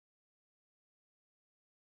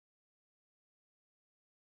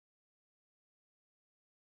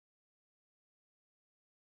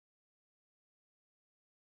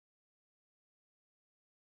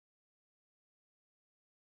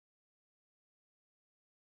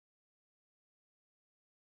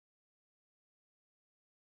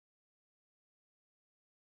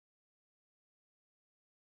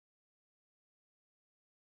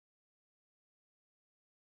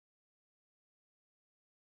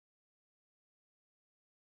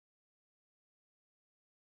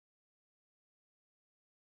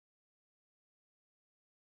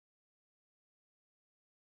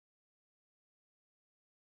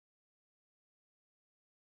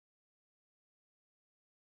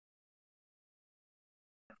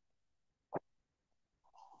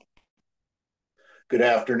Good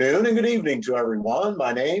afternoon and good evening to everyone.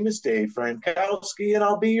 My name is Dave Frankowski, and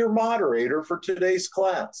I'll be your moderator for today's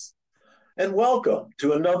class. And welcome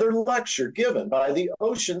to another lecture given by the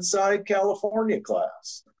Oceanside, California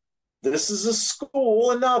class. This is a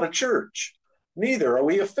school and not a church. Neither are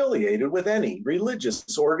we affiliated with any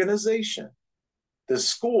religious organization. This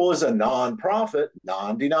school is a nonprofit,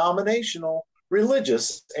 non-denominational,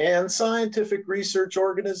 religious, and scientific research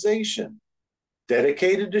organization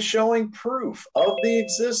dedicated to showing proof of the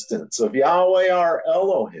existence of Yahweh our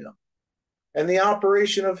Elohim and the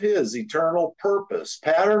operation of his eternal purpose,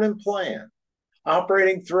 pattern, and plan,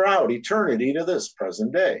 operating throughout eternity to this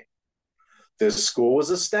present day. This school was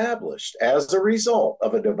established as a result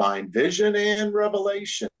of a divine vision and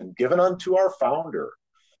revelation given unto our founder,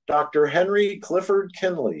 Dr. Henry Clifford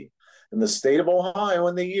Kinley, in the state of Ohio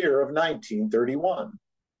in the year of 1931.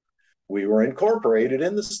 We were incorporated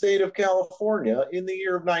in the state of California in the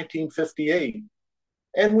year of 1958,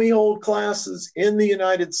 and we hold classes in the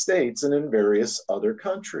United States and in various other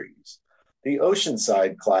countries. The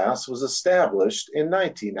Oceanside class was established in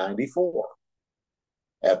 1994.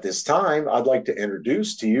 At this time, I'd like to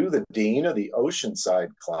introduce to you the Dean of the Oceanside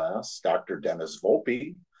class, Dr. Dennis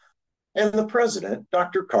Volpe, and the President,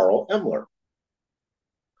 Dr. Carl Emler.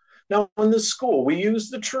 Now, in this school, we use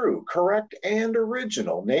the true, correct, and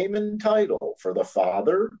original name and title for the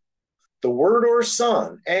Father, the Word or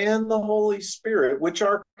Son, and the Holy Spirit, which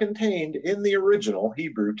are contained in the original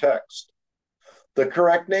Hebrew text. The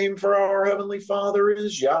correct name for our Heavenly Father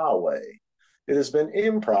is Yahweh. It has been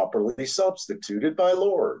improperly substituted by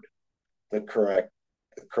Lord. The correct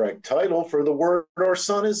title for the Word or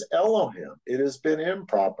Son is Elohim. It has been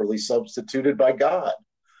improperly substituted by God.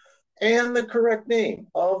 And the correct name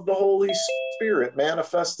of the Holy Spirit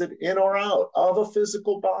manifested in or out of a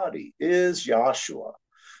physical body is Yahshua.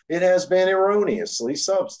 It has been erroneously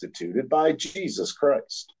substituted by Jesus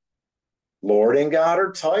Christ. Lord and God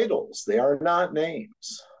are titles, they are not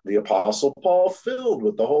names. The Apostle Paul, filled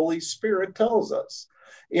with the Holy Spirit, tells us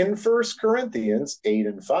in 1 Corinthians 8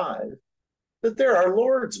 and 5 that there are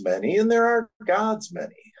Lords many and there are gods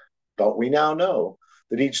many. But we now know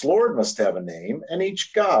that each Lord must have a name and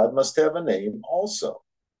each God must have a name also.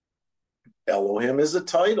 Elohim is a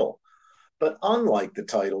title, but unlike the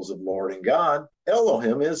titles of Lord and God,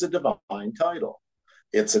 Elohim is a divine title.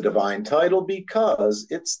 It's a divine title because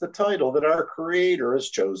it's the title that our Creator has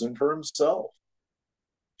chosen for himself.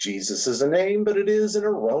 Jesus is a name, but it is an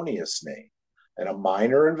erroneous name. And a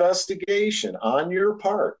minor investigation on your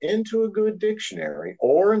part into a good dictionary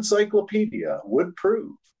or encyclopedia would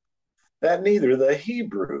prove that neither the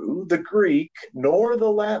Hebrew, the Greek, nor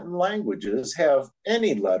the Latin languages have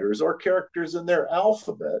any letters or characters in their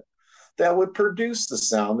alphabet that would produce the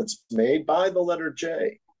sound that's made by the letter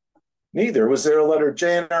J. Neither was there a letter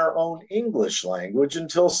J in our own English language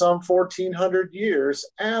until some 1400 years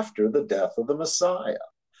after the death of the Messiah,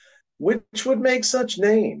 which would make such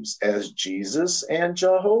names as Jesus and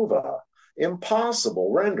Jehovah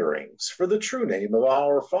impossible renderings for the true name of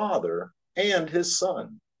our Father and his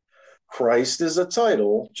Son. Christ is a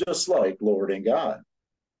title just like Lord and God.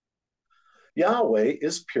 Yahweh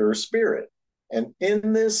is pure spirit, and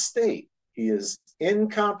in this state, he is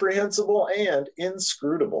incomprehensible and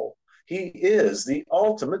inscrutable. He is the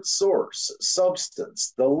ultimate source,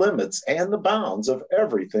 substance, the limits, and the bounds of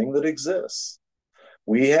everything that exists.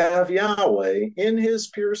 We have Yahweh in his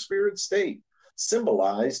pure spirit state,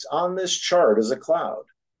 symbolized on this chart as a cloud.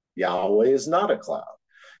 Yahweh is not a cloud.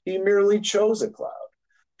 He merely chose a cloud,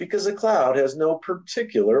 because a cloud has no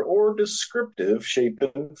particular or descriptive shape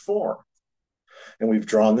and form. And we've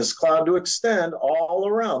drawn this cloud to extend all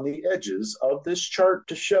around the edges of this chart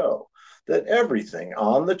to show that everything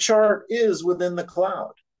on the chart is within the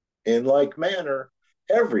cloud. In like manner,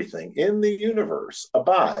 everything in the universe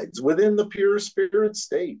abides within the pure spirit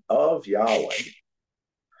state of Yahweh.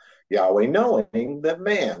 Yahweh, knowing that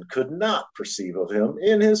man could not perceive of him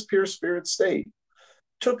in his pure spirit state,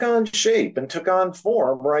 took on shape and took on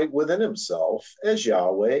form right within himself as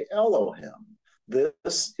Yahweh Elohim.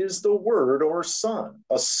 This is the Word or Son,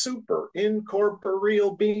 a super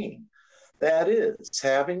incorporeal being, that is,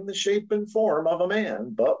 having the shape and form of a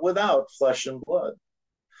man, but without flesh and blood.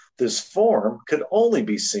 This form could only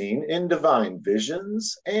be seen in divine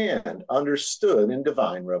visions and understood in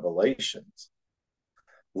divine revelations.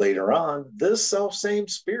 Later on, this selfsame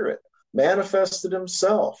Spirit manifested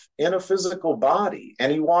himself in a physical body,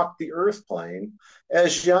 and he walked the earth plane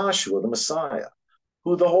as Yahshua the Messiah,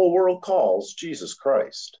 who the whole world calls Jesus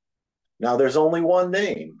Christ. Now there's only one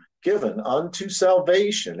name given unto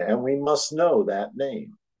salvation, and we must know that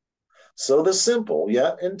name. So the simple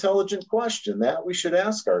yet intelligent question that we should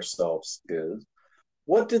ask ourselves is,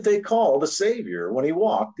 What did they call the Savior when he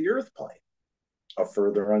walked the earth plane? A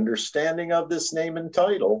further understanding of this name and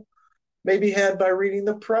title may be had by reading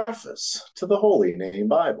the preface to the Holy Name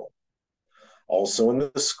Bible. Also, in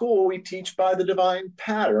the school, we teach by the divine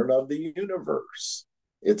pattern of the universe.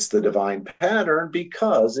 It's the divine pattern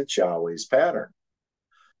because it's Yahweh's pattern.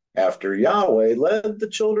 After Yahweh led the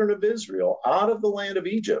children of Israel out of the land of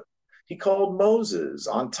Egypt, he called Moses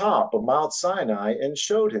on top of Mount Sinai and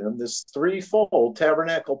showed him this threefold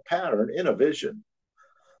tabernacle pattern in a vision.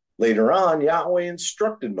 Later on, Yahweh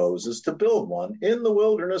instructed Moses to build one in the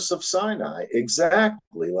wilderness of Sinai,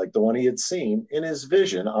 exactly like the one he had seen in his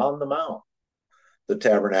vision on the mount. The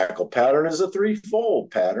tabernacle pattern is a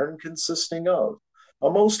threefold pattern consisting of a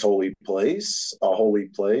most holy place, a holy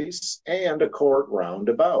place, and a court round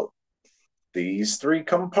about. These three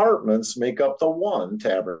compartments make up the one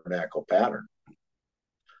tabernacle pattern.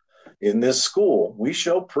 In this school, we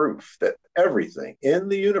show proof that everything in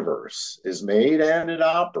the universe is made and it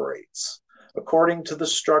operates according to the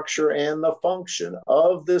structure and the function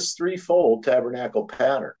of this threefold tabernacle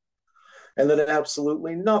pattern, and that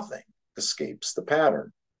absolutely nothing escapes the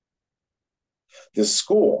pattern. This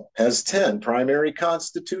school has 10 primary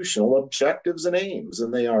constitutional objectives and aims,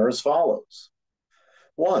 and they are as follows.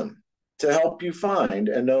 1, to help you find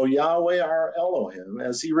and know Yahweh our Elohim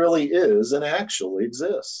as he really is and actually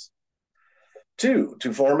exists. 2,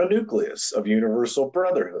 to form a nucleus of universal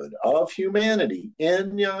brotherhood of humanity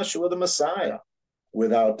in Yahshua the Messiah,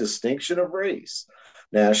 without distinction of race,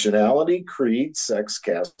 nationality, creed, sex,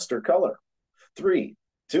 caste, or color. 3,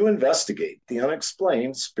 to investigate the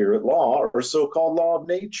unexplained spirit law or so-called law of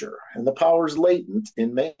nature and the powers latent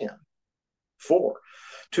in man. 4,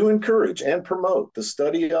 to encourage and promote the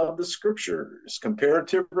study of the scriptures,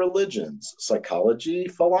 comparative religions, psychology,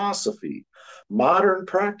 philosophy, modern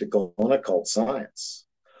practical and occult science.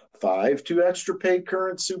 5, to extirpate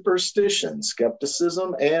current superstition,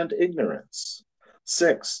 skepticism, and ignorance.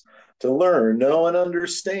 6, to learn, know, and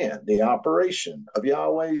understand the operation of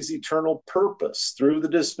Yahweh's eternal purpose through the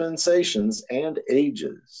dispensations and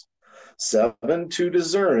ages. 7, to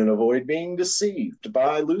discern and avoid being deceived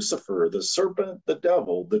by Lucifer, the serpent, the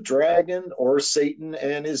devil, the dragon, or Satan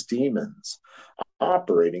and his demons,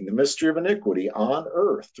 operating the mystery of iniquity on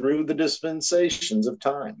earth through the dispensations of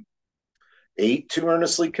time. 8, to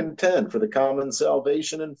earnestly contend for the common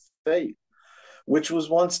salvation and faith, which was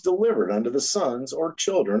once delivered unto the sons or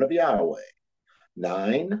children of Yahweh.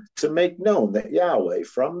 9, to make known that Yahweh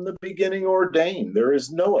from the beginning ordained there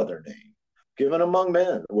is no other name given among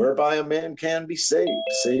men whereby a man can be saved,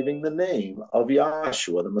 saving the name of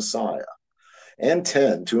Yahshua the Messiah. And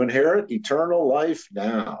 10, to inherit eternal life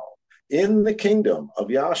now in the kingdom of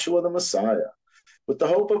Yahshua the Messiah, with the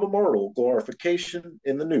hope of immortal glorification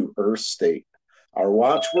in the new earth state. Our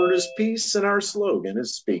watchword is peace, and our slogan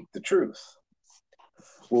is speak the truth.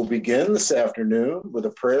 We'll begin this afternoon with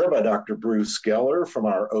a prayer by Dr. Bruce Geller from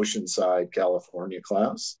our Oceanside, California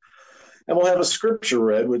class. And we'll have a scripture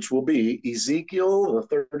read, which will be Ezekiel,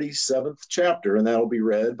 the 37th chapter, and that'll be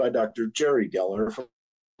read by Dr. Jerry Geller from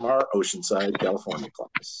our Oceanside, California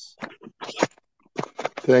class.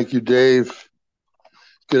 Thank you, Dave.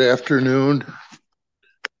 Good afternoon.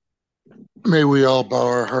 May we all bow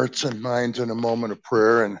our hearts and minds in a moment of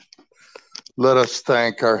prayer, and let us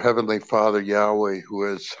thank our Heavenly Father, Yahweh, who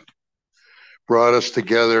has brought us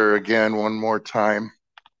together again one more time.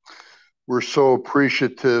 We're so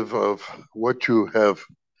appreciative of what you have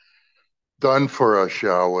done for us,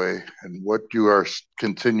 Yahweh, and what you are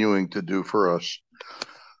continuing to do for us.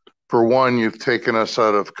 For one, you've taken us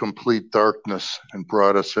out of complete darkness and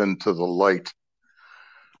brought us into the light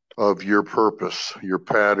of your purpose, your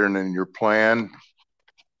pattern, and your plan.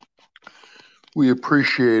 We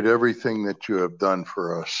appreciate everything that you have done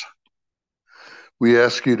for us. We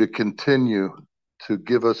ask you to continue to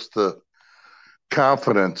give us the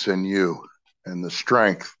confidence in you and the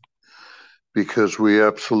strength, because we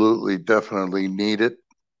absolutely, definitely need it.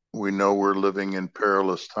 We know we're living in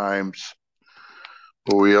perilous times,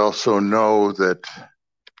 but we also know that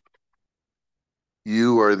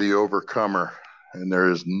you are the overcomer, and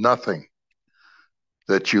there is nothing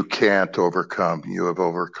that you can't overcome. You have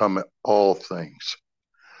overcome all things,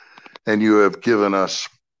 and you have given us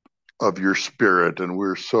of your spirit, and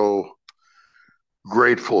we're so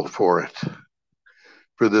grateful for it,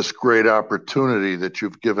 for this great opportunity that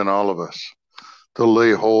you've given all of us to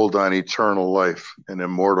lay hold on eternal life and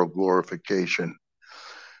immortal glorification.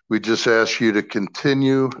 We just ask you to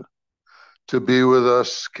continue to be with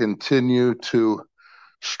us, continue to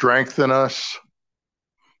strengthen us,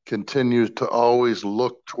 continue to always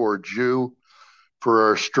look towards you for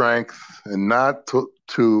our strength, and not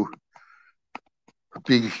to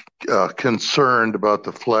be concerned about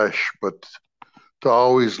the flesh, but to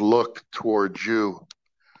always look towards you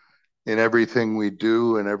in everything we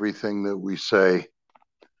do and everything that we say.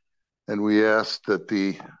 And we ask that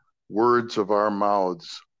the words of our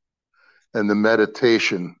mouths and the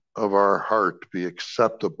meditation of our heart be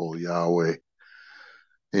acceptable, Yahweh,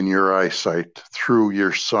 in your eyesight through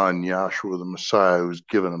your Son, Yahshua the Messiah, who's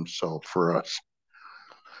given himself for us.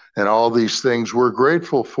 And all these things we're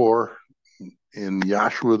grateful for in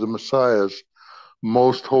Yahshua the Messiah's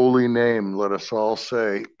most holy name. Let us all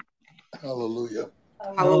say, hallelujah.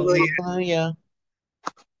 Hallelujah. Hallelujah.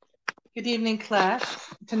 Good evening,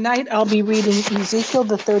 class. Tonight I'll be reading Ezekiel,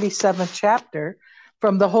 the 37th chapter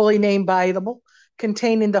from the Holy Name Bible,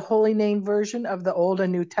 containing the Holy Name version of the Old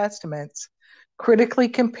and New Testaments, critically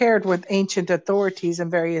compared with ancient authorities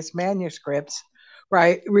and various manuscripts,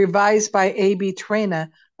 revised by A.B. Trena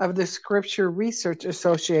of the Scripture Research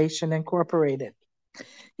Association, Incorporated.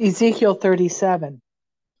 Ezekiel 37.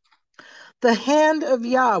 The hand of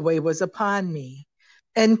Yahweh was upon me,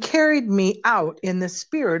 and carried me out in the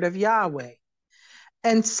spirit of Yahweh,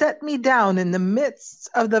 and set me down in the midst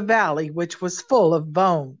of the valley which was full of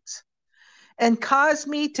bones, and caused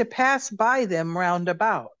me to pass by them round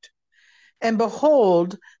about. And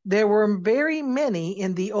behold, there were very many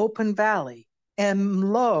in the open valley,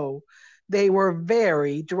 and lo, they were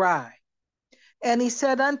very dry. And he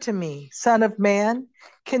said unto me, Son of man,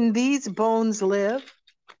 can these bones live?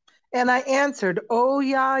 And I answered, O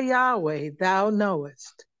Yahweh, thou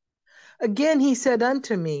knowest. Again he said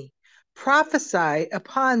unto me, Prophesy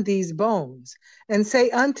upon these bones, and say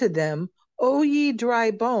unto them, O ye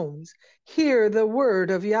dry bones, hear the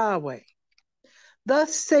word of Yahweh.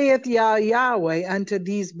 Thus saith Yahweh unto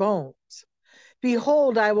these bones,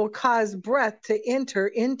 Behold, I will cause breath to enter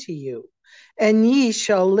into you, and ye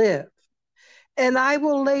shall live. And I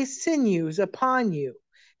will lay sinews upon you,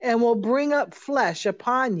 and will bring up flesh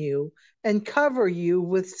upon you, and cover you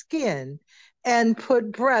with skin, and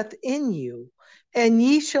put breath in you, and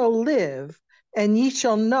ye shall live, and ye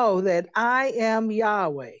shall know that I am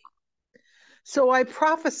Yahweh. So I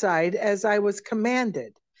prophesied as I was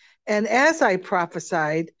commanded, and as I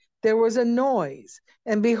prophesied, there was a noise,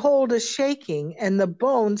 and behold, a shaking, and the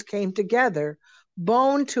bones came together,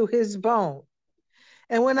 bone to his bone.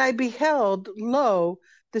 And when I beheld, lo,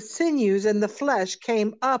 the sinews and the flesh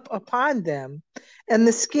came up upon them, and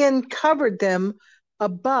the skin covered them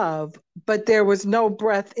above, but there was no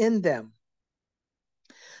breath in them.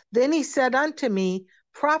 Then he said unto me,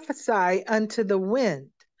 Prophesy unto the wind.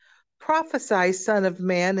 Prophesy, Son of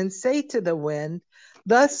man, and say to the wind,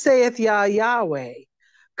 Thus saith Yahweh,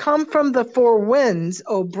 Come from the four winds,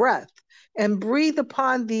 O breath, and breathe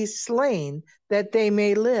upon these slain, that they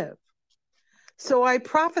may live. So I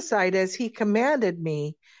prophesied as he commanded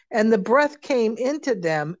me, and the breath came into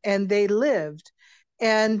them, and they lived,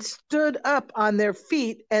 and stood up on their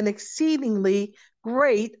feet, an exceedingly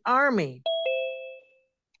great army.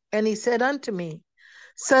 And he said unto me,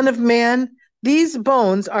 Son of man, these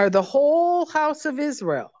bones are the whole house of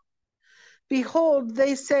Israel. Behold,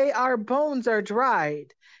 they say, Our bones are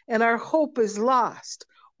dried, and our hope is lost.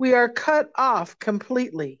 We are cut off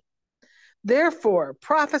completely. Therefore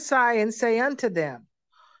prophesy and say unto them,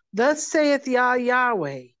 Thus saith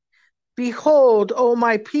Yahweh, Behold, O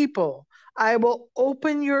my people, I will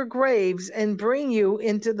open your graves and bring you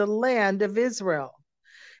into the land of Israel.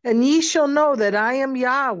 And ye shall know that I am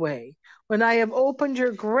Yahweh, when I have opened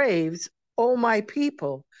your graves, O my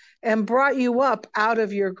people, and brought you up out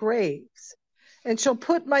of your graves, and shall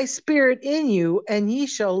put my spirit in you, and ye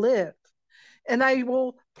shall live. And I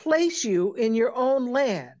will place you in your own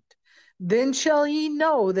land. Then shall ye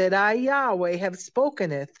know that I, Yahweh, have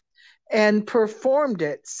spoken it, and performed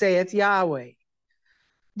it, saith Yahweh.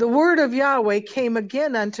 The word of Yahweh came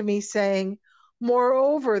again unto me, saying,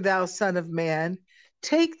 Moreover, thou son of man,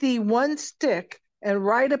 take thee one stick, and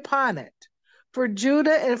write upon it, for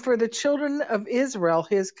Judah and for the children of Israel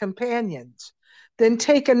his companions. Then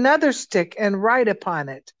take another stick, and write upon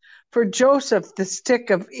it, for Joseph the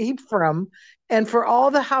stick of Ephraim, and for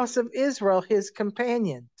all the house of Israel his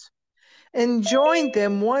companions. And join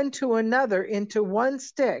them one to another into one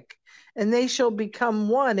stick, and they shall become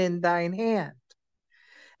one in thine hand.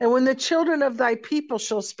 And when the children of thy people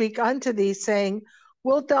shall speak unto thee, saying,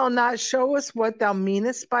 Wilt thou not show us what thou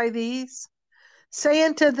meanest by these? Say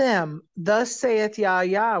unto them, Thus saith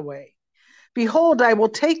Yahweh, Behold, I will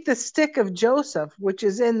take the stick of Joseph, which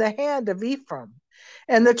is in the hand of Ephraim,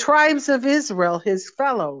 and the tribes of Israel his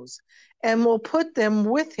fellows, and will put them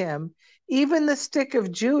with him, even the stick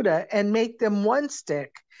of Judah, and make them one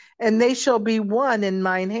stick, and they shall be one in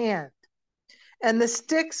mine hand. And the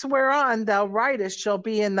sticks whereon thou writest shall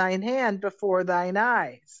be in thine hand before thine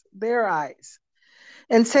eyes, their eyes.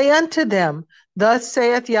 And say unto them, Thus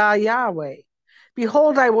saith Yahweh,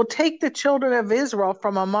 Behold, I will take the children of Israel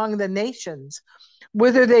from among the nations,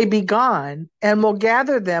 whither they be gone, and will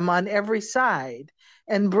gather them on every side,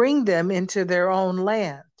 and bring them into their own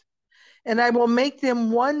land. And I will make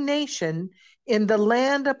them one nation in the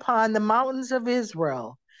land upon the mountains of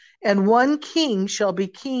Israel, and one king shall be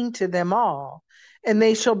king to them all, and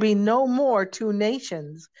they shall be no more two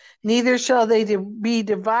nations, neither shall they be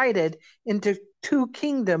divided into two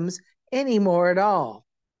kingdoms any more at all.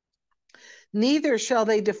 Neither shall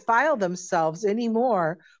they defile themselves any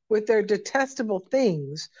more with their detestable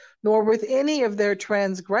things, nor with any of their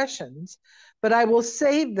transgressions, but I will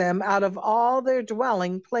save them out of all their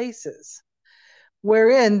dwelling places,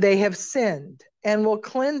 wherein they have sinned, and will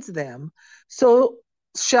cleanse them. So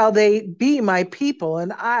shall they be my people,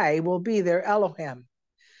 and I will be their Elohim.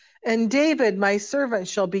 And David, my servant,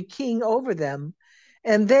 shall be king over them,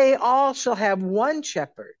 and they all shall have one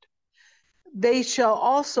shepherd. They shall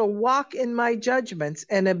also walk in my judgments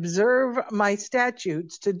and observe my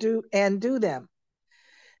statutes to do them.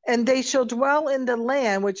 And they shall dwell in the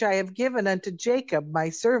land which I have given unto Jacob, my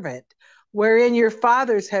servant, wherein your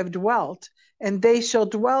fathers have dwelt, and they shall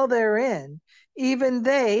dwell therein, even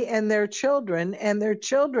they and their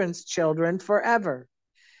children's children forever.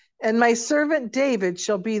 And my servant David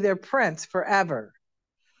shall be their prince forever.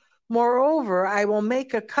 Moreover, I will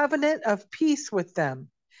make a covenant of peace with them.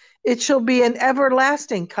 It shall be an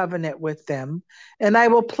everlasting covenant with them, and I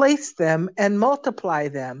will place them and multiply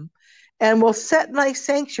them, and will set my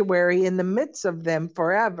sanctuary in the midst of them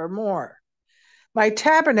forevermore. My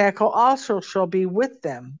tabernacle also shall be with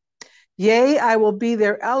them. Yea, I will be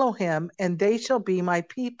their Elohim, and they shall be my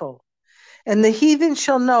people. And the heathen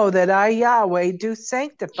shall know that I, Yahweh, do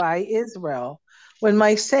sanctify Israel, when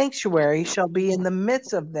my sanctuary shall be in the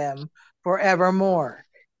midst of them forevermore.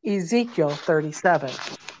 Ezekiel 37.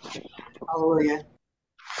 Hallelujah.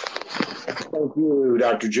 Thank you,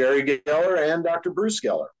 Dr. Jerry Geller and Dr. Bruce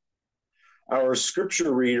Geller. Our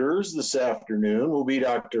scripture readers this afternoon will be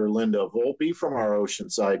Dr. Linda Volpe from our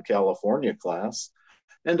Oceanside, California class,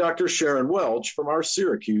 and Dr. Sharon Welch from our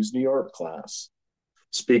Syracuse, New York class.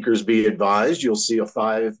 Speakers be advised, you'll see a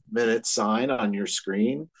 5-minute sign on your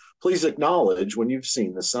screen. Please acknowledge when you've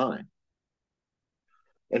seen the sign.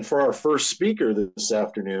 And for our first speaker this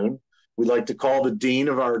afternoon, we'd like to call the Dean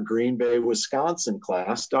of our Green Bay, Wisconsin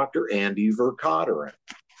class, Dr. Andy Verkaderen.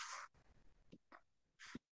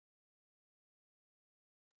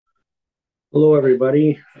 Hello,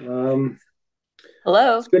 everybody. Hello.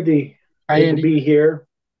 It's good to be here.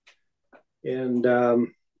 And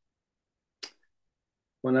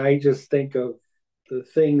when I just think of the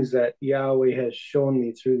things that Yahweh has shown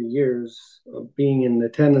me through the years of being in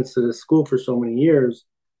attendance to the school for so many years,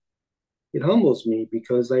 it humbles me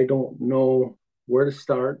because I don't know where to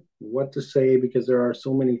start, what to say, because there are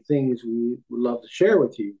so many things we would love to share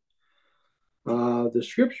with you. The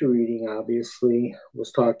scripture reading obviously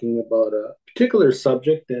was talking about a particular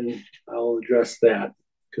subject, and I'll address that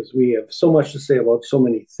because we have so much to say about so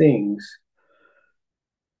many things.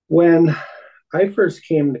 When I first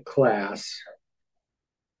came to class,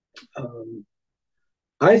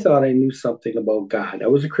 I thought I knew something about God. I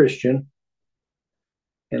was a Christian,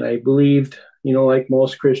 and I believed, like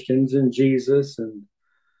most Christians, in Jesus and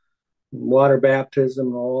water baptism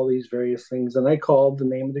and all these various things. And I called the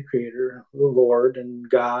name of the Creator, the Lord, and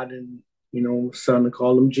God, and Son, and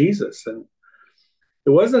called him Jesus. And it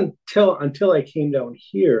wasn't until I came down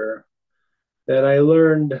here that I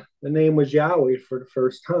learned the name was Yahweh for the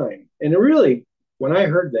first time. And it really, when I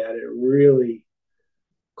heard that, it really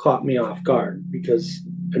caught me off guard because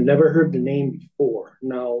I've never heard the name before.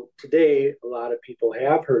 Now, today, a lot of people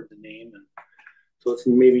have heard the name, and so it's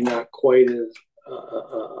maybe not quite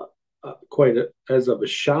as of a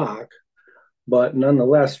shock, but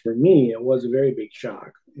nonetheless, for me, it was a very big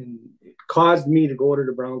shock. And it caused me to go to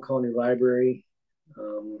the Brown County Library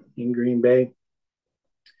in Green Bay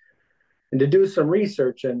and to do some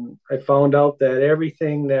research. And I found out that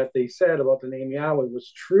everything that they said about the name Yahweh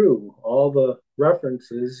was true. All the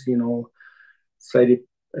references, cited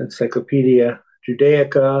Encyclopedia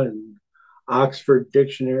Judaica and Oxford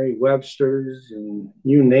Dictionary, Webster's, and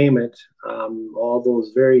you name it, all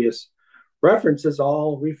those various references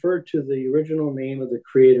all refer to the original name of the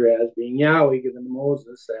Creator as being Yahweh given to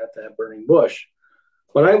Moses at that burning bush.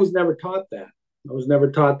 But I was never taught that. I was never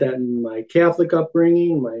taught that in my Catholic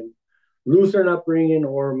upbringing, my Lutheran upbringing,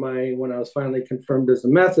 or when I was finally confirmed as a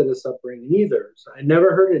Methodist upbringing either. So I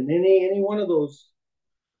never heard it in any one of those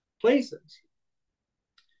places.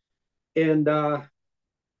 And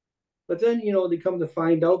but then, they come to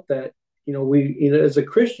find out that, as a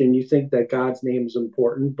Christian, you think that God's name is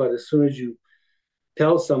important, but as soon as you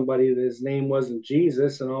tell somebody that his name wasn't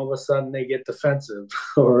Jesus, and all of a sudden they get defensive,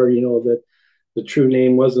 or, that the true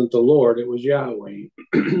name wasn't the Lord, it was Yahweh.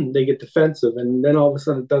 They get defensive, and then all of a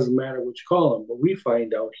sudden it doesn't matter what you call him. But we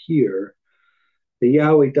find out here that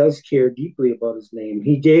Yahweh does care deeply about his name.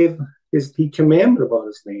 He commanded about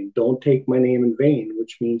his name. Don't take my name in vain,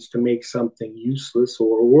 which means to make something useless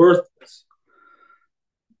or worthless.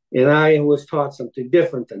 And I was taught something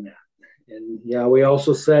different than that. And Yahweh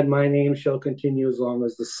also said, my name shall continue as long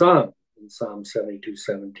as the sun, in Psalm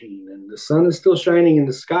 72:17. And the sun is still shining in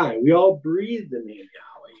the sky. We all breathe the name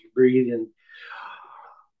Yahweh. You breathe in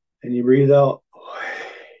and you breathe out.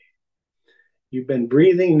 You've been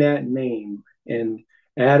breathing that name. And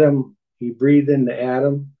Adam, he breathed into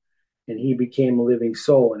Adam, and he became a living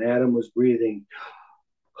soul. And Adam was breathing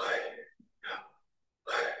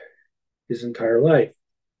his entire life.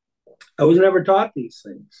 I was never taught these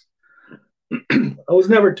things. I was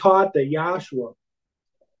never taught that Yahshua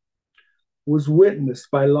was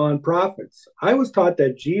witnessed by law and prophets. I was taught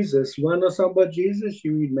that Jesus, you want to know something about Jesus?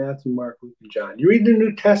 You read Matthew, Mark, Luke, and John. You read the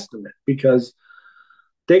New Testament, because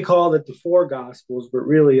they call it the four gospels, but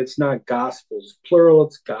really it's not gospels plural,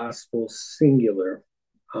 it's gospels singular.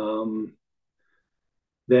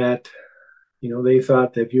 That, they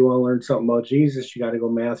thought that if you want to learn something about Jesus, you got to go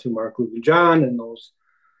Matthew, Mark, Luke, and John, and those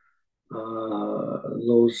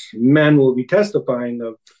men will be testifying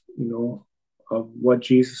of, of what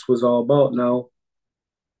Jesus was all about. Now,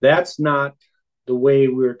 that's not the way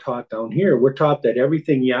we're taught down here. We're taught that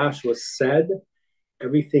everything Yahshua said,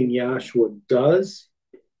 everything Yahshua does,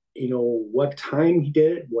 what time he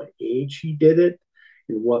did it, what age he did it,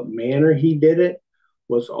 in what manner he did it,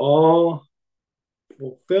 was all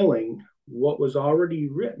fulfilling what was already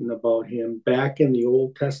written about him back in the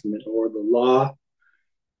Old Testament, or the law,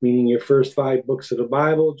 meaning your first 5 books of the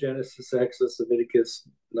Bible: Genesis, Exodus, Leviticus,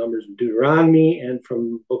 Numbers, and Deuteronomy, and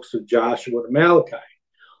from books of Joshua to Malachi.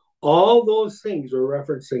 All those things were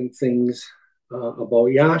referencing things about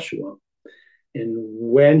Yahshua, and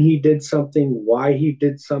when he did something, why he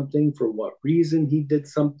did something, for what reason he did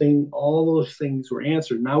something. All those things were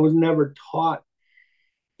answered. And I was never taught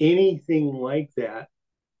anything like that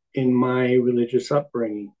in my religious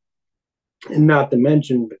upbringing. And not to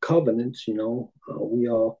mention the covenants, we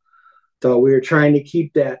all thought we were trying to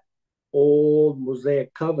keep that old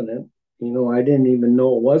Mosaic covenant. I didn't even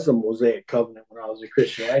know it was a Mosaic covenant when I was a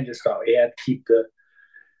Christian. I just thought we had to keep the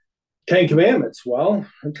 10 Commandments. Well,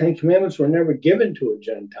 the 10 Commandments were never given to a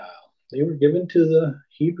Gentile. They were given to the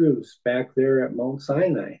Hebrews back there at Mount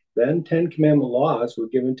Sinai. Then 10 Commandment laws were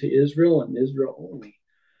given to Israel, and Israel only.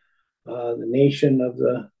 The nation of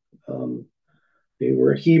they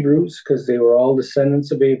were Hebrews, because they were all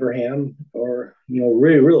descendants of Abraham, or,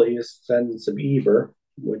 really descendants of Eber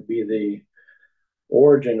would be the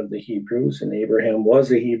origin of the Hebrews, and Abraham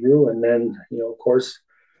was a Hebrew. And then, of course,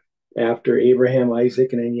 after Abraham,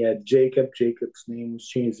 Isaac, and then you had Jacob. Jacob's name was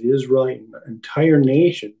changed to Israel, and the entire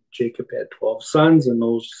nation. Jacob had 12 sons, and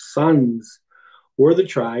those sons were the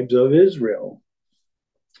tribes of Israel.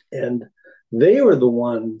 And they were the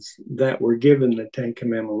ones that were given the 10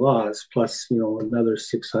 Commandment laws, plus, another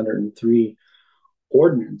 603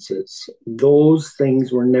 ordinances. Those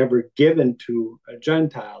things were never given to a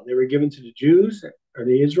Gentile. They were given to the Jews, or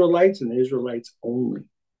the Israelites, and the Israelites only.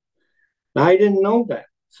 Now, I didn't know that.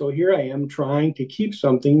 So here I am trying to keep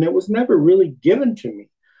something that was never really given to me,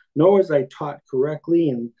 nor was I taught correctly,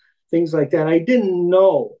 and things like that. I didn't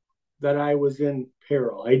know that I was in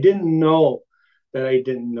peril. I didn't know that I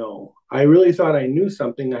didn't know. I really thought I knew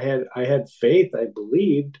something. I had faith, I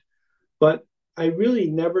believed, but I really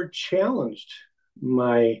never challenged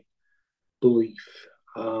my belief.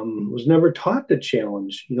 Was never taught to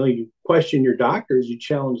challenge. You question your doctors, you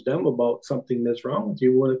challenge them about something that's wrong with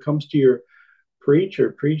you. When it comes to your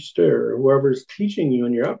preacher, priester, or whoever's teaching you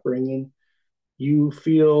in your upbringing, you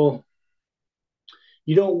feel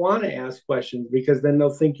you don't want to ask questions, because then they'll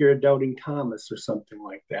think you're a doubting Thomas or something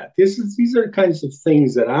like that. These are the kinds of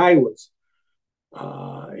things that I was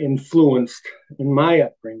influenced in my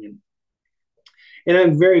upbringing. And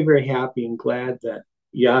I'm very, very happy and glad that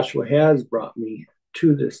Yahshua has brought me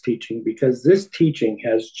to this teaching, because this teaching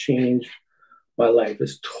has changed my life.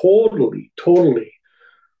 It's totally, totally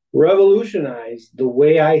revolutionized the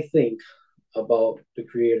way I think about the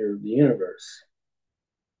creator of the universe.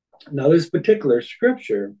 Now, this particular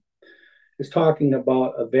scripture is talking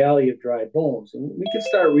about a valley of dry bones, and we can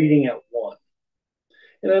start reading at 1.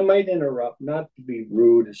 And I might interrupt, not to be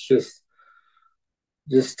rude, it's just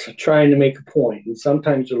just trying to make a point. And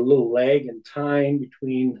sometimes there's a little lag in time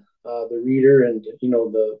between the reader and,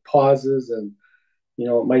 the pauses. And,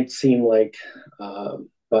 it might seem like,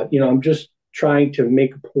 but, I'm just trying to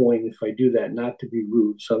make a point if I do that, not to be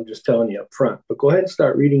rude. So I'm just telling you up front. But go ahead and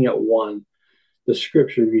start reading at 1, the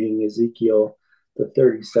scripture reading, Ezekiel, the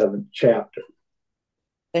 37th chapter.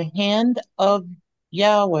 The hand of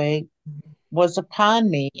Yahweh was upon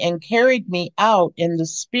me and carried me out in the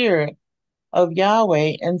spirit of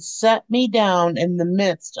Yahweh and set me down in the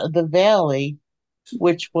midst of the valley,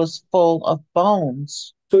 which was full of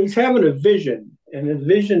bones. So he's having a vision, and the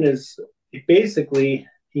vision is basically,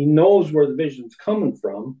 he knows where the vision's coming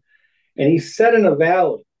from, and he's set in a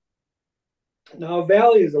valley. Now, a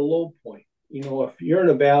valley is a low point. If you're in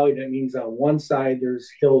a valley, that means on one side there's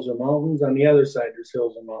hills or mountains, on the other side there's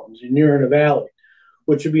hills and mountains, and you're in a valley,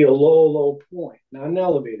 which would be a low, low point, not an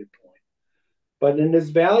elevated point. But in this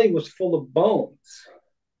valley was full of bones.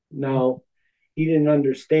 Now, he didn't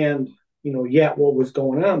understand, yet what was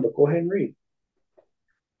going on, but go ahead and read.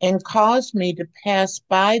 And caused me to pass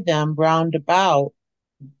by them round about,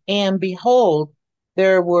 and behold,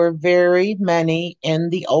 there were very many in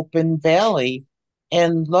the open valley,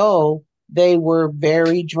 and lo, they were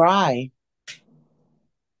very dry.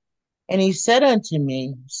 And he said unto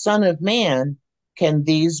me, Son of man, can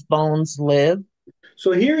these bones live?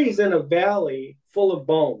 So here he's in a valley full of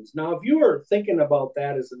bones. Now, if you were thinking about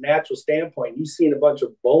that as a natural standpoint, you've seen a bunch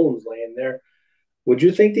of bones laying there. Would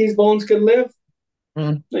you think these bones could live?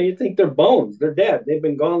 No, you think they're bones. They're dead. They've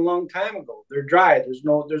been gone a long time ago. They're dry. There's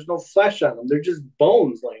no flesh on them. They're just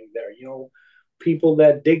bones laying there. People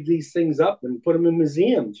that dig these things up and put them in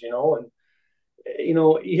museums. And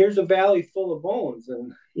here's a valley full of bones,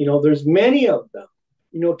 and there's many of them.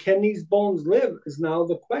 Can these bones live? Is now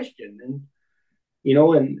the question. And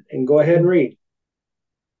and go ahead and read.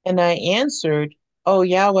 And I answered, O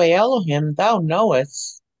Yahweh Elohim, thou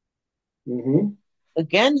knowest. Mm-hmm.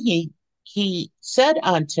 Again he said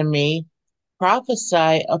unto me,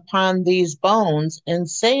 Prophesy upon these bones, and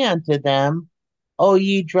say unto them, O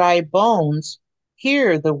ye dry bones,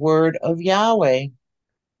 hear the word of Yahweh.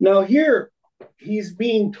 Now here he's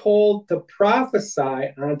being told to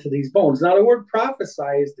prophesy onto these bones. Now the word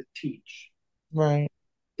prophesy is to teach. Right.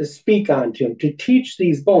 To speak onto him, to teach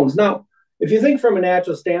these bones. Now, if you think from a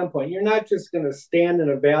natural standpoint, you're not just going to stand in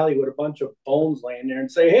a valley with a bunch of bones laying there and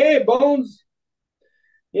say, "Hey, bones,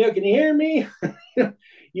 can you hear me?"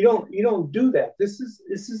 you don't do that. This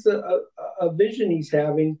is a vision he's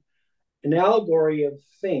having, an allegory of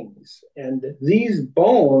things, and these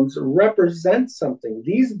bones represent something.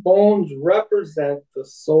 These bones represent the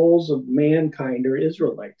souls of mankind or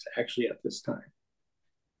Israelites, actually, at this time.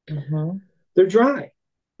 Mm-hmm. They're dry.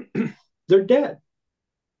 They're dead.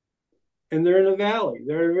 And they're in a valley.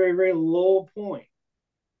 They're at a very, very low point.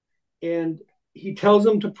 And he tells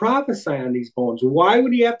them to prophesy on these bones. Why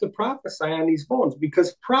would he have to prophesy on these bones?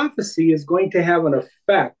 Because prophecy is going to have an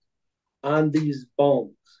effect on these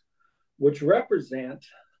bones, which represent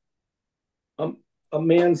a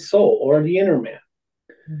man's soul or the inner man.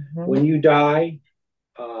 Mm-hmm. When you die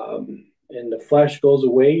and the flesh goes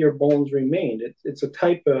away, your bones remain. It's a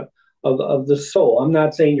type of the soul. I'm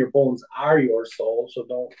not saying your bones are your soul, so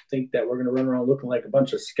don't think that we're going to run around looking like a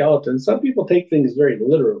bunch of skeletons. Some people take things very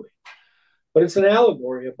literally, but it's an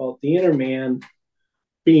allegory about the inner man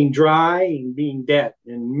being dry and being dead,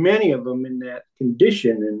 and many of them in that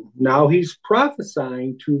condition. And now he's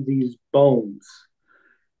prophesying to these bones.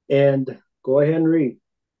 And go ahead and read.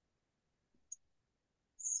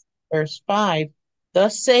 Verse 5,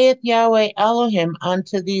 Thus saith Yahweh Elohim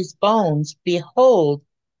unto these bones, Behold,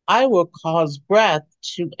 I will cause breath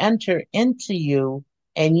to enter into you,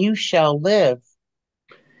 and you shall live.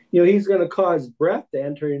 He's going to cause breath to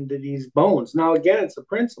enter into these bones. Now, again, it's a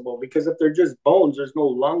principle, because if they're just bones, there's no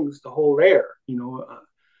lungs to hold air,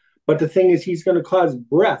 But the thing is, he's going to cause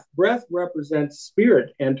breath. Breath represents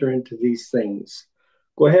spirit enter into these things.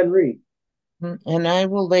 Go ahead and read. And I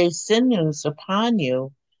will lay sinews upon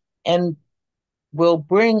you, and will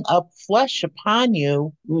bring up flesh upon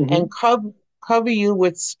you, mm-hmm. and cover you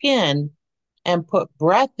with skin, and put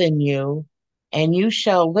breath in you, and you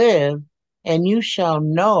shall live, and you shall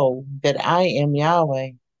know that I am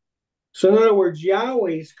Yahweh. So in other words,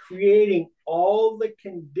 Yahweh is creating all the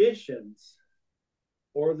conditions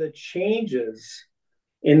or the changes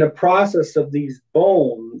in the process of these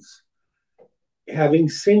bones having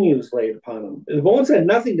sinews laid upon them. The bones had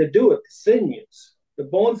nothing to do with the sinews. The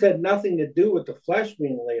bones had nothing to do with the flesh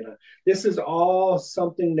being laid on. This is all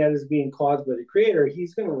something that is being caused by the Creator.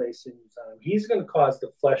 He's going to lay sinews on them. He's going to cause the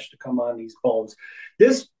flesh to come on these bones.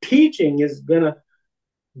 This teaching is going to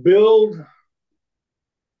build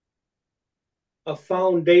a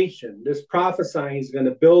foundation. This prophesying is going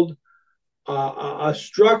to build a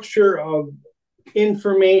structure of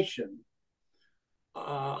information,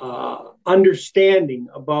 understanding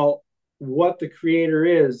about what the creator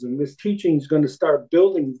is. And this teaching is going to start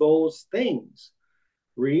building those things.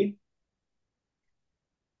 Read.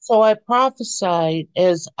 So I prophesied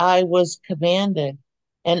as I was commanded.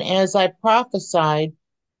 And as I prophesied,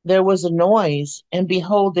 there was a noise, and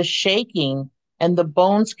behold, a shaking, and the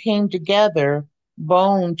bones came together,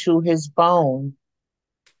 bone to his bone.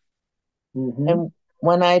 Mm-hmm. And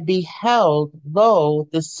when I beheld, lo,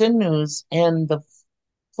 the sinews and the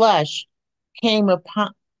flesh came up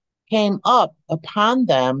upon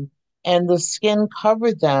them, and the skin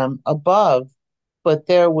covered them above, but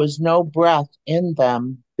there was no breath in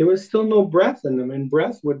them. There was still no breath in them, and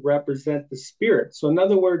breath would represent the spirit. So, in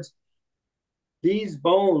other words, these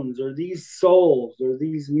bones or these souls or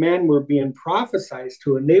these men were being prophesied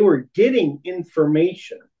to, and they were getting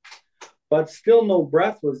information, but still no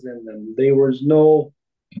breath was in them. There was no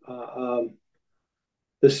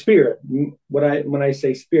the spirit. When I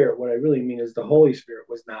say spirit, what I really mean is the Holy Spirit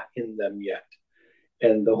was not in them yet,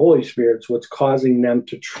 and the Holy Spirit's what's causing them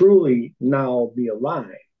to truly now be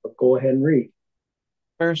alive. But go ahead and read.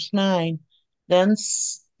 Verse 9. Then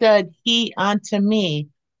said he unto me,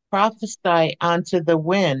 prophesy unto the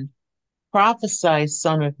wind, prophesy,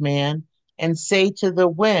 son of man, and say to the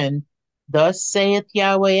wind, thus saith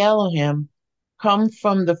Yahweh Elohim, come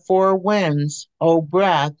from the four winds, O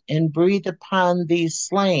breath, and breathe upon these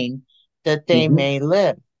slain, that they may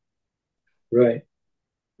live. Right.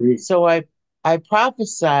 Read. So I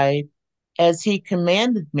prophesied as he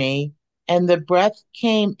commanded me, and the breath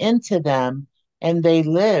came into them, and they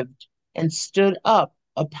lived and stood up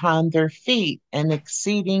upon their feet, an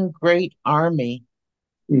exceeding great army.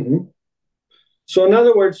 Mm-hmm. So, in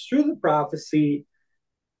other words, through the prophecy,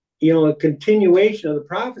 a continuation of the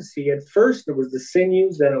prophecy, at first it was the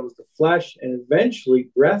sinews, then it was the flesh, and eventually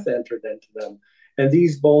breath entered into them. And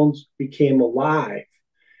these bones became alive,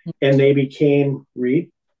 and they became, read,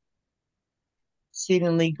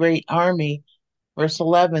 exceedingly great army. Verse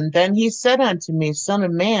 11, then he said unto me, son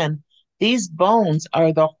of man, these bones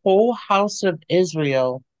are the whole house of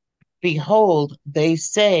Israel. Behold, they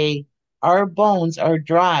say, our bones are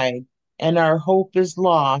dried, and our hope is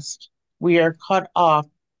lost. We are cut off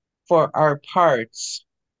for our parts.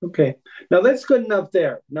 Okay, now that's good enough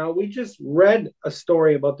there. Now we just read a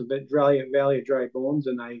story about the Valley of Dry Bones,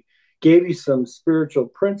 and I gave you some spiritual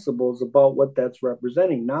principles about what that's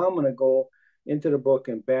representing. Now I'm going to go into the book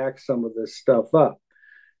and back some of this stuff up.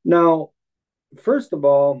 Now, first of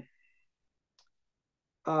all,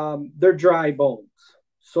 they're dry bones.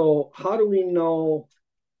 So how do we know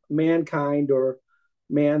mankind or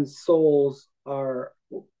man's souls are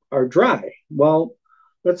dry? Well,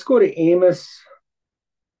 let's go to Amos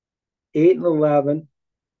 8 and 11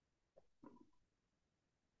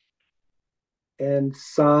 and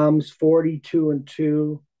Psalms 42 and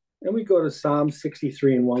 2, and we go to Psalm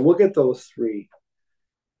 63 and 1. We'll get those three.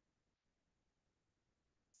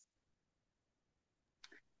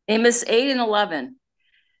 Amos 8 and 11.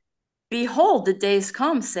 Behold, the days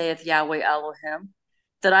come, saith Yahweh Elohim,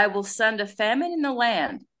 that I will send a famine in the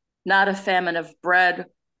land, not a famine of bread,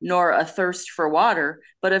 nor a thirst for water,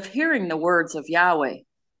 but of hearing the words of Yahweh.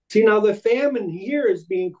 See, now the famine here is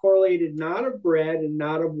being correlated not of bread and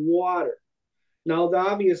not of water. Now,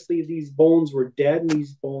 obviously, these bones were dead and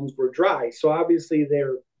these bones were dry. So obviously,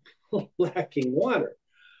 they're lacking water.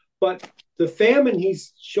 But the famine,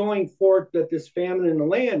 he's showing forth that this famine in the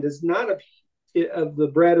land is not of the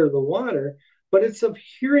bread or the water, but it's of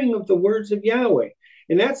hearing of the words of Yahweh.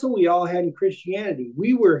 And that's what we all had in Christianity.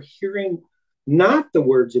 We were hearing not the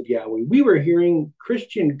words of Yahweh, we were hearing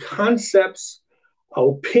Christian concepts,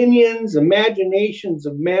 opinions, imaginations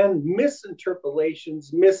of men,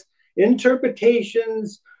 misinterpretations,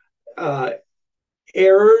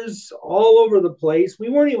 errors all over the place. We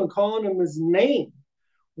weren't even calling him his name.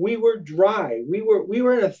 We were dry. We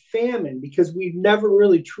were in a famine because we've never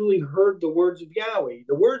really truly heard the words of Yahweh.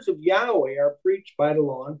 The words of Yahweh are preached by the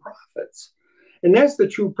law and prophets. And that's the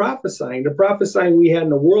true prophesying. The prophesying we had in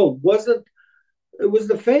the world it was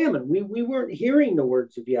the famine. We weren't hearing the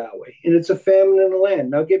words of Yahweh. And it's a famine in the land.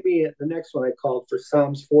 Now get me the next one I called for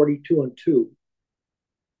Psalms 42 and 2.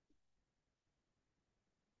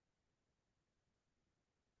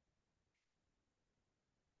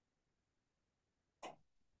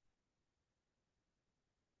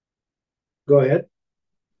 Go ahead.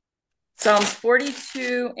 Psalms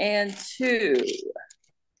 42 and 2.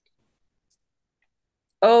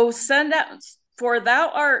 Oh, send out, for thou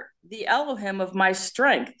art the Elohim of my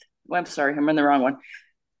strength. Oh, I'm sorry, I'm in the wrong one.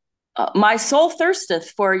 My soul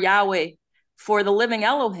thirsteth for Yahweh, for the living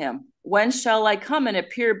Elohim. When shall I come and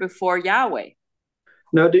appear before Yahweh?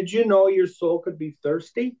 Now, did you know your soul could be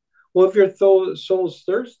thirsty? Well, if your soul's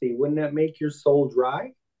thirsty, wouldn't that make your soul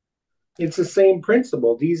dry? It's the same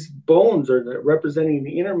principle. These bones are representing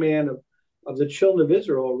the inner man of the children of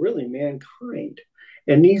Israel, really mankind.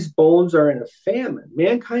 And these bones are in a famine.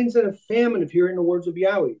 Mankind's in a famine, if you're in the words of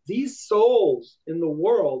Yahweh. These souls in the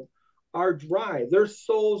world are dry. Their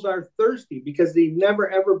souls are thirsty because they've never,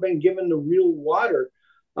 ever been given the real water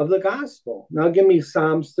of the gospel. Now, give me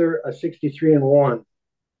Psalms 63 and 1.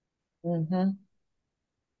 Mm-hmm.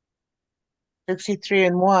 63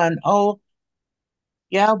 and 1. Oh,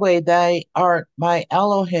 Yahweh, thy art my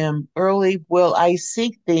Elohim. Early will I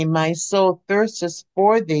seek thee. My soul thirsteth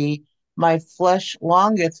for thee. My flesh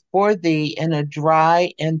longeth for thee in a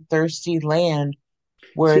dry and thirsty land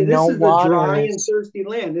where See, this no is the water dry and is. thirsty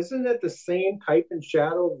land. Isn't that the same type and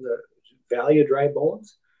shadow of the valley of dry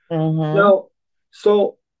bones? Mm-hmm. Now,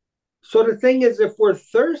 so the thing is, if we're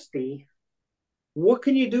thirsty, what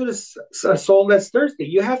can you do to a soul that's thirsty?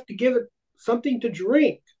 You have to give it something to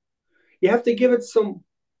drink. You have to give it some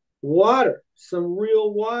water, some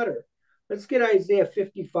real water. Let's get Isaiah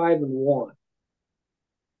 55 and 1.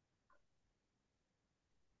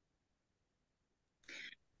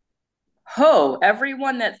 Ho,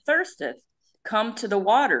 everyone that thirsteth, come to the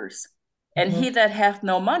waters, and Mm-hmm. he that hath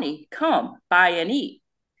no money, come, buy and eat.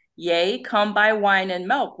 Yea, come buy wine and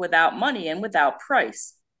milk without money and without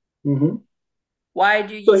price. Mm-hmm. Why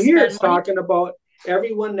do So ye here spend it's money? talking about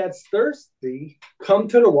everyone that's thirsty, come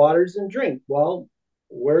to the waters and drink. Well,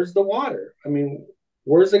 where's the water? I mean,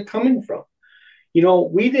 where's it coming from?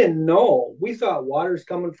 We didn't know. We thought water's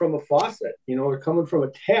coming from a faucet, or coming from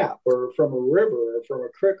a tap or from a river or from a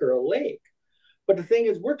creek or a lake. But the thing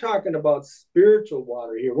is, we're talking about spiritual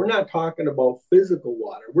water here. We're not talking about physical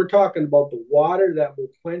water. We're talking about the water that will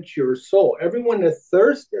quench your soul. Everyone that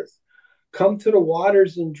thirsteth, come to the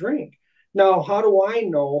waters and drink. Now, how do I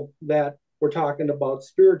know that we're talking about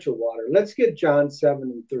spiritual water? Let's get John 7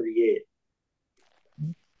 and 38.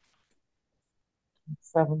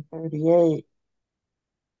 7:38.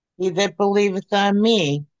 He that believeth on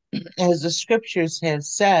me, as the scriptures have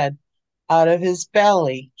said, out of his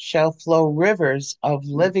belly shall flow rivers of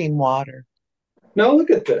living water. Now,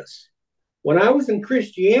 look at this. When I was in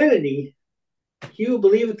Christianity, he who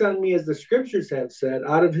believeth on me, as the scriptures have said,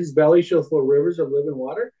 out of his belly shall flow rivers of living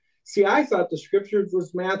water. See, I thought the scriptures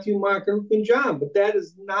was Matthew, Mark, Luke, and John, but that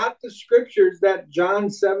is not the scriptures that John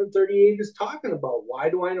 7:38 is talking about. Why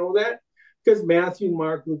do I know that? Because Matthew,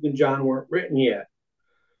 Mark, Luke, and John weren't written yet.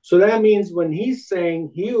 So that means when he's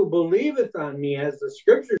saying, he who believeth on me, as the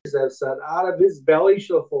scriptures have said, out of his belly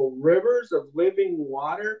shall flow rivers of living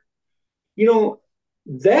water, you know,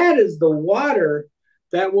 that is the water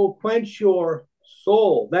that will quench your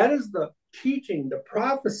soul. That is the teaching, the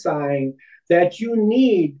prophesying that you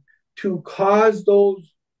need to cause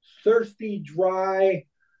those thirsty, dry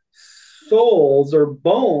souls or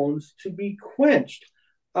bones to be quenched.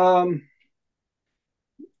 Um,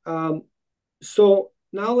 so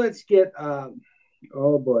now let's get,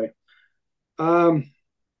 oh boy.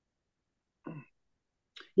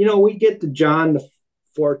 We get to John, the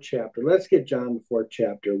fourth chapter. Let's get John, the fourth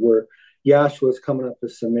chapter, where Yahshua is coming up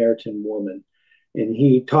with the Samaritan woman, and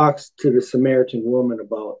he talks to the Samaritan woman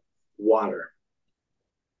about water.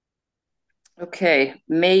 Okay,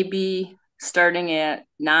 maybe starting at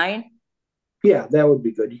 9. Yeah, that would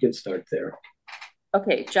be good. You can start there.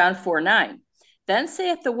 Okay, John 4:9. Then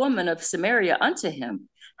saith the woman of Samaria unto him,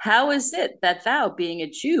 How is it that thou, being a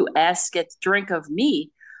Jew, askest drink of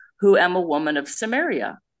me, who am a woman of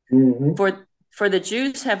Samaria? Mm-hmm. For the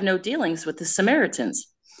Jews have no dealings with the Samaritans.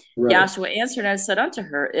 Right. Yahshua answered and said unto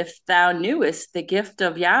her, If thou knewest the gift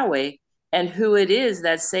of Yahweh, and who it is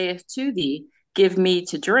that saith to thee, Give me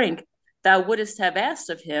to drink, thou wouldest have asked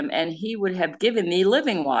of him, and he would have given thee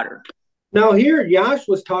living water. Now here, Yash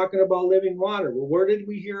was talking about living water. Well, where did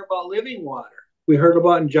we hear about living water? We heard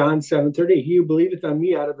about in John 7:30. He who believeth on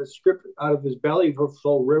me, out of his belly will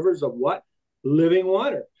flow rivers of what? Living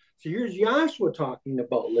water. So here's Yahshua talking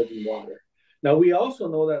about living water. Now we also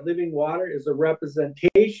know that living water is a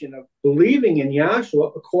representation of believing in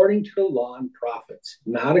Yahshua according to the law and prophets,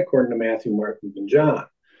 not according to Matthew, Mark, Luke, and John.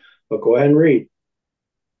 But go ahead and read.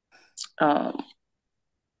 The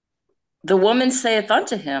woman saith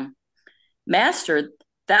unto him, Master,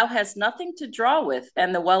 thou hast nothing to draw with,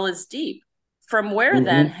 and the well is deep. From where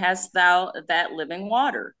then hast thou that living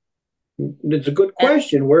water? It's a good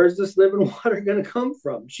question. Where is this living water going to come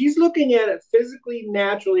from? She's looking at it physically,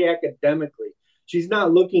 naturally, academically. She's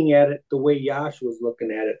not looking at it the way Yahshua was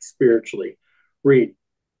looking at it spiritually. Read.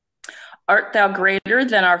 Art thou greater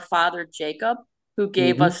than our father Jacob, who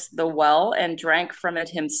gave Mm-hmm. us the well and drank from it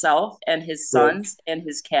himself and his Right. sons and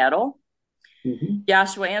his cattle? Mm-hmm.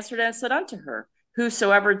 Joshua answered and said unto her,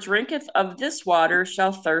 Whosoever drinketh of this water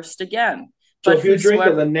shall thirst again. So But if you drink of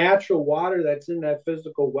whosoever the natural water that's in that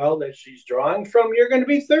physical well that she's drawing from, you're going to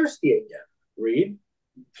be thirsty again. Read.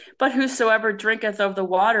 but whosoever drinketh of the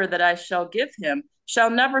water that I shall give him shall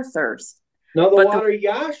never thirst. Now, the But the water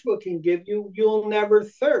Yahshua can give you, you'll never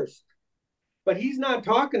thirst. But he's not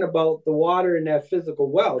talking about the water in that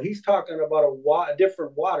physical well. He's talking about a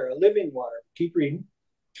different water, a living water. Keep reading.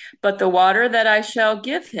 But the water that I shall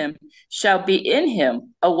give him shall be in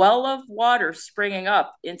him, a well of water springing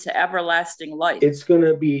up into everlasting life. It's going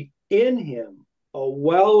to be in him, a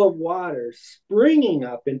well of water springing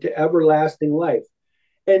up into everlasting life.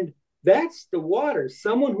 And that's the water.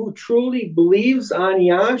 Someone who truly believes on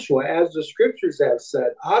Yahshua, as the scriptures have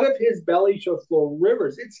said, out of his belly shall flow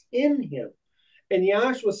rivers. It's in him. And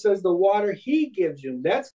Yahshua says the water he gives you,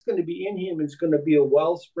 that's going to be in him, is going to be a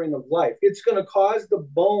wellspring of life. It's going to cause the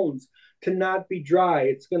bones to not be dry.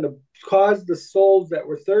 It's going to cause the souls that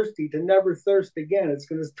were thirsty to never thirst again. It's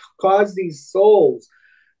going to cause these souls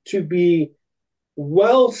to be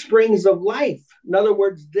well springs of life. In other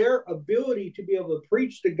words, their ability to be able to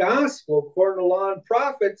preach the gospel according to law and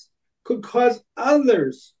prophets could cause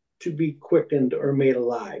others to be quickened or made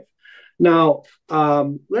alive. Now,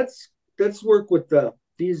 let's work with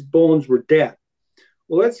these bones were dead.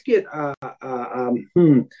 Well, let's get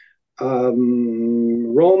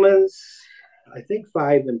Romans, I think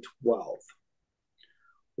 5 and 12.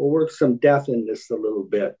 We'll work some death in this a little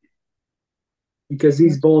bit because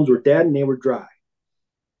these bones were dead and they were dry.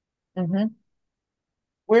 Mm-hmm.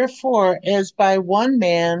 Wherefore, as by one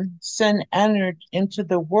man sin entered into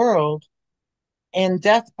the world, and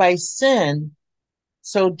death by sin,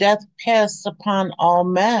 so death passed upon all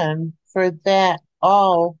men, for that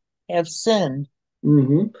all have sinned.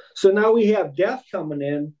 Mm-hmm. So now we have death coming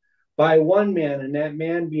in by one man, and that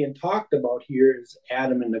man being talked about here is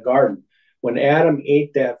Adam in the garden. When Adam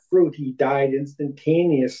ate that fruit, he died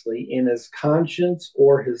instantaneously in his conscience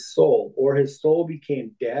or his soul. Or his soul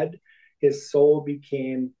became dead. His soul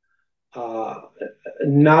became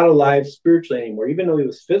not alive spiritually anymore, even though he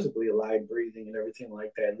was physically alive, breathing and everything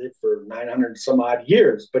like that. Lived for 900 some odd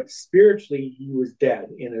years, but spiritually he was dead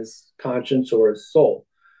in his conscience or his soul.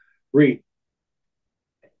 Read.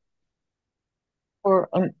 For,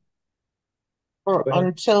 for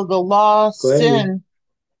until the law Go ahead, read. sin,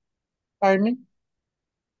 pardon me?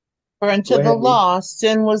 For Go until the ahead, read. law,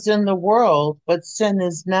 sin was in the world, but sin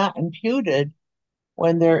is not imputed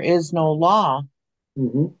when there is no law.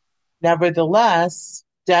 Mm-hmm. Nevertheless,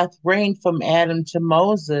 death reigned from Adam to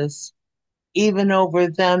Moses, even over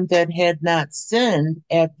them that had not sinned,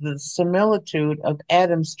 at the similitude of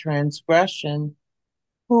Adam's transgression,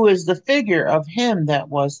 who is the figure of him that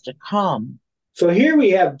was to come. So here we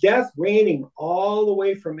have death reigning all the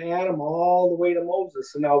way from Adam all the way to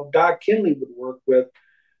Moses. And now Doc Kinley would work with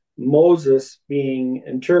Moses being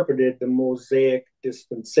interpreted the Mosaic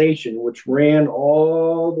dispensation, which ran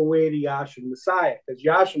all the way to Yahshua Messiah, because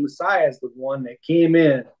Yahshua Messiah is the one that came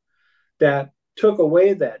in that took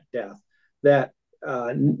away that death, that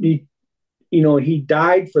he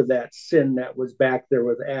died for that sin that was back there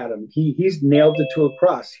with Adam. He's nailed it to a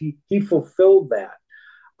cross. He fulfilled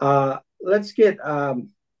that. Let's get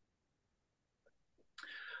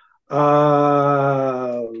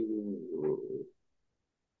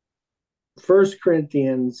First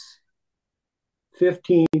Corinthians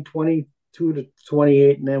 15, 22 to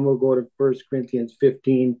 28, and then we'll go to First Corinthians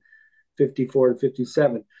 15, 54 to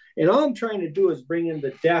 57. And all I'm trying to do is bring in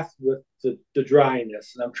the death with the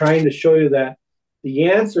dryness. And I'm trying to show you that the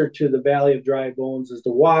answer to the valley of dry bones is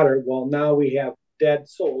the water. Well, now we have dead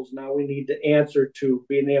souls. Now we need the answer to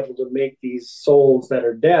being able to make these souls that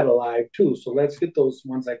are dead alive too. So let's get those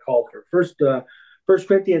ones I called for. First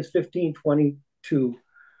Corinthians 15, 22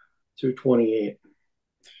 through 28.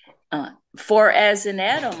 For as in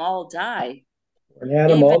Adam all die, When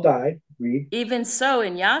Adam even, all died, read. Even so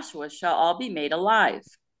in Yahshua shall all be made alive.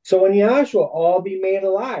 So in Yahshua, all be made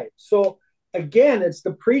alive. So again, it's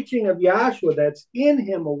the preaching of Yahshua that's in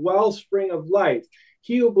him, a wellspring of life.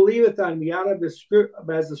 He who believeth on me, out of the script,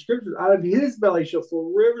 as the scriptures, out of his belly shall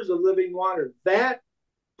flow rivers of living water. That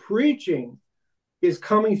preaching is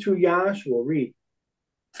coming through Yahshua. Read.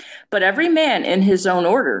 But every man in his own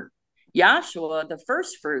order. Yahshua, the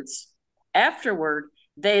first fruits. Afterward,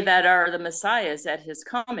 they that are the Messiahs at his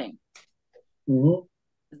coming. Mm-hmm.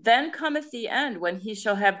 Then cometh the end, when he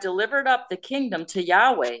shall have delivered up the kingdom to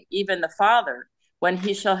Yahweh, even the Father, when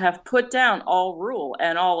he shall have put down all rule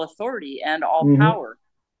and all authority and all power.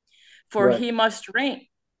 For right. he must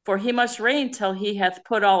reign till he hath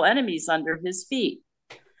put all enemies under his feet.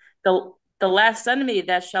 The last enemy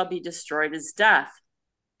that shall be destroyed is death.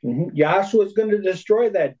 Mm-hmm. Yahshua is going to destroy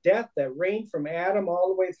that death that reigned from Adam all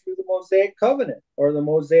the way through the Mosaic covenant or the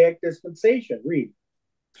Mosaic dispensation. Read.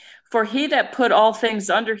 For he that put all things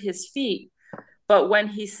under his feet, but when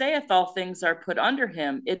he saith all things are put under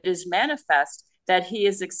him, it is manifest that he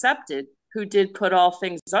is accepted who did put all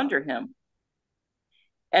things under him.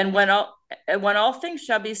 And when all things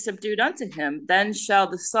shall be subdued unto him, then shall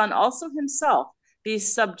the Son also himself be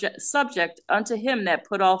subject unto him that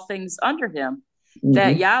put all things under him, mm-hmm.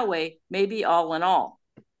 that Yahweh may be all in all.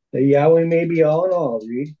 That Yahweh may be all in all.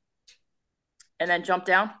 Read. And then jump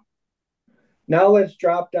down. Now let's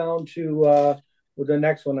drop down to the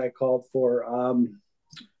next one I called for,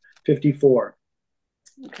 54.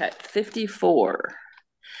 Okay, 54.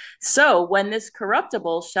 So when this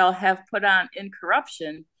corruptible shall have put on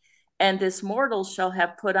incorruption, and this mortal shall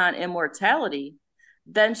have put on immortality,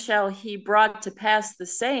 then shall he brought to pass the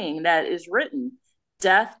saying that is written,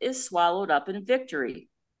 death is swallowed up in victory.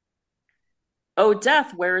 O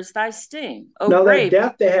death, where is thy sting? O now grave, that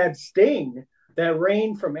death that had sting, that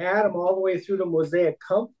reigned from Adam all the way through the Mosaic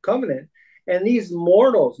covenant, and these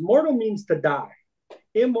mortal means to die.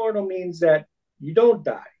 Immortal means that you don't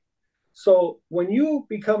die. So when you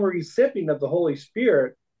become a recipient of the Holy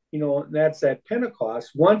Spirit, that's at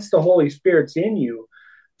Pentecost. Once the Holy Spirit's in you,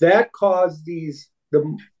 that caused you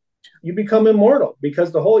become immortal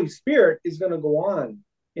because the Holy Spirit is going to go on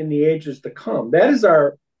in the ages to come. That is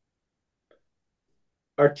our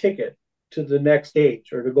ticket to the next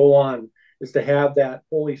age, or to go on, is to have that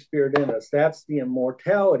Holy Spirit in us. That's the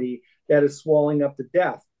immortality that is swallowing up the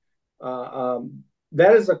death.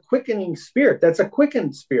 That is a quickening spirit. That's a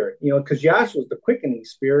quickened spirit, because Yahshua is the quickening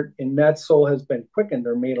spirit, and that soul has been quickened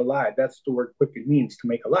or made alive. That's the word quicken means, to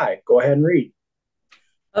make alive. Go ahead and read.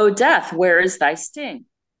 O death, where is thy sting?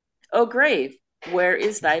 O grave, where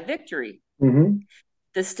is thy victory? Mm-hmm.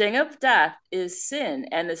 The sting of death is sin,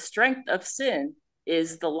 and the strength of sin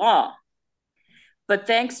is the law. But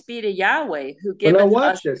thanks be to Yahweh who giveth us...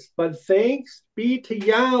 watch this. But thanks be to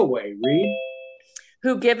Yahweh. Read.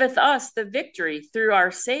 Who giveth us the victory through our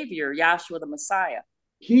Savior, Yahshua the Messiah.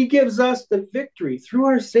 He gives us the victory through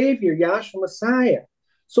our Savior, Yahshua Messiah.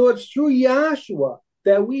 So it's through Yahshua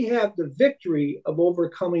that we have the victory of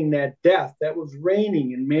overcoming that death that was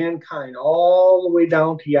reigning in mankind all the way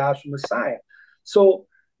down to Yahshua Messiah. So,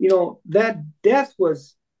 that death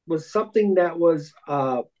was something that was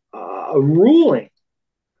ruling.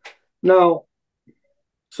 Now,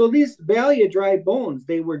 so these valley of dry bones,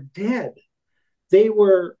 they were dead. They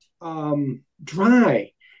were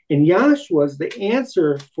dry. And Yahshua is the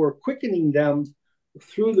answer for quickening them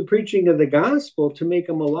through the preaching of the gospel to make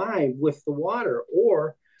them alive with the water,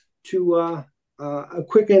 or to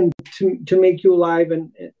quicken to make you alive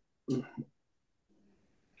and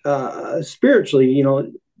spiritually,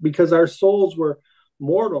 because our souls were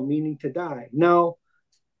mortal, meaning to die. Now,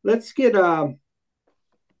 let's get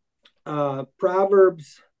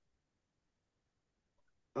Proverbs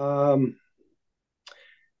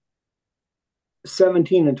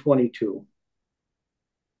 17 and 22.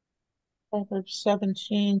 Proverbs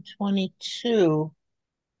 17:22.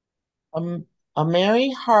 A merry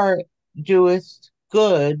heart doeth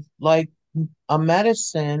good like a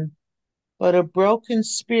medicine, but a broken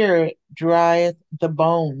spirit drieth the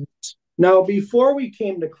bones. Now, before we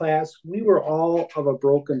came to class, we were all of a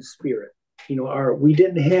broken spirit. We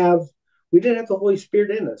didn't have the Holy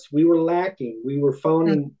Spirit in us. We were lacking. We were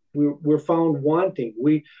found wanting.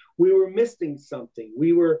 We were missing something.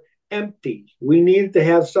 We were empty. We needed to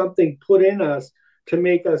have something put in us to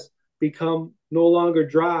make us become no longer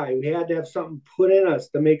dry. We had to have something put in us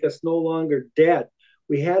to make us no longer dead.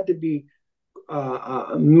 We had to be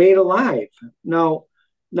made alive. Now,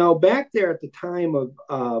 back there at the time of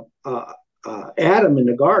Adam in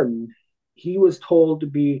the garden, he was told to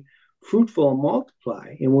be fruitful and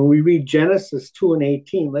multiply. And when we read Genesis 2 and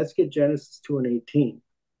 18, let's get Genesis 2 and 18.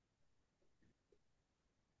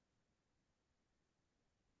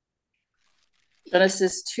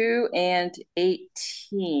 Genesis 2 and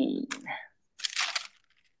 18.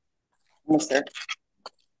 Almost there.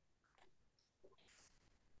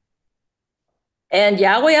 And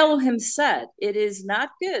Yahweh Elohim said, it is not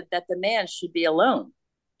good that the man should be alone.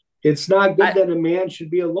 It's not good that a man should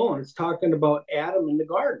be alone. It's talking about Adam in the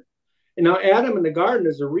garden. And now Adam in the garden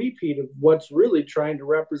is a repeat of what's really trying to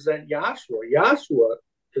represent Yahshua. Yahshua,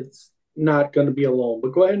 it's not going to be alone.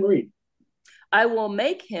 But go ahead and read. I will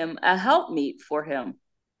make him a helpmeet for him.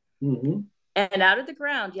 Mm-hmm. And out of the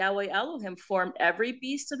ground Yahweh Elohim formed every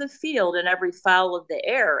beast of the field and every fowl of the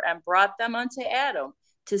air, and brought them unto Adam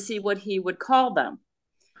to see what he would call them.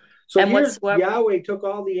 So and here's whatsoever Yahweh took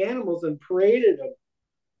all the animals and paraded them,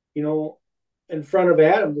 in front of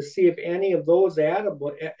Adam to see if any of those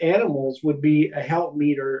animals would be a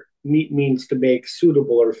helpmeet, or meat means to make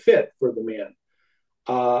suitable or fit for the man.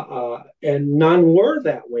 And none were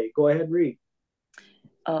that way. Go ahead, read.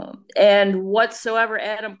 And whatsoever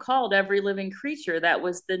Adam called every living creature, that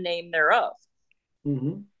was the name thereof.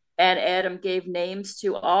 Mm-hmm. And Adam gave names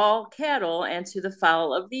to all cattle, and to the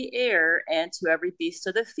fowl of the air, and to every beast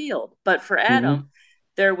of the field. But for Adam,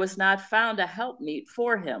 there was not found a helpmeet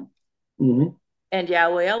for him. Mm-hmm. And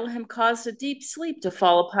Yahweh Elohim caused a deep sleep to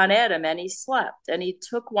fall upon Adam, and he slept. And he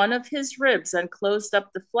took one of his ribs and closed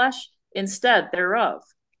up the flesh instead thereof.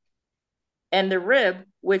 And the rib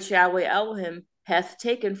which Yahweh Elohim hath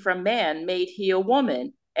taken from man made he a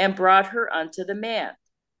woman, and brought her unto the man.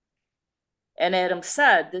 And Adam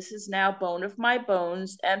said, This is now bone of my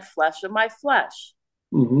bones and flesh of my flesh.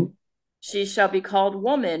 Mm-hmm. She shall be called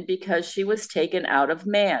woman, because she was taken out of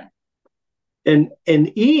man. And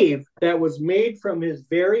Eve, that was made from his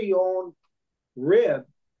very own rib,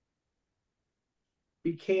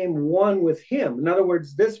 became one with him. In other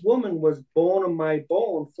words, this woman was bone of my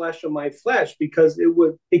bone, flesh of my flesh, because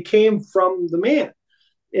it came from the man.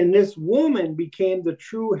 And this woman became the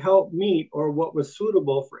true helpmeet, or what was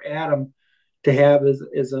suitable for Adam to have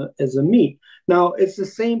as a meat. Now, it's the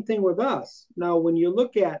same thing with us. Now, when you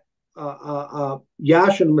look at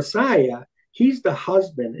Yahshua the Messiah, he's the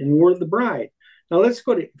husband and we're the bride. Now, let's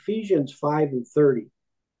go to Ephesians 5:30.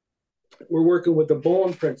 We're working with the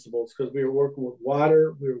bone principles, because we were working with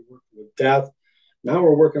water, we were working with death. Now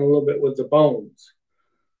we're working a little bit with the bones.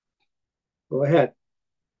 Go ahead.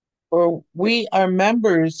 For we are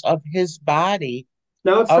members of his body.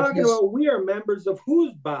 Now it's talking about we are members of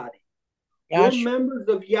whose body? We're Yahshua. members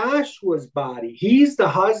of Yahshua's body. He's the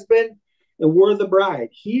husband and we're the bride.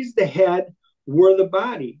 He's the head, we're the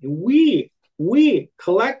body. And we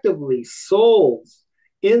collectively, souls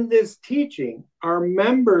in this teaching, are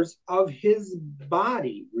members of his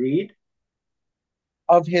body. Read.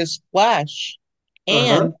 Of his flesh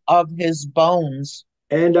and of his bones.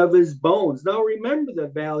 And of his bones. Now remember the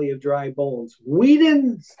valley of dry bones. We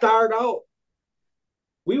didn't start out.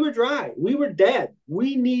 We were dry. We were dead.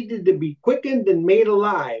 We needed to be quickened and made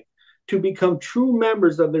alive to become true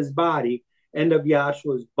members of his body and of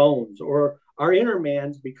Yahshua's bones, or our inner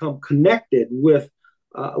man's become connected with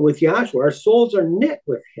Yahshua. Our souls are knit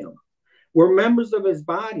with him. We're members of his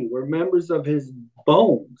body. We're members of his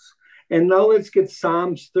bones. And now let's get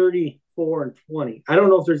Psalms 34 and 20. I don't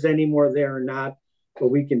know if there's any more there or not, but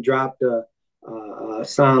we can drop to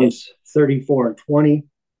Psalms 34 and 20.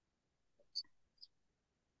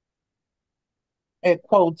 It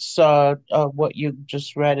quotes what you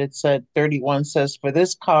just read. It said 31 says, For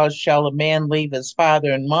this cause shall a man leave his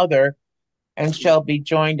father and mother, and shall be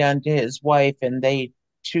joined unto his wife, and they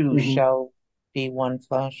two shall be one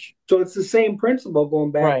flesh. So it's the same principle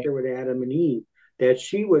going back there Right. with Adam and Eve, that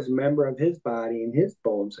she was a member of his body and his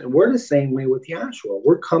bones. And we're the same way with Yahshua.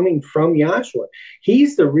 We're coming from Yahshua.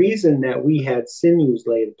 He's the reason that we had sinews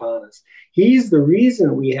laid upon us. He's the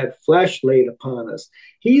reason we had flesh laid upon us.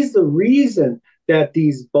 He's the reason that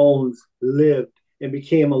these bones lived and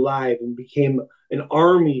became alive and became an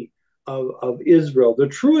army of Israel, the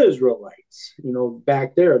true Israelites.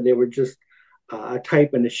 Back there, they were just a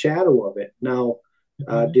type and a shadow of it. Now,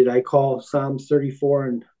 did I call Psalms 34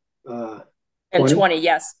 and 20?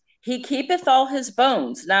 Yes. He keepeth all his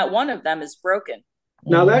bones, not one of them is broken.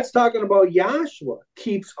 Now that's talking about Yahshua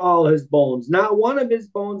keeps all his bones. Not one of his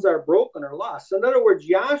bones are broken or lost. So in other words,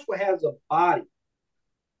 Yahshua has a body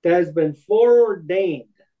that has been foreordained,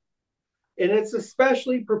 and it's a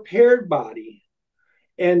specially prepared body.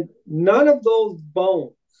 And none of those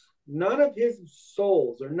bones, none of his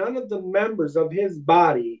souls, or none of the members of his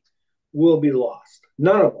body will be lost.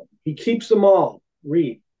 None of them. He keeps them all.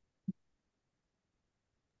 Read.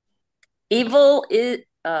 Evil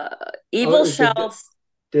shall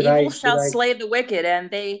slay the wicked, and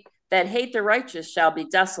they that hate the righteous shall be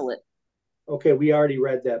desolate. Okay, we already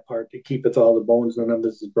read that part. It keepeth all the bones, none of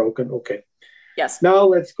this is broken. Okay. Yes. Now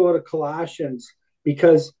let's go to Colossians,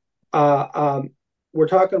 because we're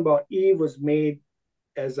talking about Eve was made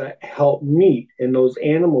as a help meat, and those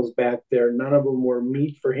animals back there, none of them were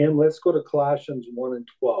meat for him. Let's go to Colossians 1 and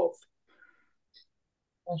 12.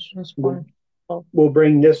 Colossians 1. We'll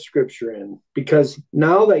bring this scripture in, because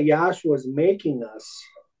now that Yahshua is making us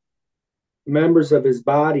members of his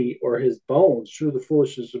body or his bones through the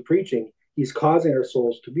foolishness of preaching, he's causing our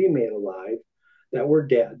souls to be made alive. that were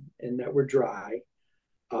dead and that were dry.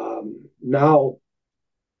 Now,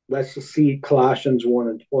 let's just see Colossians 1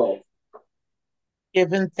 and 12.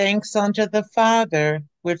 Giving thanks unto the Father,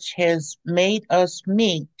 which has made us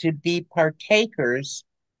meet to be partakers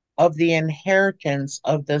of the inheritance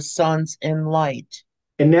of the sons in light.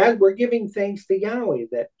 And that we're giving thanks to Yahweh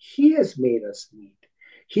that He has made us meet.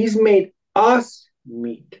 He's made us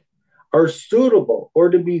meet, are suitable,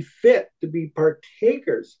 or to be fit to be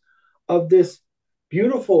partakers of this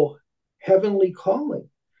beautiful heavenly calling.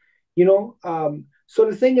 So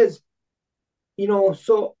the thing is,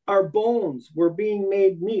 so our bones, we're being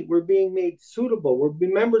made meet, we're being made suitable, we're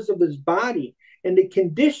members of His body, and the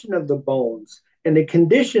condition of the bones and the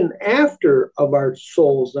condition after of our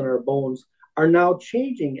souls and our bones are now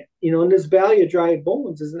changing. And this valley of dry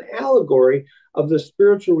bones is an allegory of the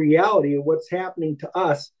spiritual reality of what's happening to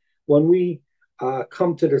us when we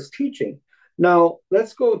come to this teaching. Now,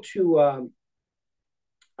 let's go to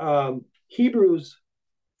Hebrews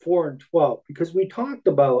 4 and 12, because we talked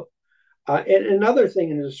about, and another thing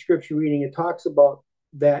in the scripture reading, it talks about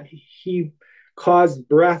that He caused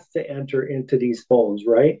breath to enter into these bones,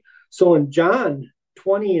 right? So in John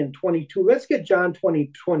 20 and 22, let's get John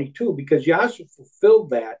 20, 22, because Yahshua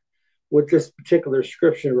fulfilled that with this particular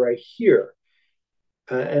scripture right here.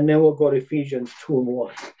 And then we'll go to Ephesians 2 and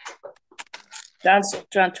 1. That's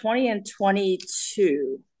John 20 and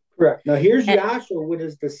 22. Correct. Now here's Yahshua with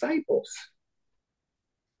His disciples.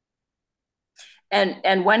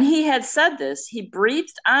 And when He had said this, He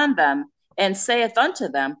breathed on them and saith unto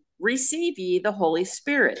them, receive ye the Holy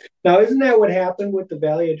Spirit. Now, isn't that what happened with the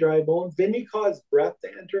valley of dry bones? Didn't He cause breath to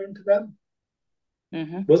enter into them?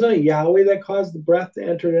 Mm-hmm. Wasn't it Yahweh that caused the breath to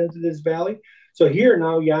enter into this valley? So here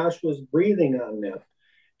now Yahshua's breathing on them.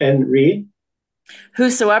 And read.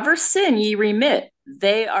 Whosoever sin ye remit,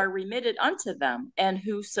 they are remitted unto them. And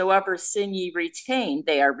whosoever sin ye retain,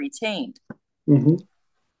 they are retained. Mm-hmm.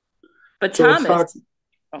 But so Thomas,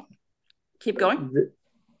 keep going.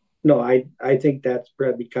 No, I think that's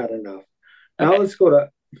probably cut enough. Now let's go to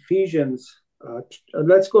Ephesians.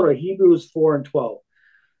 Let's go to Hebrews 4 and 12.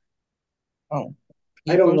 Oh,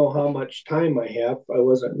 I don't know how much time I have. I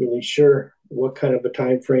wasn't really sure what kind of a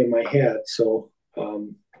time frame I had. So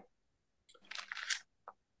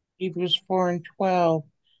Hebrews 4 and 12.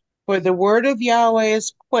 For the word of Yahweh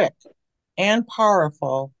is quick and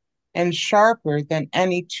powerful and sharper than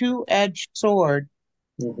any two-edged sword,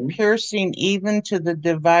 piercing even to the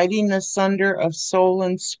dividing asunder of soul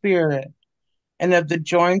and spirit, and of the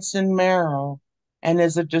joints and marrow, and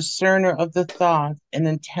is a discerner of the thoughts and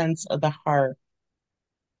intents of the heart.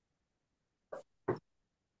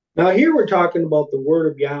 Now here we're talking about the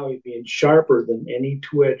word of Yahweh being sharper than any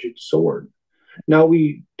two-edged sword. Now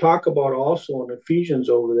we talk about also in Ephesians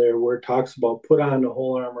over there where it talks about put on the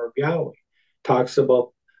whole armor of Yahweh. It talks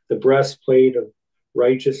about the breastplate of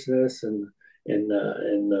righteousness and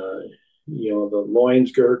the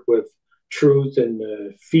loins girt with truth and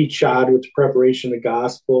the feet shod with the preparation of the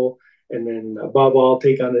gospel, and then above all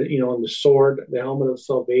take on the sword, the helmet of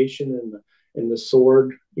salvation, and the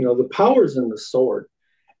sword. The power's in the sword.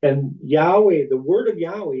 And Yahweh, the word of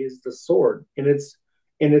Yahweh is the sword, and it's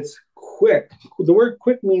quick. The word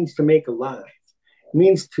quick means to make alive. It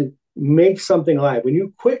means to make something alive. When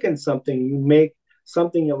you quicken something, you make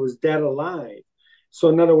something that was dead alive. So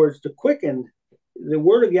in other words, to quicken, the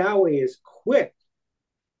word of Yahweh is quick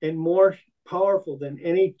and more powerful than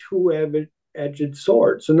any two-edged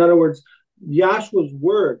sword. So in other words, Yahshua's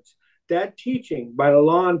words, that teaching by the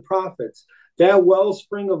law and prophets, that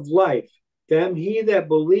wellspring of life, them he that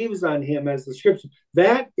believes on him, as the scripture,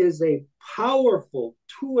 that is a powerful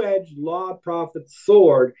two-edged law prophet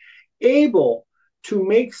sword, able to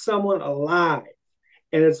make someone alive.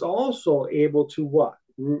 And it's also able to what?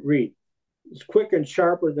 Read. It's quick and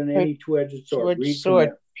sharper than any two-edged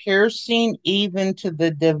sword. Piercing even to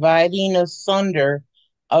the dividing asunder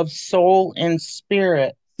of soul and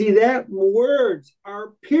spirit. See, that words are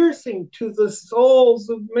piercing to the souls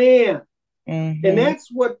of man. Mm-hmm. And that's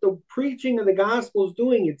what the preaching of the gospel is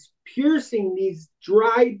doing. It's piercing these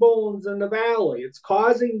dry bones in the valley. It's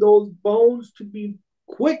causing those bones to be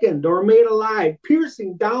quickened or made alive,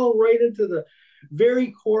 piercing down right into the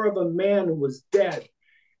very core of a man who was dead,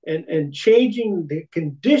 and changing the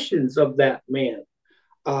conditions of that man.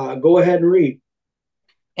 Go ahead and read.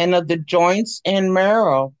 And of the joints and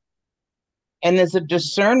marrow, and is a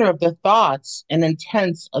discerner of the thoughts and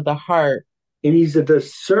intents of the heart. And he's a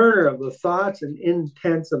discerner of the thoughts and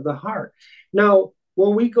intents of the heart. Now,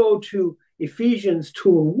 when we go to Ephesians 2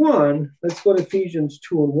 and 1, let's go to Ephesians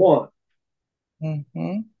 2 and 1.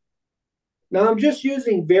 Mm-hmm. Now I'm just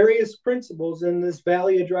using various principles in this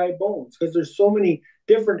valley of dry bones because there's so many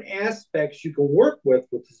different aspects you can work with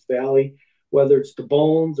this valley, whether it's the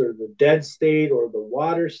bones or the dead state or the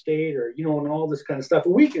water state or, and all this kind of stuff.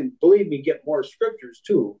 And we can, believe me, get more scriptures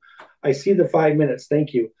too. I see the 5 minutes.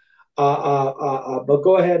 Thank you. But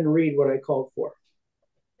go ahead and read what I called for.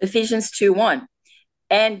 Ephesians 2:1.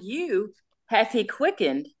 And you hath he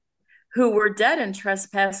quickened who were dead in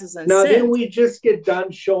trespasses and Now, sins. didn't we just get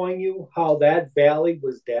done showing you how that valley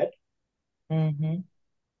was dead? Mm-hmm.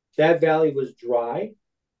 That valley was dry.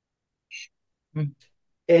 Mm-hmm.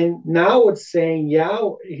 And now it's saying,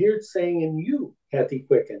 here it's saying, in you hath he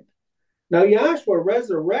quickened. Now, Yahshua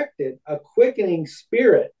resurrected a quickening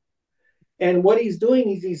spirit. And what he's doing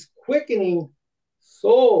is he's quickening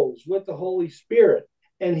souls with the Holy Spirit.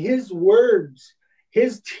 And his words,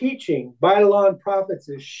 his teaching by the law and prophets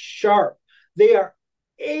is sharp. They are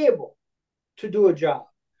able to do a job.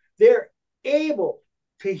 They're able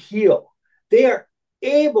to heal. They are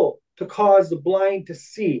able to cause the blind to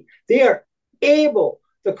see. They are able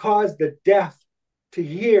to cause the deaf to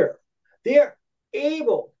hear. They're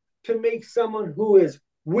able to make someone who is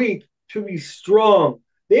weak to be strong.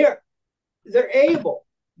 They're able.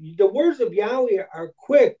 The words of Yahweh are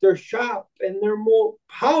quick, they're sharp, and they're more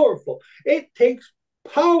powerful. It takes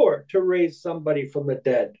power to raise somebody from the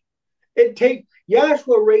dead.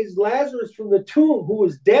 Yahshua raised Lazarus from the tomb, who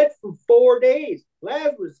was dead for 4 days.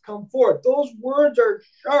 Lazarus, come forth. Those words are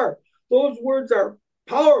sharp. Those words are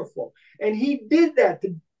powerful. And he did that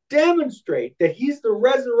to demonstrate that he's the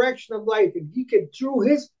resurrection of life. And he could, through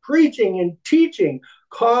his preaching and teaching,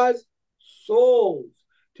 cause souls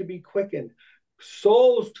to be quickened,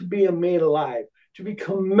 souls to be made alive, to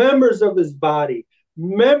become members of his body,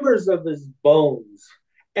 members of his bones.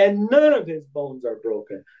 And none of his bones are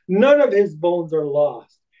broken. None of his bones are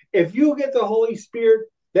lost. If you get the Holy Spirit,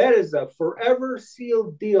 that is a forever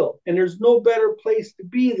sealed deal. And there's no better place to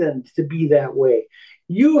be than to be that way.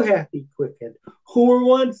 You have to quickened, who were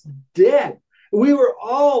once dead. We were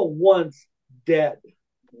all once dead.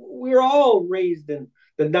 We were all raised in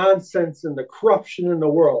the nonsense and the corruption in the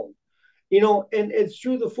world. And it's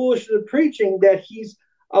through the foolishness of preaching that he's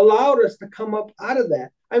allowed us to come up out of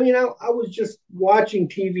that. I mean, I was just watching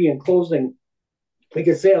TV in closing. We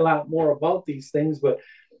could say a lot more about these things, but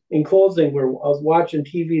in closing, I was watching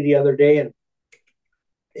TV the other day, and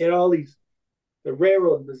the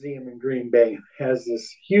Railroad Museum in Green Bay has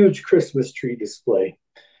this huge Christmas tree display.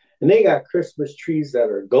 And they got Christmas trees that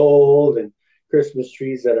are gold and Christmas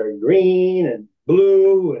trees that are green and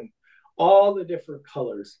blue and all the different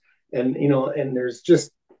colors. And, and there's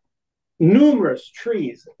just numerous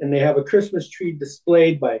trees, and they have a Christmas tree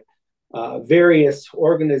displayed by various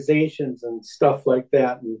organizations and stuff like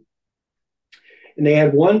that. And they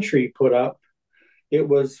had one tree put up. It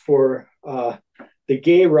was for the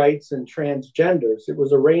gay rights and transgenders. It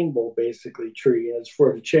was a rainbow, basically, tree. It's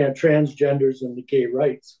for the transgenders and the gay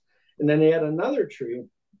rights. And then they had another tree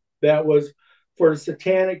that was for the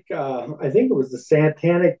satanic, I think it was the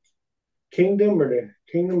satanic kingdom or the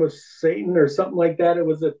kingdom of Satan or something like that. It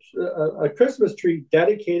was a Christmas tree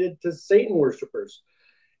dedicated to Satan worshipers.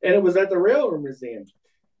 And it was at the Railroad Museum.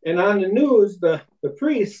 And on the news, the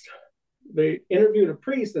priest, they interviewed a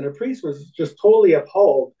priest, and the priest was just totally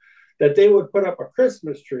appalled that they would put up a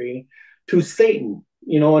Christmas tree to Satan,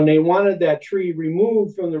 and they wanted that tree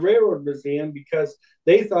removed from the Railroad Museum because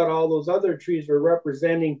they thought all those other trees were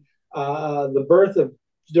representing the birth of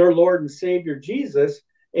their Lord and Savior Jesus.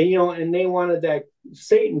 And they wanted that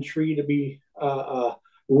Satan tree to be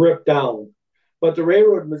ripped down. But the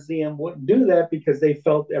Railroad Museum wouldn't do that because they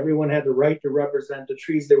felt everyone had the right to represent the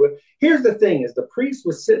trees they would. Here's the thing is the priest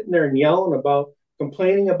was sitting there and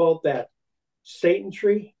complaining about that Satan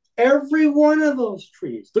tree. Every one of those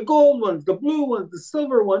trees, the gold ones, the blue ones, the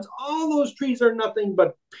silver ones, all those trees are nothing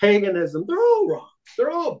but paganism. They're all wrong.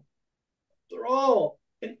 They're all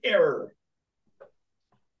in error.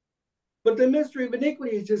 But the mystery of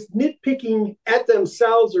iniquity is just nitpicking at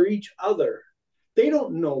themselves or each other. They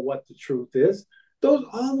don't know what the truth is.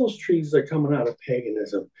 All those trees are coming out of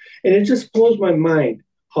paganism. And it just blows my mind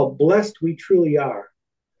how blessed we truly are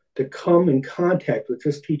to come in contact with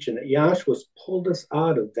this teaching that Yahshua's pulled us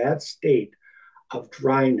out of that state of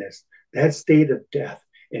dryness, that state of death,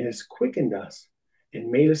 and has quickened us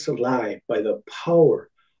and made us alive by the power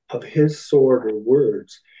of his sword or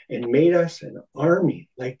words, and made us an army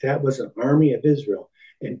like that was an army of Israel,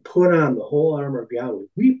 and put on the whole armor of Yahweh.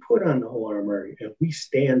 We put on the whole armor, and we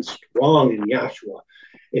stand strong in Yahshua.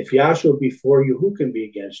 If Yahshua be for you, who can be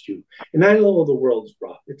against you? And I know the world is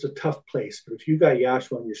rough. It's a tough place. But if you got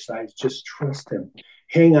Yahshua on your side, just trust him.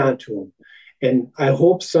 Hang on to him. And I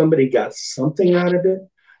hope somebody got something out of it.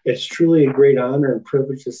 It's truly a great honor and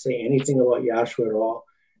privilege to say anything about Yahshua at all,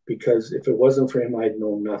 because if it wasn't for him, I'd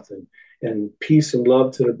know nothing. And peace and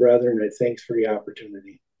love to the brethren, and thanks for the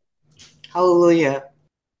opportunity. Hallelujah.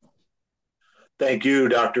 Thank you,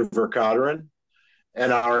 Dr. Verkaderen.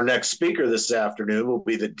 And our next speaker this afternoon will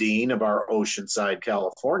be the Dean of our Oceanside,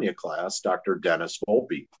 California class, Dr. Dennis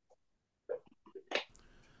Volpe.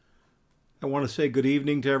 I want to say good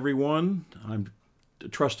evening to everyone. I'm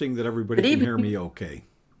trusting that everybody can hear me okay.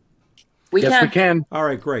 We can. All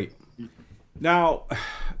right, great. Now,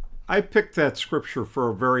 I picked that scripture for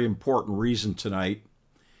a very important reason tonight.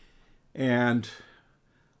 And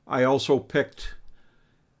I also picked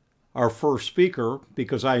our first speaker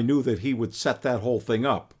because I knew that he would set that whole thing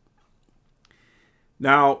up.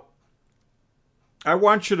 Now, I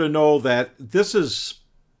want you to know that this is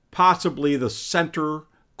possibly the center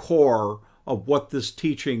core of what this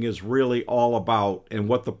teaching is really all about and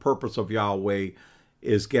what the purpose of Yahweh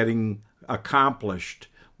is getting accomplished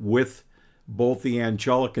with both the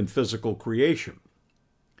angelic and physical creation.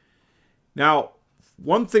 Now,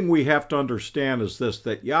 one thing we have to understand is this,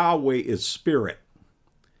 that Yahweh is spirit.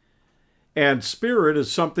 And spirit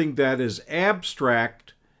is something that is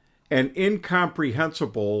abstract and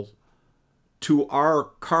incomprehensible to our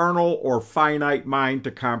carnal or finite mind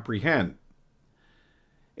to comprehend.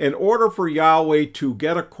 In order for Yahweh to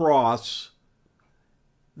get across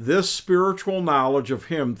this spiritual knowledge of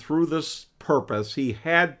him through this purpose, he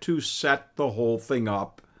had to set the whole thing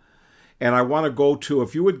up. And I want to go to,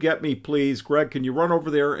 if you would get me, please, Greg, can you run over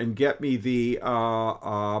there and get me the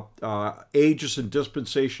ages and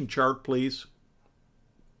dispensation chart, please?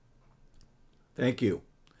 Thank you.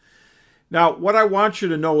 Now, what I want you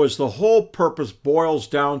to know is the whole purpose boils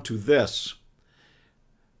down to this,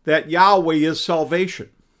 that Yahweh is salvation.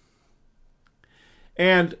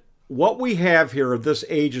 And what we have here, this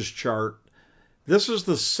ages chart, this is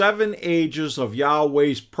the 7 ages of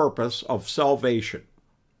Yahweh's purpose of salvation.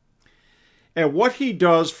 And what he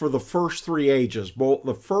does for the first 3 ages, both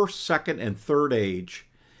the first, second, and third age,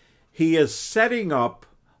 he is setting up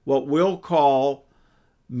what we'll call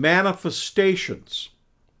manifestations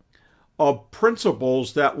of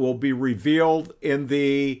principles that will be revealed in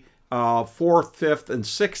the 4th, 5th, and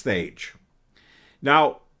 6th age.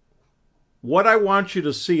 Now, what I want you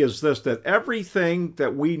to see is this, that everything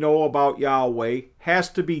that we know about Yahweh has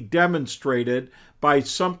to be demonstrated by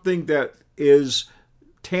something that is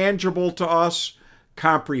tangible to us,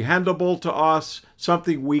 comprehensible to us,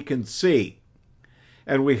 something we can see.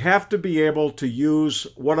 And we have to be able to use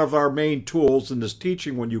one of our main tools in this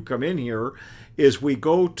teaching when you come in here is we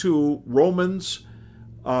go to Romans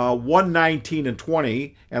 1:19 and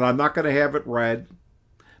 20, and I'm not going to have it read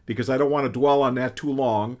because I don't want to dwell on that too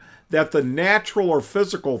long, that the natural or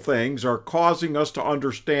physical things are causing us to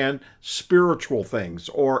understand spiritual things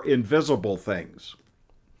or invisible things.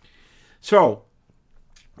 So,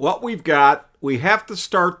 what we've got, we have to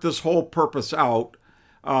start this whole purpose out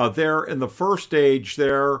there in the first stage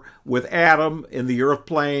there with Adam in the earth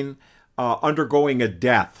plane undergoing a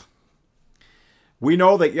death. We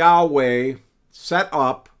know that Yahweh set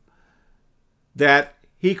up that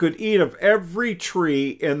he could eat of every tree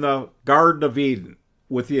in the Garden of Eden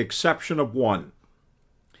with the exception of one.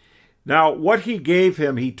 Now, what he gave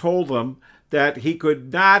him, he told him that he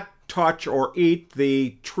could not touch or eat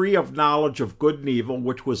the tree of knowledge of good and evil,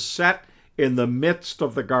 which was set in the midst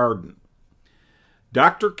of the garden.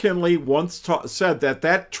 Dr. Kinley once said that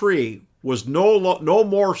that tree was no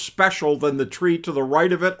more special than the tree to the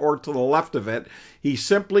right of it or to the left of it. He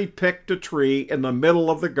simply picked a tree in the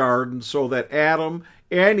middle of the garden so that Adam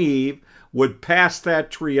and Eve would pass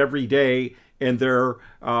that tree every day in their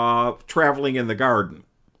traveling in the garden.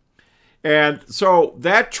 And so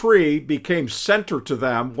that tree became center to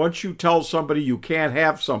them. Once you tell somebody you can't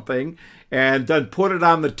have something and then put it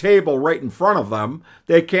on the table right in front of them,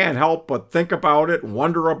 they can't help but think about it,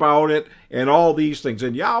 wonder about it, and all these things.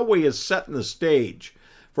 And Yahweh is setting the stage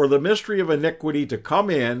for the mystery of iniquity to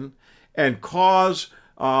come in and cause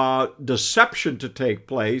deception to take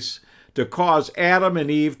place, to cause Adam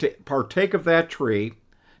and Eve to partake of that tree.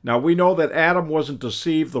 Now, we know that Adam wasn't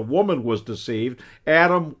deceived, the woman was deceived.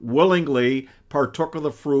 Adam willingly partook of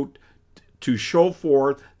the fruit to show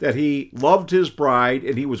forth that he loved his bride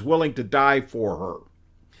and he was willing to die for her.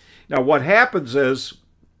 Now, what happens is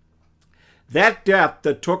that death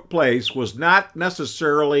that took place was not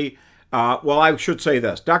necessarily, I should say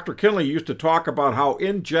this. Dr. Kinley used to talk about how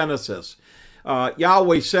in Genesis,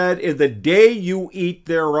 Yahweh said, "In the day you eat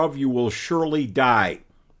thereof, you will surely die."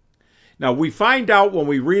 Now, we find out when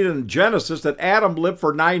we read in Genesis that Adam lived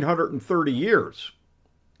for 930 years.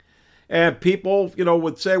 And people,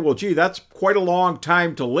 would say, well, gee, that's quite a long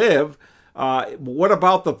time to live. What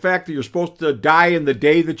about the fact that you're supposed to die in the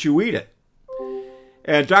day that you eat it?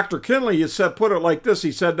 And Dr. Kinley put it like this.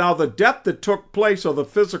 He said, now the death that took place of the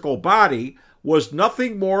physical body was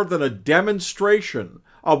nothing more than a demonstration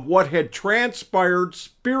of what had transpired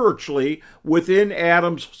spiritually within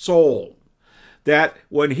Adam's soul. That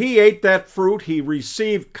when he ate that fruit, he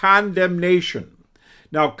received condemnation.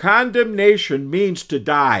 Now, condemnation means to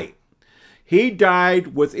die. He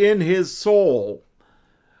died within his soul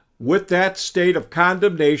with that state of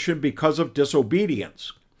condemnation because of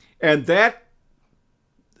disobedience. And that,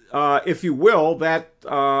 if you will, that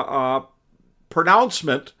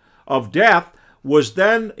pronouncement of death was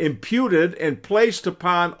then imputed and placed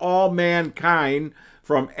upon all mankind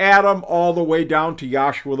from Adam all the way down to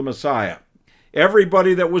Yahshua the Messiah.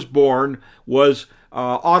 Everybody that was born was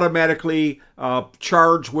automatically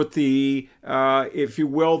charged with the, if you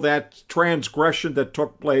will, that transgression that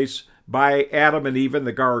took place by Adam and Eve in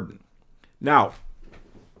the garden. Now,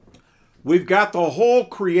 we've got the whole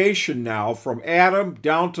creation now from Adam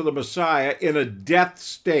down to the Messiah in a death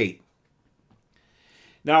state.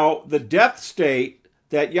 Now, the death state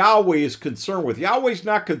that Yahweh is concerned with, Yahweh's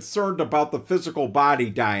not concerned about the physical body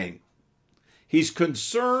dying. He's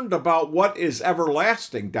concerned about what is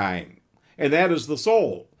everlasting dying, and that is the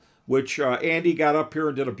soul, which Andy got up here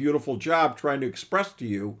and did a beautiful job trying to express to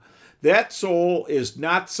you. That soul is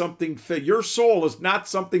not something, your soul is not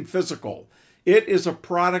something physical. It is a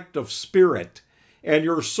product of spirit, and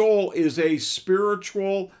your soul is a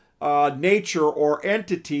spiritual nature or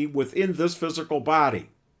entity within this physical body,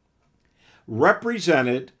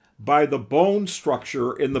 represented by the bone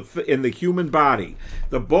structure in the human body.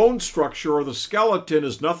 The bone structure or the skeleton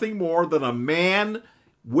is nothing more than a man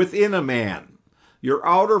within a man. Your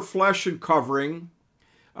outer flesh and covering,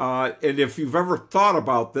 and if you've ever thought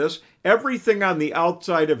about this, everything on the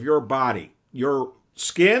outside of your body, your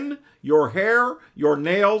skin, your hair, your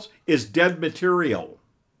nails, is dead material.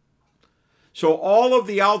 So all of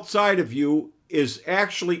the outside of you is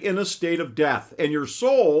actually in a state of death, and your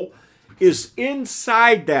soul is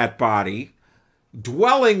inside that body,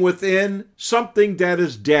 dwelling within something that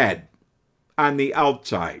is dead on the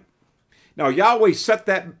outside. Now, Yahweh set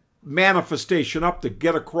that manifestation up to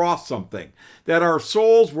get across something, that our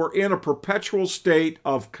souls were in a perpetual state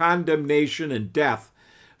of condemnation and death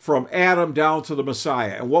from Adam down to the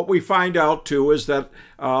Messiah. And what we find out, too, is that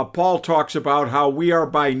Paul talks about how we are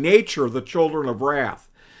by nature the children of wrath.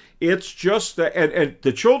 It's just that, and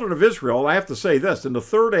the children of Israel, I have to say this, in the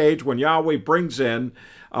third age, when Yahweh brings in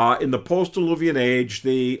the post-Diluvian age,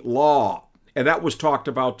 the law, and that was talked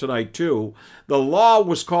about tonight too, the law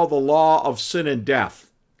was called the law of sin and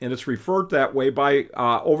death, and it's referred that way by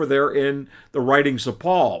over there in the writings of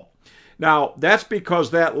Paul. Now, that's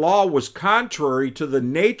because that law was contrary to the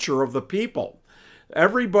nature of the people.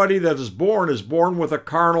 Everybody that is born with a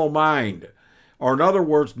carnal mind, or in other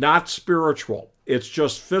words, not spiritual. It's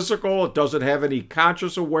just physical. It doesn't have any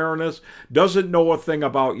conscious awareness, doesn't know a thing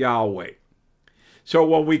about Yahweh. So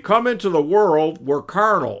when we come into the world, we're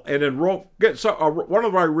carnal. And in one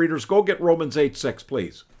of our readers, go get Romans 8:6,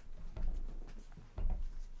 please.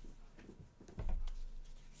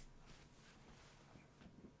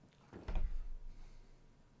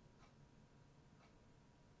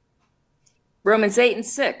 Romans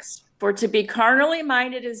 8:6. For to be carnally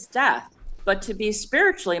minded is death, but to be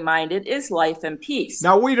spiritually minded is life and peace.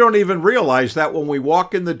 Now, we don't even realize that when we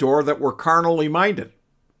walk in the door that we're carnally minded.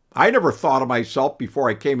 I never thought of myself before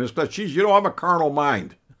I came in this class, geez, I'm a carnal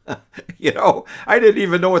mind. I didn't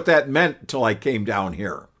even know what that meant until I came down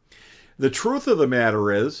here. The truth of the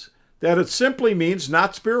matter is that it simply means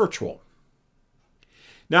not spiritual.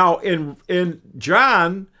 Now, in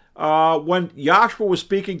John, when Yahshua was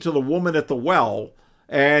speaking to the woman at the well,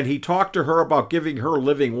 and he talked to her about giving her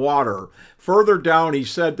living water. Further down, he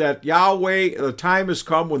said that Yahweh, the time has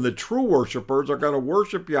come when the true worshipers are going to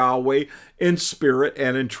worship Yahweh in spirit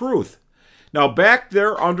and in truth. Now, back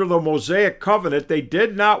there under the Mosaic covenant, they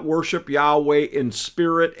did not worship Yahweh in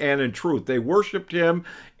spirit and in truth. They worshiped him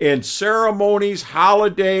in ceremonies,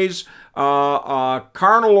 holidays,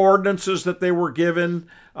 carnal ordinances that they were given,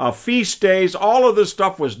 feast days. All of this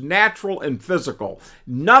stuff was natural and physical.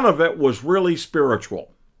 None of it was really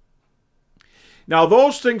spiritual. Now,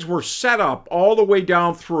 those things were set up all the way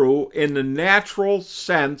down through in the natural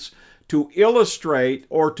sense to illustrate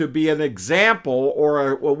or to be an example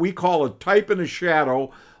or what we call a type and a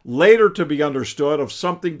shadow, later to be understood, of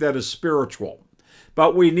something that is spiritual.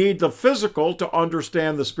 But we need the physical to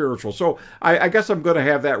understand the spiritual. So I guess I'm going to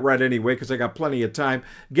have that read anyway because I got plenty of time.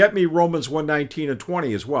 Get me Romans 1:19 and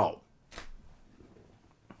 20 as well.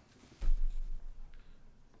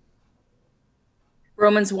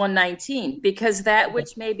 Romans 1:19, because that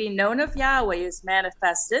which may be known of Yahweh is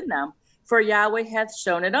manifest in them, for Yahweh hath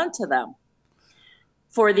shown it unto them.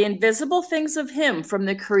 For the invisible things of him from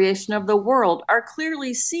the creation of the world are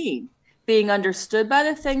clearly seen, being understood by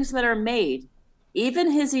the things that are made, even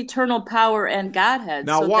his eternal power and Godhead,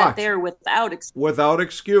 Now so watch. that they are without excuse. Without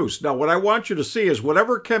excuse. Now, what I want you to see is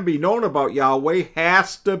whatever can be known about Yahweh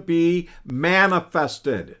has to be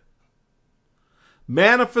manifested.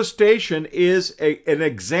 Manifestation is an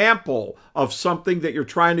example of something that you're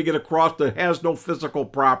trying to get across that has no physical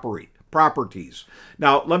properties.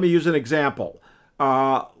 Now, let me use an example.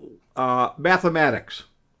 Mathematics.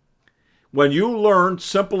 When you learn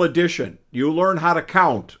simple addition, you learn how to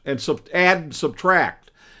count and add and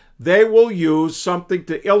subtract. They will use something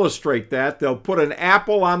to illustrate that. They'll put an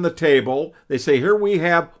apple on the table. They say, here we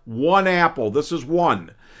have one apple. This is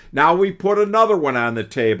one. Now we put another one on the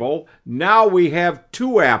table. Now we have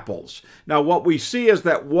two apples. Now what we see is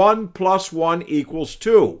that 1 plus 1 equals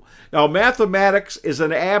 2. Now mathematics is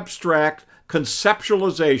an abstract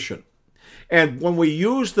conceptualization. And when we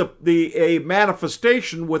use a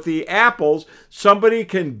manifestation with the apples, somebody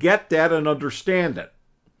can get that and understand it.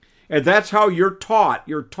 And that's how you're taught.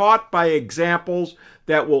 You're taught by examples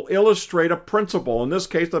that will illustrate a principle, in this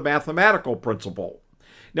case, the mathematical principle.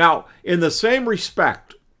 Now, in the same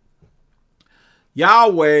respect,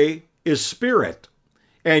 Yahweh is spirit,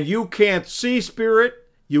 and you can't see spirit,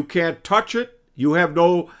 you can't touch it, you have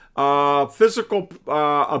no physical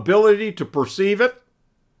ability to perceive it,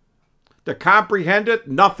 to comprehend it,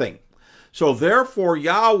 nothing. So therefore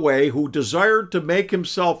Yahweh, who desired to make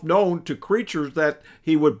himself known to creatures that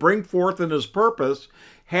he would bring forth in his purpose,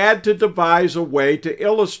 had to devise a way to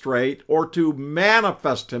illustrate or to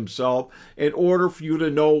manifest himself in order for you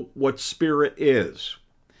to know what spirit is.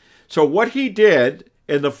 So what he did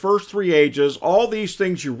in the first 3 ages, all these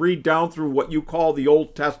things you read down through what you call the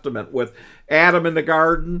Old Testament, with Adam in the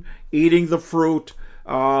garden, eating the fruit,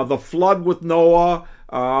 the flood with Noah,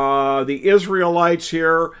 the Israelites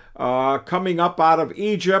here coming up out of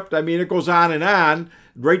Egypt. I mean, it goes on,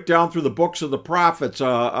 right down through the books of the prophets.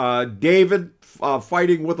 David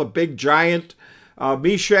fighting with a big giant.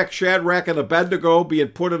 Meshach, Shadrach, and Abednego being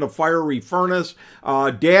put in a fiery furnace.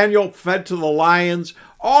 Daniel fed to the lions.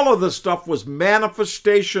 All of this stuff was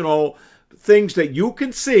manifestational things that you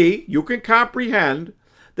can see, you can comprehend,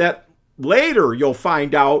 that later you'll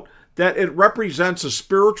find out that it represents a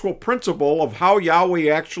spiritual principle of how Yahweh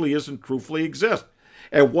actually is and truthfully exists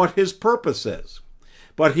and what his purpose is.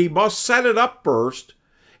 But he must set it up first,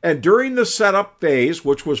 and during the setup phase,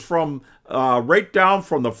 which was from right down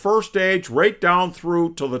from the first age right down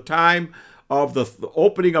through to the time of the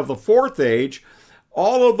opening of the 4th age,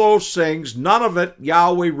 all of those things, none of it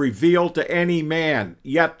Yahweh revealed to any man,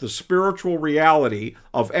 yet the spiritual reality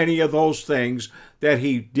of any of those things that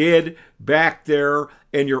he did back there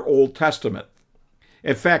in your Old Testament.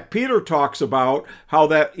 In fact, Peter talks about how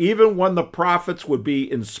that even when the prophets would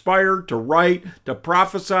be inspired to write, to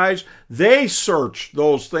prophesy, they searched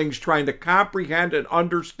those things trying to comprehend and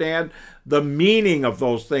understand the meaning of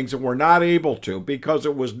those things, and were not able to, because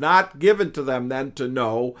it was not given to them then to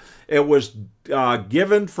know. It was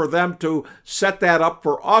given for them to set that up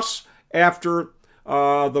for us after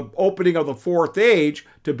the opening of the 4th age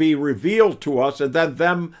to be revealed to us, and then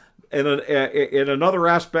them in another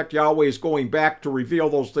aspect, Yahweh is going back to reveal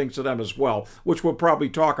those things to them as well, which we'll probably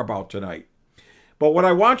talk about tonight. But what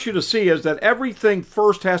I want you to see is that everything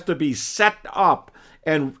first has to be set up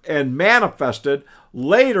and manifested.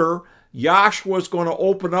 Later, Yahshua is going to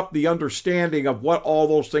open up the understanding of what all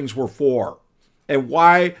those things were for and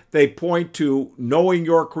why they point to knowing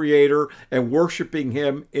your Creator and worshiping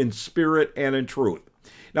him in spirit and in truth.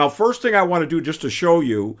 Now, first thing I want to do just to show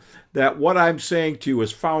you that what I'm saying to you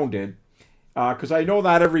is founded, because I know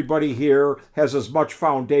not everybody here has as much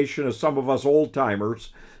foundation as some of us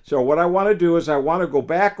old-timers. So what I want to do is I want to go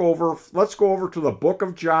back over, let's go over to the book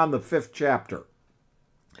of John, the 5th chapter.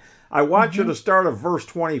 I want you to start at verse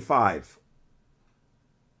 25.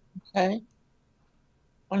 Okay.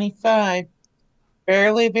 25.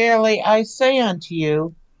 Verily, verily, I say unto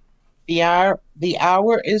you, the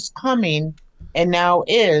hour is coming, and now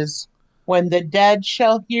is, when the dead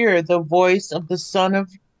shall hear the voice of the Son of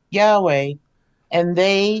Yahweh, and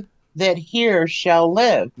they that hear shall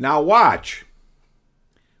live. Now watch.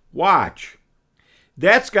 Watch.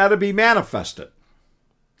 That's got to be manifested.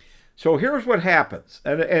 So here's what happens.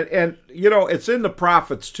 And you know, it's in the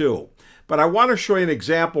prophets too. But I want to show you an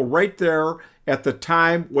example right there at the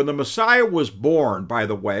time when the Messiah was born, by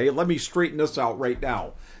the way. Let me straighten this out right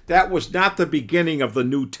now. That was not the beginning of the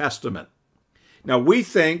New Testament. Now, we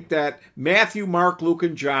think that Matthew, Mark, Luke,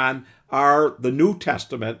 and John are the New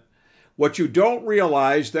Testament. What you don't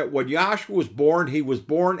realize that when Yahshua was born, he was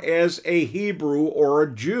born as a Hebrew or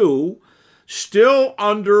a Jew, still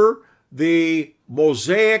under the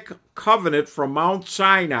Mosaic covenant from Mount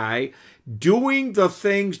Sinai, doing the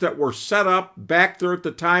things that were set up back there at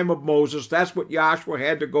the time of Moses. That's what Yahshua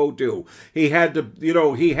had to go do. He had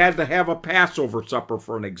to have a Passover supper,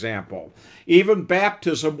 for an example. Even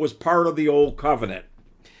baptism was part of the old covenant.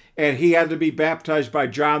 And he had to be baptized by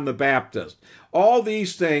John the Baptist. All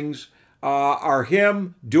these things are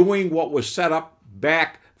him doing what was set up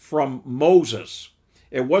back from Moses.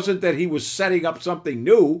 It wasn't that he was setting up something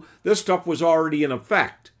new. This stuff was already in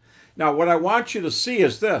effect. Now, what I want you to see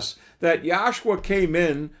is this, that Yahshua came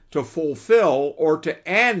in to fulfill or to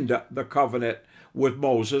end the covenant with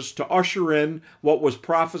Moses, to usher in what was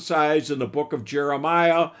prophesied in the book of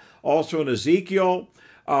Jeremiah, also in Ezekiel,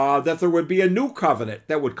 that there would be a new covenant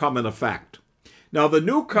that would come in effect. Now, the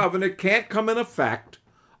new covenant can't come in effect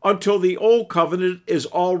until the old covenant is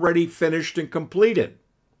already finished and completed.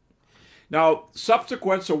 Now,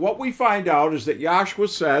 subsequent, so what we find out is that Yahshua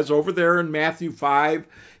says over there in Matthew 5,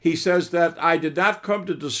 he says that I did not come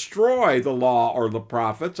to destroy the law or the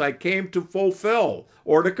prophets. I came to fulfill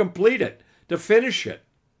or to complete it, to finish it.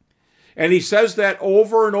 And he says that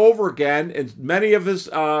over and over again, and many of his,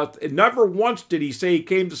 never once did he say he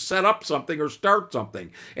came to set up something or start something.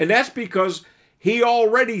 And that's because he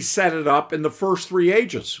already set it up in the first 3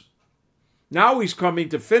 ages. Now he's coming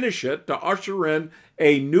to finish it, to usher in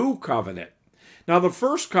a new covenant. Now, the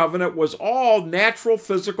first covenant was all natural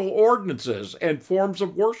physical ordinances and forms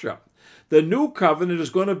of worship. The new covenant is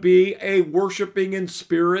going to be a worshiping in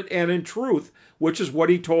spirit and in truth, which is what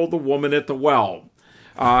he told the woman at the well.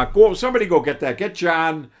 Somebody go get that. Get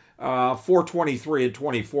John 4:23 and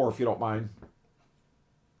 24, if you don't mind.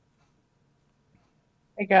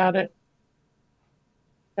 I got it.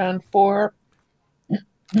 John 4,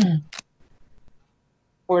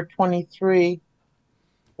 4:23.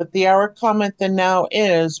 But the hour cometh, and now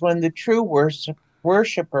is, when the true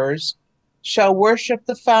worshipers shall worship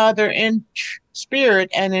the Father in spirit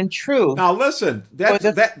and in truth. Now listen,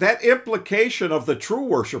 that implication of the true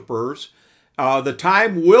worshipers, the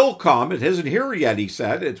time will come, it isn't here yet, he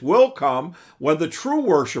said, it will come when the true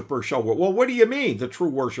worshipers shall worship. Well, what do you mean, the true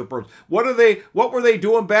worshipers? What were they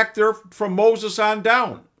doing back there from Moses on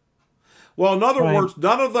down? Well, in other words,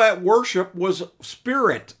 none of that worship was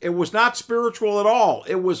spirit. It was not spiritual at all.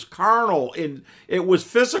 It was carnal, and it was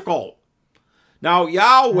physical. Now,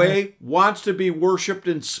 Yahweh wants to be worshiped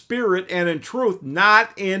in spirit and in truth,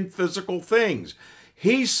 not in physical things.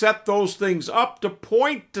 He set those things up to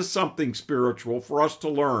point to something spiritual for us to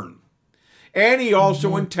learn. And he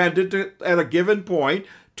also intended to, at a given point,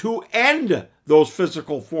 to end those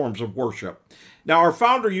physical forms of worship. Now, our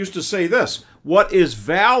founder used to say this: what is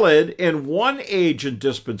valid in one age and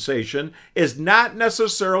dispensation is not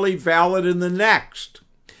necessarily valid in the next.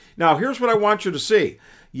 Now, here's what I want you to see.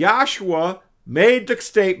 Yahshua made the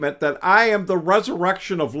statement that I am the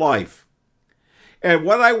resurrection of life. And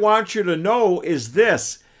what I want you to know is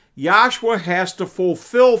this: Yahshua has to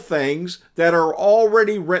fulfill things that are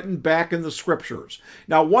already written back in the scriptures.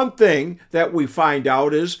 Now, one thing that we find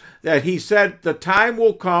out is that he said the time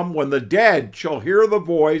will come when the dead shall hear the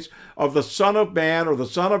voice of the Son of Man or the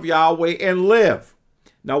Son of Yahweh and live.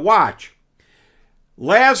 Now watch.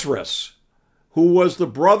 Lazarus, who was the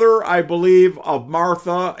brother, I believe, of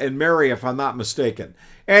Martha and Mary, if I'm not mistaken.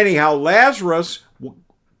 Anyhow, Lazarus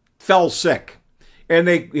fell sick. And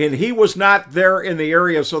he was not there in the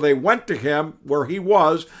area, so they went to him where he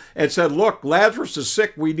was and said, look, Lazarus is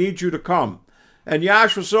sick, we need you to come. And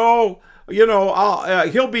Yahshua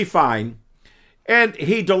said, he'll be fine. And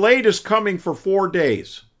he delayed his coming for 4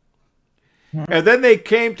 days. And then they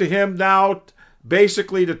came to him now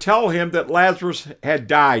basically to tell him that Lazarus had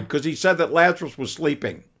died, because he said that Lazarus was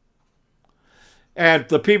sleeping. And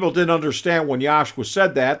the people didn't understand when Yahshua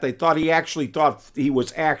said that. They thought he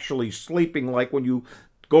was actually sleeping, like when you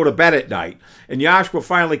go to bed at night. And Yahshua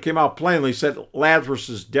finally came out plainly, said Lazarus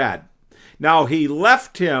is dead. Now he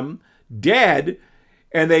left him dead,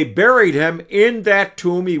 and they buried him in that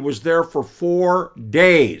tomb. He was there for 4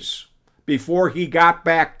 days before he got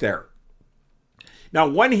back there. Now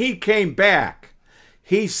when he came back,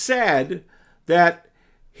 he said that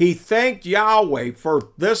he thanked Yahweh for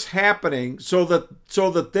this happening so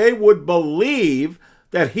that they would believe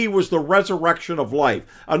that he was the resurrection of life.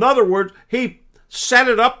 In other words, he set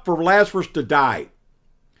it up for Lazarus to die,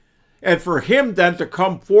 and for him then to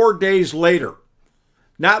come 4 days later.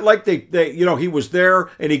 Not like he was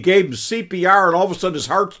there and he gave him CPR and all of a sudden his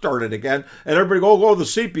heart started again and everybody go, the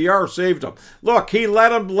CPR saved him. Look, he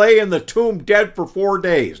let him lay in the tomb dead for 4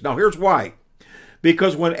 days. Now here's why.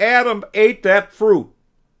 Because when Adam ate that fruit,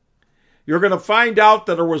 you're going to find out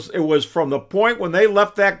that it was from the point when they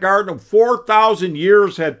left that garden, 4,000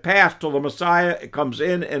 years had passed till the Messiah comes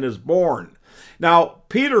in and is born. Now,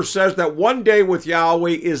 Peter says that 1 day with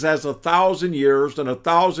Yahweh is as 1,000 years, and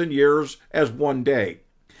 1,000 years as 1 day.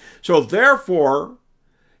 So therefore,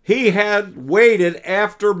 he had waited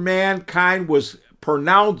after mankind was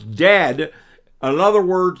pronounced dead. In other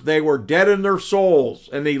words, they were dead in their souls,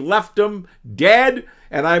 and he left them dead,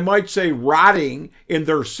 and I might say rotting in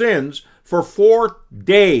their sins for 4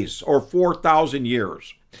 days or 4,000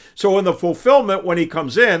 years. So in the fulfillment, when he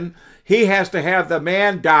comes in, he has to have the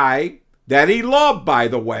man die that he loved, by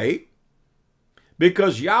the way,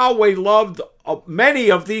 because Yahweh loved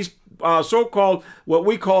many of these so-called, what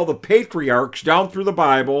we call the patriarchs down through the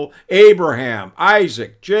Bible: Abraham,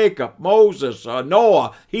 Isaac, Jacob, Moses,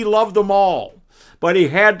 Noah. He loved them all, but he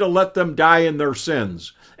had to let them die in their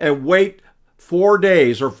sins and wait 4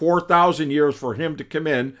 days or 4,000 years for him to come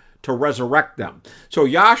in to resurrect them. So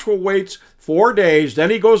Yahshua waits 4 days, then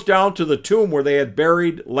he goes down to the tomb where they had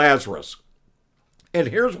buried Lazarus. And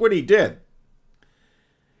here's what he did.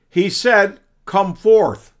 He said, "Come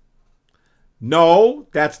forth." No,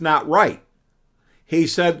 that's not right. He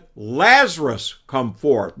said, "Lazarus, come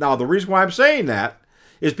forth." Now, the reason why I'm saying that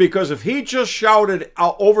is because if he just shouted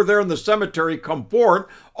over there in the cemetery, "Come forth,"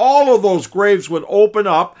 all of those graves would open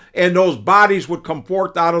up and those bodies would come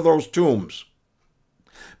forth out of those tombs.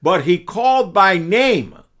 But he called by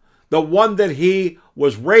name the one that he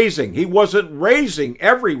was raising. He wasn't raising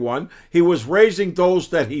everyone. He was raising those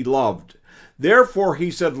that he loved. Therefore,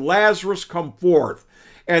 he said, "Lazarus, come forth."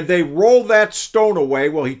 And they rolled that stone away.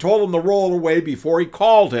 Well, he told them to roll it away before he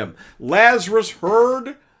called him. Lazarus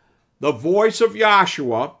heard the voice of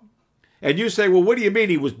Yahshua. And you say, well, what do you mean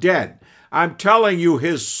he was dead? I'm telling you,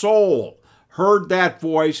 his soul heard that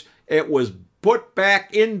voice. It was put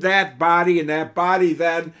back in that body, and that body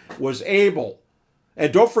then was able.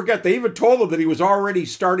 And don't forget, they even told him that he was already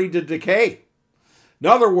starting to decay. In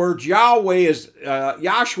other words,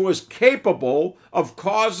 Yahshua is capable of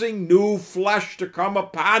causing new flesh to come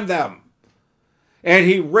upon them. And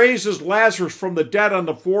he raises Lazarus from the dead on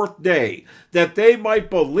the 4th day, that they might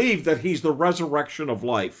believe that he's the resurrection of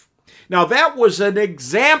life. Now, that was an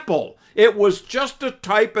example. It was just a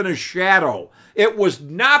type and a shadow. It was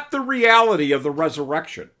not the reality of the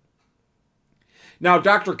resurrection. Now,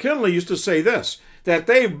 Dr. Kinley used to say this, that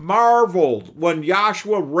they marveled when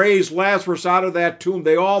Yahshua raised Lazarus out of that tomb.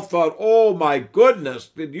 They all thought, oh my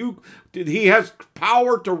goodness, he has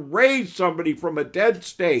power to raise somebody from a dead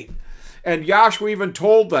state. And Yahshua even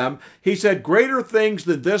told them, he said, "Greater things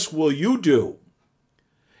than this will you do."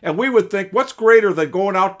 And we would think, what's greater than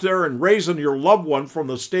going out there and raising your loved one from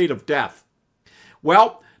the state of death?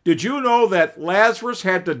 Well, did you know that Lazarus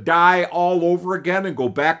had to die all over again and go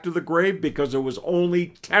back to the grave because it was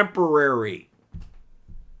only temporary?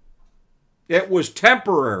 It was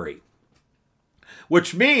temporary,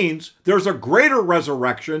 which means there's a greater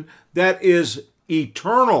resurrection that is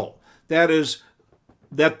eternal. That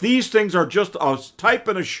these things are just a type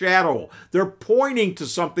and a shadow. They're pointing to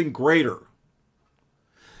something greater.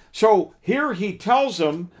 So here he tells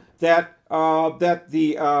them that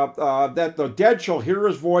the dead shall hear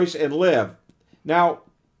his voice and live. Now,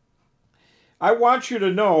 I want you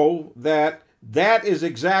to know that is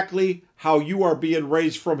exactly how you are being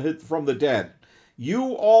raised from the dead.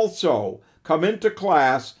 You also come into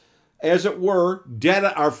class, as it were, dead.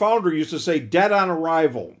 Our founder used to say, dead on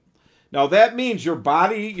arrival. Now, that means your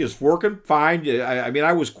body is working fine. I mean,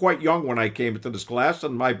 I was quite young when I came into this class,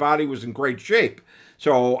 and my body was in great shape.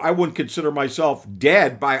 So I wouldn't consider myself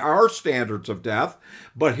dead by our standards of death.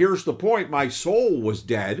 But here's the point. My soul was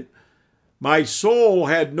dead. My soul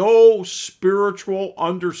had no spiritual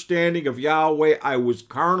understanding of Yahweh. I was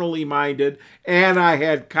carnally minded, and I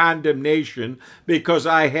had condemnation because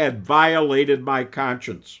I had violated my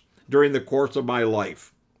conscience during the course of my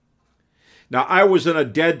life. Now, I was in a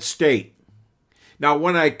dead state. Now,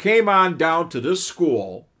 when I came on down to this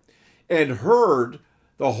school and heard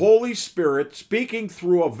the Holy Spirit speaking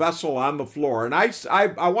through a vessel on the floor, and I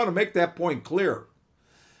want to make that point clear.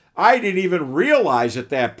 I didn't even realize at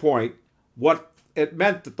that point what it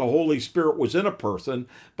meant that the Holy Spirit was in a person,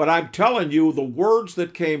 but I'm telling you, the words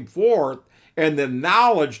that came forth and the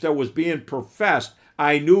knowledge that was being professed,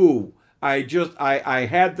 I knew. I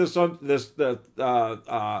had this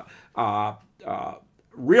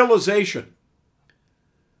realization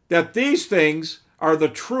that these things are the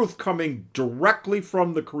truth coming directly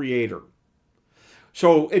from the Creator.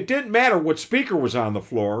 So it didn't matter what speaker was on the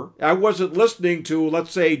floor. I wasn't listening to,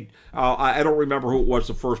 let's say, I don't remember who it was,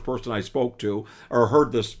 the first person I spoke to or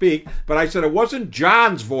heard this speak, but I said it wasn't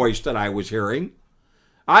John's voice that I was hearing.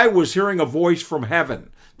 I was hearing a voice from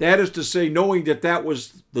heaven. That is to say, knowing that that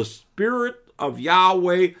was the Spirit of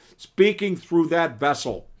Yahweh speaking through that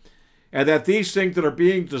vessel. And that these things that are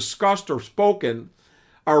being discussed or spoken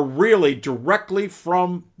are really directly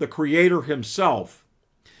from the Creator Himself.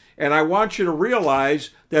 And I want you to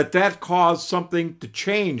realize that that caused something to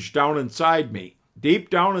change down inside me,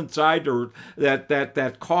 deep down inside, or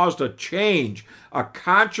that caused a change, a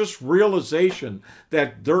conscious realization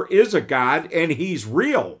that there is a God and He's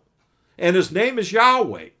real, and His name is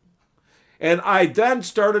Yahweh. And I then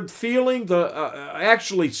started feeling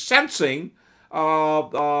actually sensing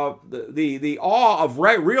the awe of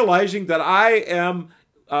realizing that I am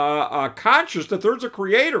conscious that there's a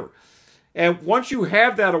Creator. And once you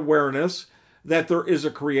have that awareness that there is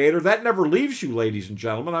a Creator, that never leaves you, ladies and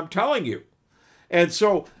gentlemen, I'm telling you. And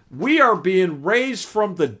so we are being raised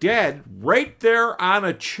from the dead right there on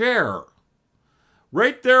a chair.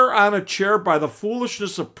 Right there on a chair by the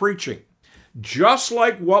foolishness of preaching. Just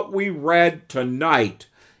like what we read tonight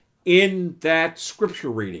in that scripture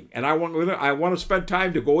reading. And I want to spend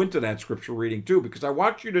time to go into that scripture reading too, because I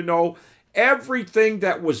want you to know everything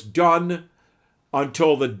that was done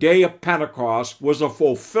until the day of Pentecost was a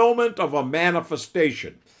fulfillment of a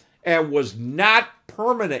manifestation and was not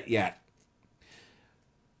permanent yet.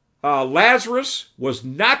 Lazarus was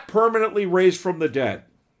not permanently raised from the dead.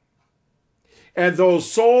 And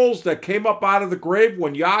those souls that came up out of the grave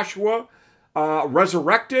when Yahshua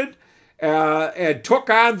resurrected and took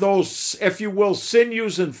on those, if you will,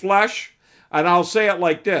 sinews and flesh, and I'll say it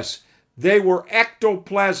like this, they were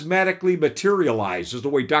ectoplasmatically materialized, is the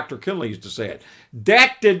way Dr. Kinley used to say it.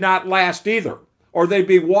 That did not last either, or they'd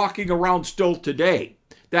be walking around still today.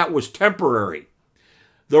 That was temporary.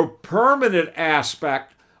 The permanent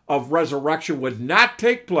aspect of resurrection would not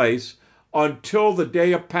take place until the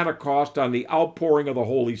day of Pentecost on the outpouring of the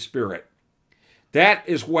Holy Spirit. That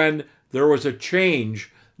is when there was a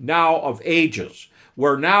change now of ages,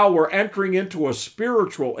 where now we're entering into a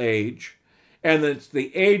spiritual age, and it's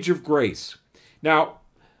the age of grace. Now,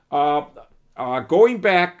 going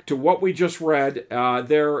back to what we just read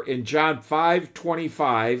there in John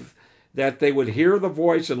 5:25, that they would hear the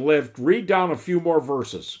voice and live, read down a few more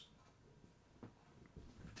verses.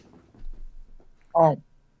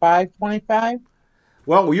 5:25?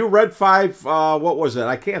 Well, you read 5, what was it?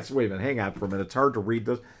 I can't, wait a minute, hang on for a minute. It's hard to read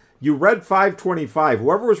this. You read 5:25.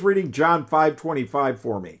 Whoever was reading John 5:25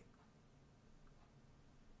 for me.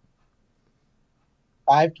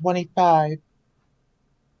 5:25.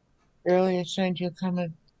 Verily I say unto you,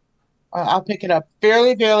 coming. I'll pick it up.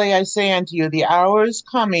 Verily, verily, I say unto you, the hour is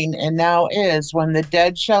coming, and now is, when the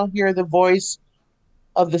dead shall hear the voice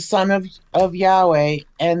of the Son of Yahweh,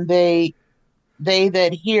 and they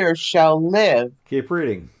that hear shall live. Keep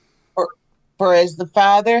reading. For as the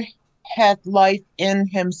Father hath life in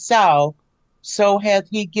himself, so hath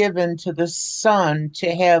he given to the Son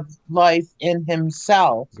to have life in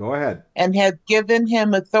himself. Go ahead. And hath given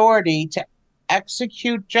him authority to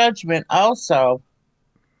execute judgment also,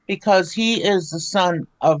 because he is the Son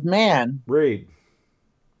of Man. Read.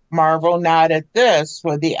 Marvel not at this,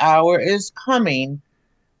 for the hour is coming,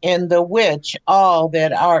 in the which all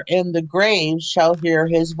that are in the grave shall hear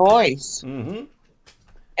his voice,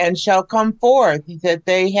 and shall come forth, that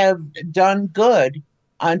they have done good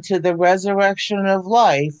unto the resurrection of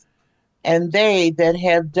life, and they that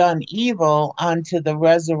have done evil unto the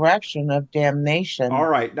resurrection of damnation. All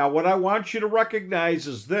right. Now, what I want you to recognize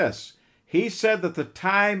is this. He said that the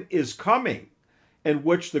time is coming in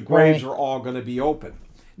which the graves are all going to be open.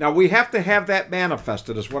 Now, we have to have that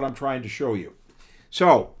manifested, is what I'm trying to show you.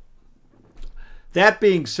 So, that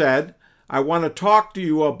being said, I want to talk to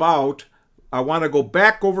you about, I want to go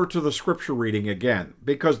back over to the scripture reading again,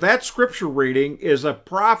 because that scripture reading is a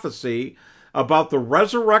prophecy about the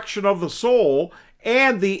resurrection of the soul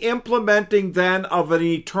and the implementing then of an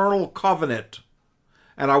eternal covenant.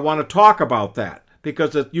 And I want to talk about that,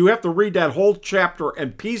 because you have to read that whole chapter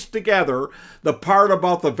and piece together the part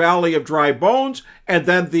about the valley of dry bones and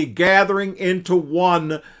then the gathering into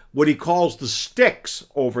one, what he calls the sticks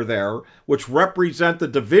over there, which represent the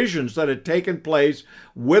divisions that had taken place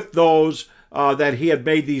with those that he had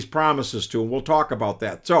made these promises to. And we'll talk about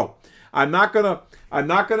that. So I'm not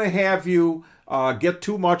gonna have you get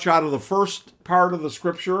too much out of the first part of the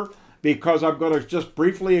scripture, because I'm going to just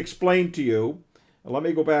briefly explain to you. Let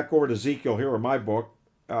me go back over to Ezekiel here in my book.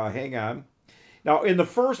 Hang on. Now, in the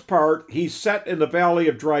first part, he's set in the valley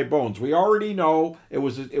of dry bones. We already know it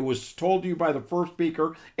was told to you by the first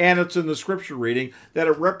speaker, and it's in the scripture reading that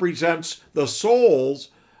it represents the souls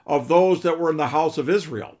of those that were in the house of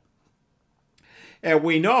Israel. And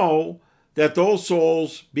we know that those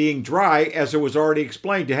souls being dry, as it was already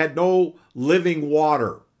explained, they had no living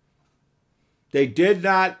water. They did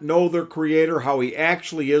not know their Creator, how He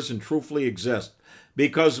actually is and truthfully exists.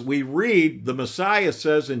 Because we read, the Messiah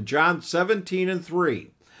says in John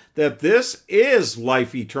 17:3, that this is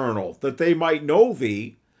life eternal, that they might know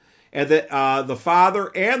Thee, and that the Father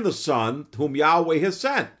and the Son, whom Yahweh has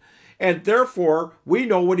sent. And therefore, we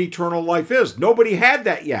know what eternal life is. Nobody had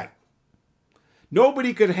that yet.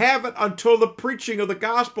 Nobody could have it until the preaching of the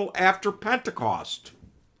gospel after Pentecost.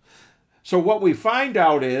 So what we find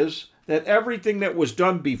out is that everything that was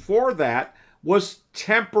done before that was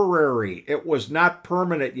temporary. It was not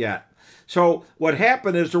permanent yet. So what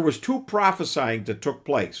happened is there was two prophesying that took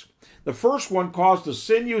place. The first one caused the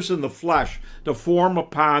sinews in the flesh to form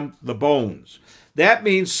upon the bones. That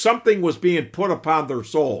means something was being put upon their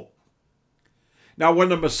soul. Now, when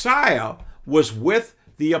the Messiah was with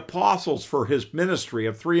the apostles for his ministry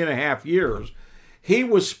of 3.5 years, he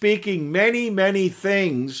was speaking many, many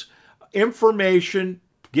things, information,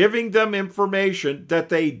 giving them information that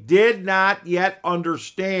they did not yet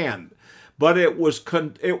understand, but it was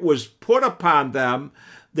put upon them.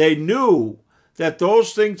 They knew that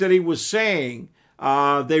those things that he was saying,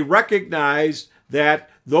 they recognized that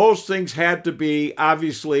those things had to be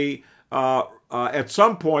obviously at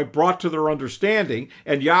some point brought to their understanding.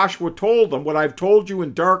 And Yahshua told them, what I've told you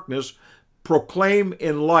in darkness, proclaim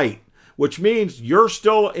in light. Which means you're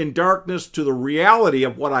still in darkness to the reality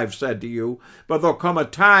of what I've said to you, but there'll come a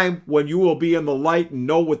time when you will be in the light and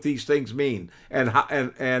know what these things mean, and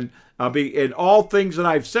all things that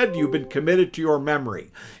I've said to you have been committed to your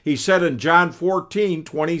memory. He said in John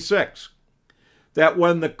 14:26 that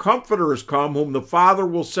when the Comforter is come, whom the Father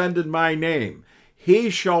will send in my name,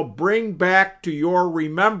 he shall bring back to your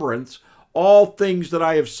remembrance all things that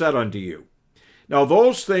I have said unto you. Now,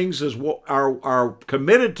 those things are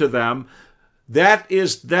committed to them. That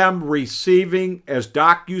is them receiving, as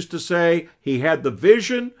Doc used to say, he had the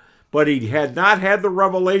vision, but he had not had the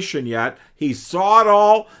revelation yet. He saw it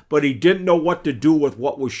all, but he didn't know what to do with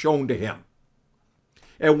what was shown to him.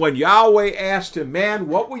 And when Yahweh asked him, man,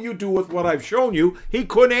 what will you do with what I've shown you? He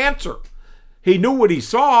couldn't answer. He knew what he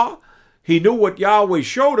saw. He knew what Yahweh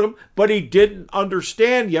showed him, but he didn't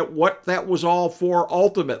understand yet what that was all for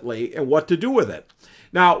ultimately and what to do with it.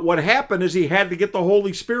 Now, what happened is he had to get the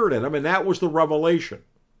Holy Spirit in him, and that was the revelation.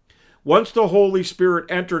 Once the Holy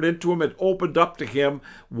Spirit entered into him, it opened up to him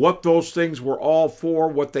what those things were all for,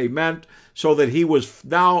 what they meant, so that he was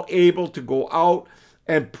now able to go out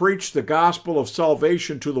and preach the gospel of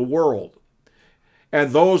salvation to the world.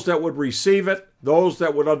 And those that would receive it, those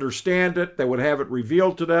that would understand it, that would have it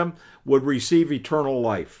revealed to them, would receive eternal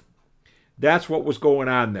life. That's what was going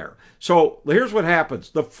on there. So here's what happens.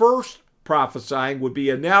 The first prophesying would be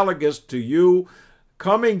analogous to you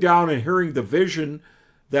coming down and hearing the vision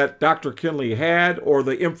that Dr. Kinley had, or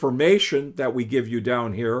the information that we give you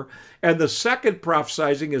down here. And the second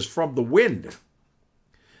prophesying is from the wind.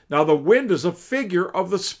 Now, the wind is a figure of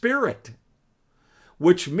the Spirit,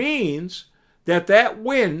 which means that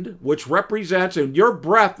wind, which represents, and your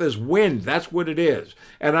breath is wind, that's what it is.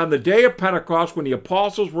 And on the day of Pentecost, when the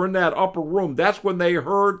apostles were in that upper room, that's when they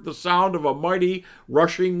heard the sound of a mighty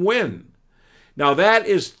rushing wind. Now that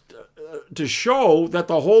is to show that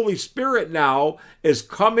the Holy Spirit now is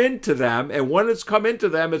come into them, and when it's come into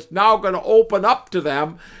them, it's now going to open up to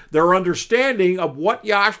them their understanding of what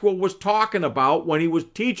Yahshua was talking about when he was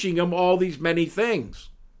teaching them all these many things.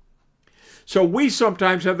 So we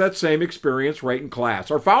sometimes have that same experience right in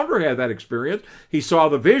class. Our founder had that experience. He saw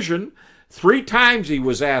the vision. 3 times he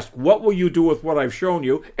was asked, what will you do with what I've shown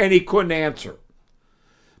you? And he couldn't answer.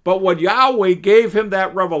 But when Yahweh gave him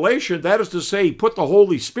that revelation, that is to say, he put the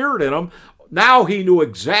Holy Spirit in him, now he knew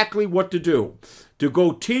exactly what to do. To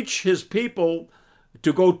go teach his people,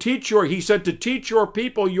 he said to teach your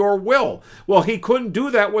people your will. Well, he couldn't do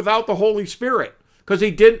that without the Holy Spirit, because he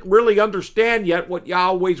didn't really understand yet what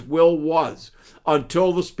Yahweh's will was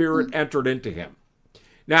until the Spirit entered into him.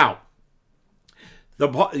 Now,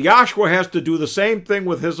 Yahshua has to do the same thing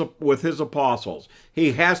with his apostles.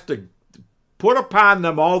 He has to put upon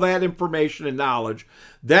them all that information and knowledge.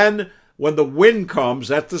 Then, when the wind comes,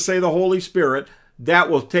 that's to say the Holy Spirit,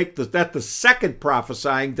 that will take the second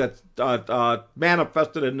prophesying that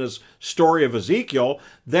manifested in this story of Ezekiel.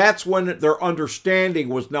 That's when their understanding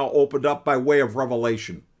was now opened up by way of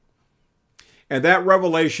revelation. And that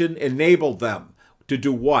revelation enabled them to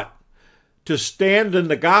do what? to stand in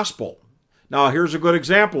the gospel. Now, here's a good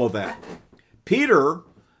example of that. Peter,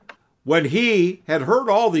 when he had heard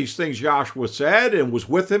all these things Joshua said and was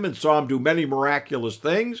with him and saw him do many miraculous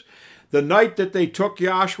things, the night that they took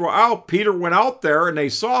Joshua out, Peter went out there and they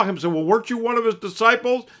saw him and said, well, weren't you one of his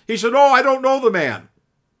disciples? He said, oh, I don't know the man.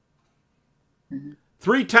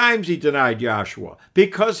 3 times he denied Joshua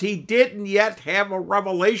because he didn't yet have a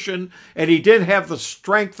revelation and he didn't have the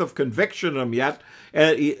strength of conviction in him yet.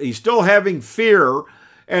 And he's still having fear.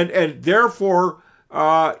 And therefore,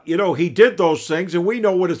 he did those things. And we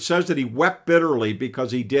know what it says, that he wept bitterly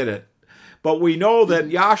because he did it. But we know that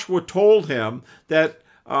Joshua told him that,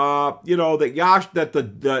 that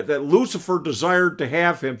Lucifer desired to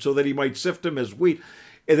have him so that he might sift him as wheat.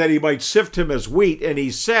 And he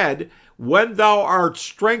said, when thou art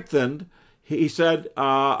strengthened, he said,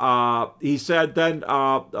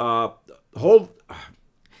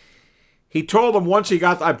 he told him once he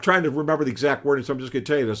got, I'm trying to remember the exact wording, so I'm just going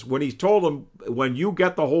to tell you this. When he told him, when you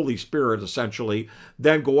get the Holy Spirit, essentially,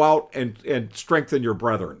 then go out and strengthen your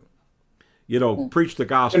brethren. Preach the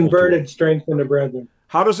gospel. Converted, strengthen the brethren.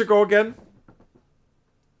 How does it go again?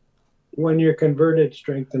 When you're converted,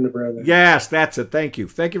 strengthen the brethren. Yes, that's it. Thank you.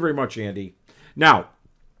 Thank you very much, Andy. Now,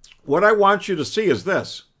 what I want you to see is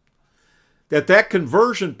this, that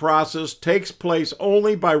conversion process takes place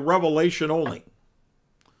only by revelation only.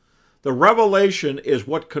 The revelation is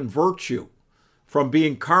what converts you from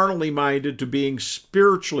being carnally minded to being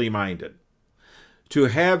spiritually minded, to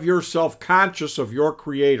have yourself conscious of your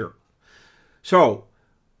Creator. So,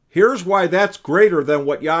 here's why that's greater than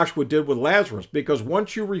what Joshua did with Lazarus, because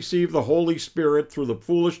once you receive the Holy Spirit through the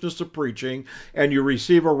foolishness of preaching and you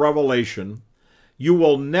receive a revelation, you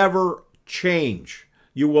will never change.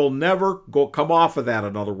 You will never come off of that,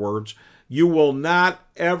 in other words. You will not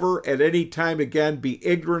ever at any time again be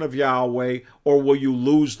ignorant of Yahweh, or will you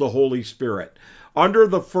lose the Holy Spirit. Under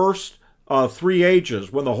the first 3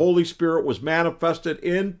 ages, when the Holy Spirit was manifested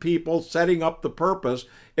in people setting up the purpose,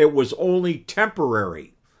 it was only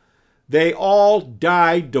temporary. They all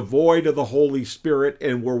died devoid of the Holy Spirit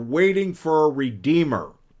and were waiting for a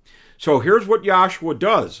Redeemer. So here's what Joshua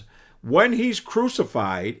does. When he's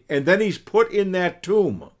crucified and then he's put in that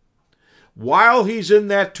tomb, while he's in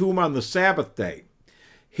that tomb on the Sabbath day,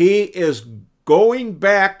 he is going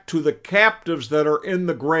back to the captives that are in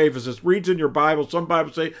the grave. As it reads in your Bible, some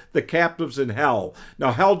Bibles say the captives in hell.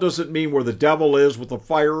 Now, hell doesn't mean where the devil is with the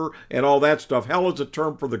fire and all that stuff. Hell is a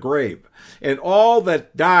term for the grave. And all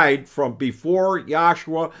that died from before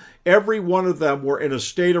Joshua, every one of them were in a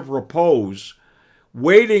state of repose,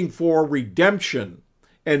 waiting for redemption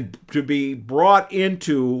and to be brought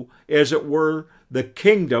into, as it were, the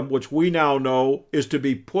kingdom, which we now know is to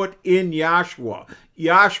be put in Yahshua.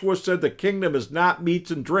 Yahshua said the kingdom is not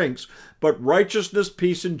meats and drinks, but righteousness,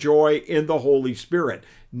 peace, and joy in the Holy Spirit.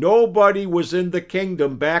 Nobody was in the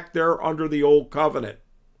kingdom back there under the old covenant.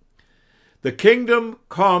 The kingdom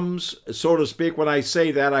comes, so to speak, when I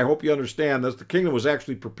say that, I hope you understand this, the kingdom was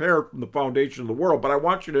actually prepared from the foundation of the world, but I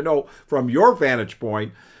want you to know from your vantage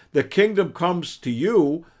point, the kingdom comes to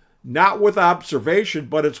you not with observation,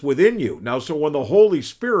 but it's within you. Now, so when the Holy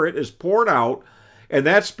Spirit is poured out and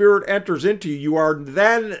that Spirit enters into you, you are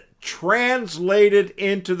then translated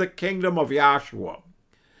into the kingdom of Yahshua.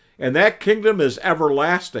 And that kingdom is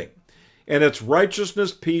everlasting. And it's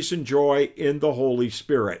righteousness, peace, and joy in the Holy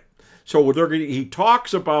Spirit. So he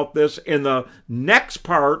talks about this in the next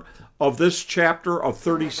part of this chapter of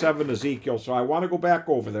 37 Ezekiel. So I want to go back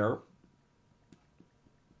over there.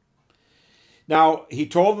 Now, he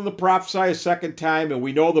told them to prophesy a second time, and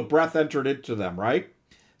we know the breath entered into them, right?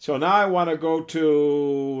 So now I want to go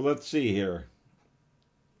to, let's see here.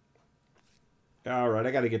 All right,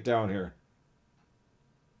 I got to get down here.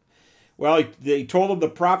 Well, he told them to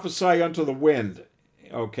prophesy unto the wind,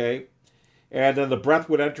 okay? And then the breath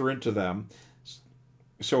would enter into them.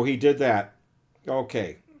 So he did that.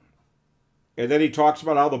 Okay. And then he talks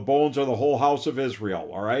about how the bones are the whole house of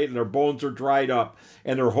Israel, all right? And their bones are dried up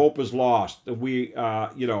and their hope is lost.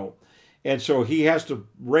 And so he has to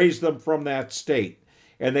raise them from that state.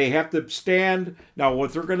 And they have to stand. Now,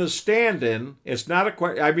 what they're going to stand in, it's not a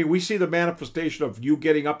question. I mean, we see the manifestation of you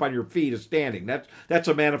getting up on your feet as standing. That's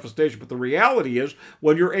a manifestation. But the reality is,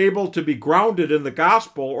 when you're able to be grounded in the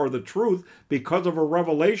gospel or the truth because of a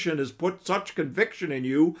revelation, has put such conviction in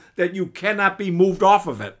you that you cannot be moved off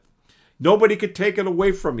of it. Nobody could take it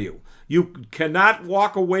away from you. You cannot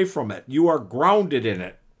walk away from it. You are grounded in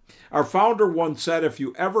it. Our founder once said, if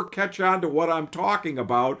you ever catch on to what I'm talking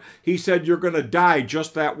about, he said you're going to die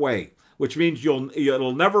just that way, which means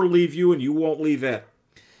it'll never leave you and you won't leave it.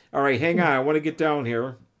 All right, hang on. I want to get down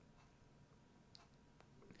here.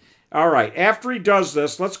 All right. After he does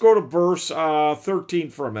this, let's go to verse 13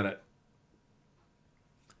 for a minute.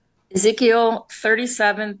 Ezekiel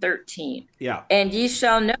 37:13. Yeah. And ye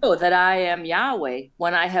shall know that I am Yahweh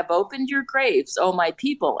when I have opened your graves, O my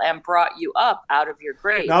people, and brought you up out of your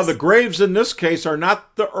graves. Now, the graves in this case are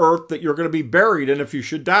not the earth that you're going to be buried in if you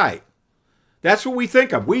should die. That's what we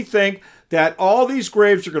think of. We think that all these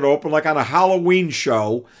graves are going to open like on a Halloween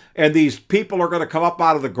show, and these people are going to come up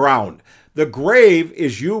out of the ground. The grave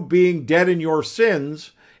is you being dead in your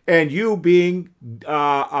sins, and you being,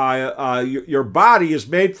 your body is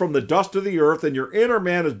made from the dust of the earth, and your inner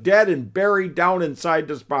man is dead and buried down inside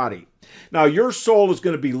this body. Now, your soul is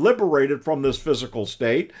going to be liberated from this physical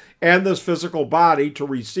state and this physical body to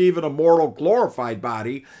receive an immortal, glorified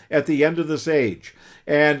body at the end of this age.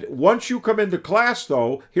 And once you come into class,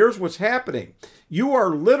 though, here's what's happening. You are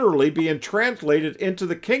literally being translated into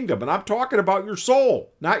the kingdom. And I'm talking about your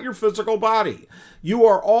soul, not your physical body. You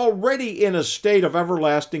are already in a state of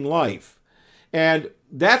everlasting life. And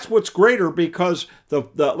that's what's greater, because the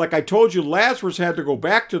like I told you, Lazarus had to go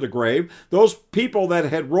back to the grave. Those people that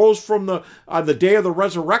had rose from on the day of the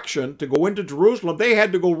resurrection to go into Jerusalem, they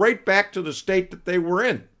had to go right back to the state that they were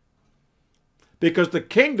in, because the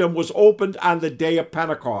kingdom was opened on the day of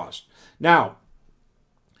Pentecost. Now,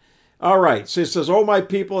 all right, so it says, "Oh, my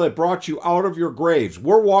people that brought you out of your graves."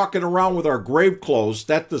 We're walking around with our grave clothes.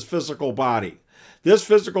 That's this physical body. This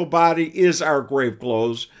physical body is our grave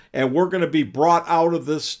clothes, and we're going to be brought out of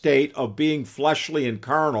this state of being fleshly and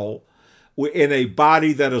carnal in a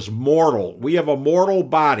body that is mortal. We have a mortal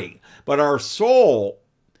body, but our soul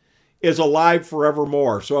is alive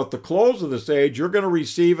forevermore. So at the close of this age, you're going to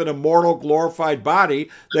receive an immortal, glorified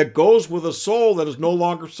body that goes with a soul that is no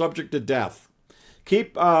longer subject to death.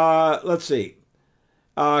 Let's see.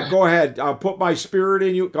 Go ahead. I'll put my spirit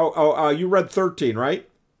in you. You read 13, right?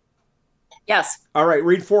 Yes. All right,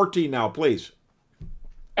 read 14 now, please.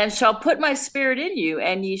 And shall put my spirit in you,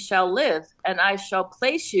 and ye shall live, and I shall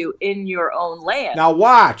place you in your own land. Now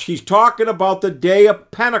watch, he's talking about the day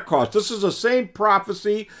of Pentecost. This is the same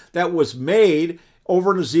prophecy that was made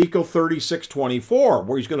over in Ezekiel 36:24,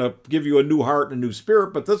 where he's going to give you a new heart and a new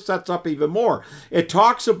spirit, but this sets up even more. It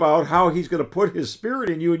talks about how he's going to put his spirit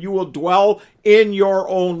in you, and you will dwell in your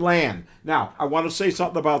own land. Now, I want to say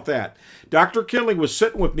something about that. Dr. Kinley was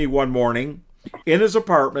sitting with me one morning in his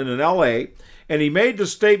apartment in L.A., and he made the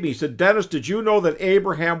statement. He said, "Dennis, did you know that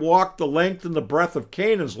Abraham walked the length and the breadth of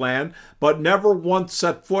Canaan's land, but never once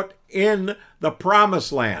set foot in the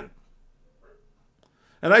promised land?"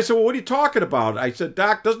 And I said, "Well, what are you talking about?" I said,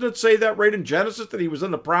 "Doc, doesn't it say that right in Genesis that he was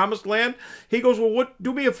in the promised land?" He goes, "Well,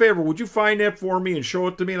 do me a favor. Would you find that for me and show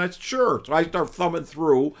it to me?" And I said, "Sure." So I start thumbing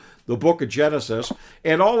through the book of Genesis,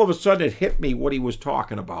 and all of a sudden it hit me what he was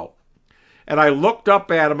talking about. And I looked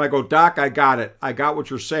up at him. I go, "Doc, I got it. I got what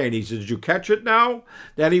you're saying." He said, "Did you catch it now?"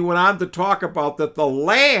 Then he went on to talk about that the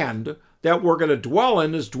land that we're going to dwell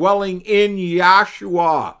in is dwelling in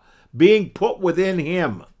Yahshua, being put within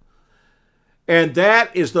him. And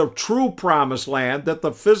that is the true promised land, that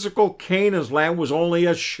the physical Canaan's land was only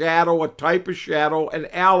a shadow, a type of shadow, an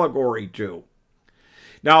allegory to.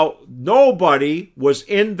 Now, nobody was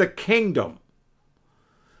in the kingdom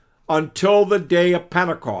until the day of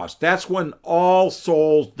Pentecost. That's when all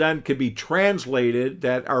souls then can be translated,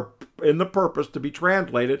 that are in the purpose to be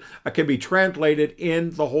translated, can be translated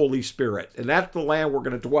in the Holy Spirit. And that's the land we're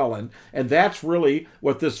going to dwell in. And that's really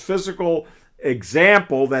what this physical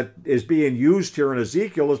example that is being used here in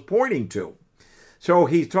Ezekiel is pointing to. So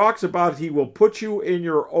he talks about he will put you in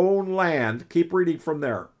your own land. Keep reading from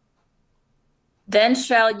there. Then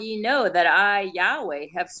shall ye know that I, Yahweh,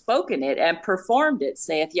 have spoken it and performed it,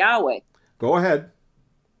 saith Yahweh. Go ahead.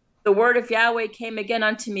 The word of Yahweh came again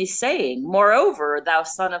unto me, saying, Moreover, thou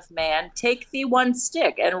son of man, take thee one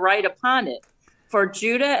stick and write upon it, for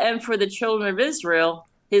Judah and for the children of Israel,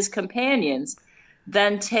 his companions.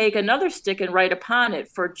 Then take another stick and write upon it,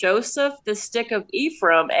 for Joseph, the stick of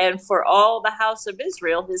Ephraim, and for all the house of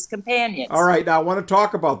Israel, his companions. All right, now I want to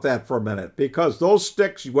talk about that for a minute, because those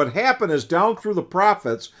sticks, what happened is down through the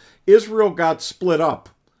prophets, Israel got split up.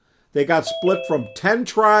 They got split from 10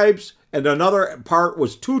 tribes, and another part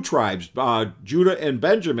was 2 tribes, Judah and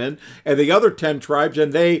Benjamin, and the other 10 tribes,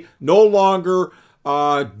 and they no longer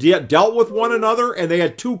dealt with one another, and they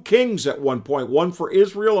had 2 kings at one point, one for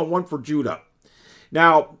Israel and one for Judah.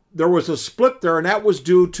 Now, there was a split there, and that was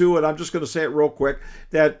due to, and I'm just going to say it real quick,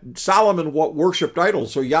 that Solomon worshipped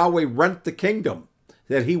idols, so Yahweh rent the kingdom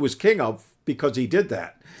that he was king of because he did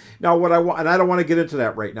that. Now, what I want, and I don't want to get into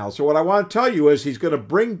that right now, so what I want to tell you is he's going to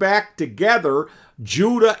bring back together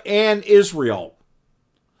Judah and Israel.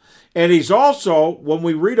 And he's also, when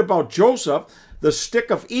we read about Joseph, the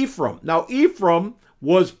stick of Ephraim. Now, Ephraim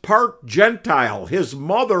was part Gentile. His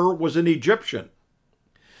mother was an Egyptian.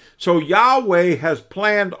 So Yahweh has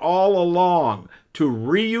planned all along to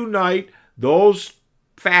reunite those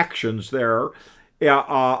factions there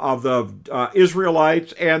of the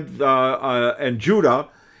Israelites and Judah,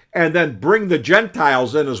 and then bring the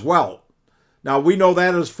Gentiles in as well. Now we know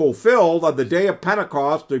that is fulfilled on the day of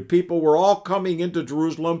Pentecost. The people were all coming into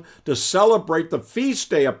Jerusalem to celebrate the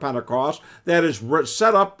feast day of Pentecost that is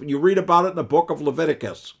set up. You read about it in the book of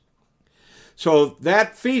Leviticus. So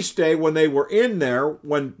that feast day, when they were in there,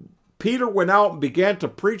 when Peter went out and began to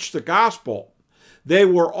preach the gospel, they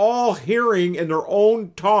were all hearing in their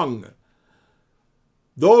own tongue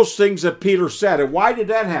those things that Peter said. And why did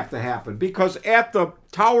that have to happen? Because at the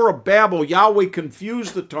Tower of Babel, Yahweh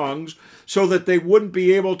confused the tongues so that they wouldn't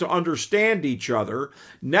be able to understand each other.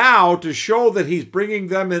 Now, to show that he's bringing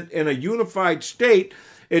them in a unified state,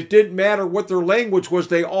 it didn't matter what their language was,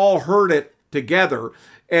 they all heard it together.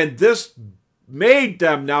 And this made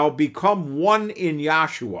them now become one in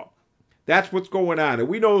Yahshua. That's what's going on. And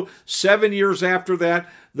we know 7 years after that,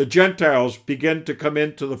 the Gentiles begin to come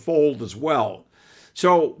into the fold as well.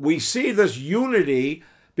 So we see this unity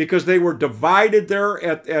because they were divided there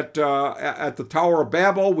at the Tower of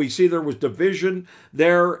Babel. We see there was division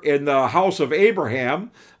there in the house of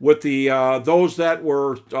Abraham with the those that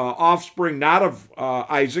were offspring not of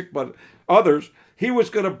Isaac but others. He was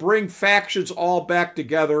going to bring factions all back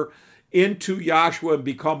together into Yahshua and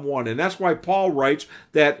become one. And that's why Paul writes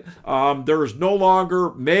that there is no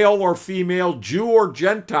longer male or female, Jew or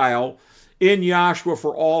Gentile in Yahshua,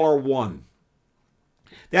 for all are one.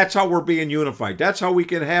 That's how we're being unified. That's how we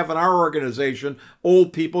can have in our organization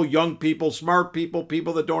old people, young people, smart people,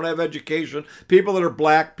 people that don't have education, people that are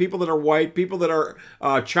black, people that are white, people that are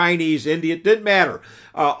Chinese, Indian. It didn't matter.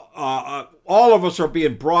 All of us are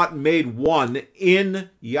being brought and made one in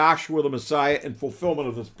Yahshua the Messiah in fulfillment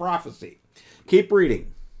of this prophecy. Keep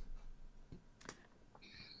reading.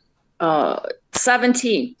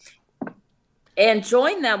 17. And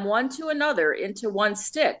join them one to another into one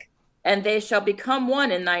stick, and they shall become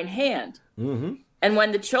one in thine hand. Mm-hmm. And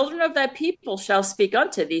when the children of thy people shall speak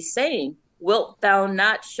unto thee, saying, wilt thou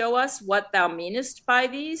not show us what thou meanest by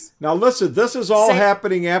these? Now listen, this is all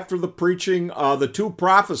happening after the preaching, the two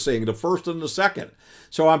prophesying, the first and the second.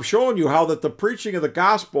 So I'm showing you how that the preaching of the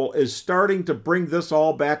gospel is starting to bring this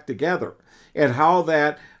all back together, and how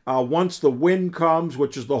that once the wind comes,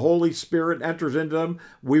 which is the Holy Spirit, enters into them,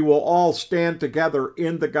 we will all stand together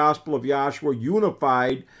in the gospel of Yahshua,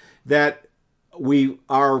 unified, that we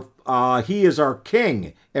are he is our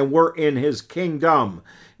king and we're in his kingdom.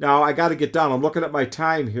 Now I got to get down. I'm looking at my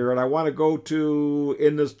time here, and I want to go to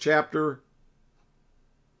in this chapter.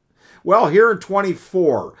 Well, here in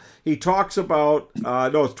 24, he talks about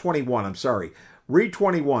no, it's 21. I'm sorry. Read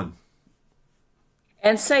 21.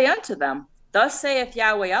 And say unto them, thus saith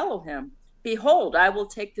Yahweh Elohim, behold, I will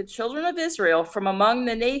take the children of Israel from among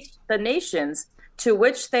the nations to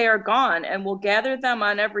which they are gone, and will gather them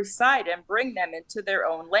on every side and bring them into their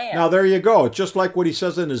own land. Now there you go. It's just like what he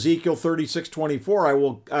says in Ezekiel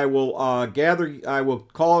 36:24. I will gather. I will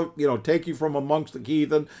call. Take you from amongst the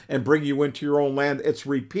heathen and bring you into your own land. It's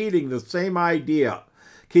repeating the same idea.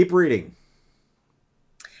 Keep reading.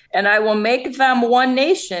 And I will make them one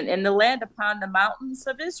nation in the land upon the mountains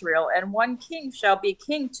of Israel, and one king shall be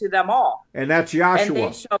king to them all. And that's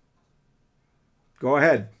Yahshua. Go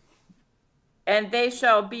ahead. And they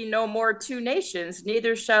shall be no more two nations,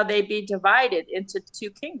 neither shall they be divided into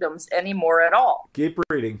two kingdoms any more at all. Keep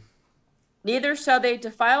reading. Neither shall they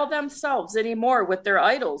defile themselves any more with their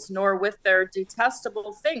idols, nor with their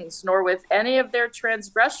detestable things, nor with any of their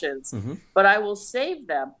transgressions. Mm-hmm. But I will save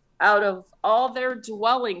them out of all their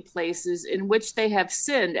dwelling places in which they have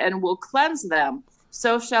sinned, and will cleanse them.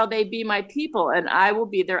 So shall they be my people, and I will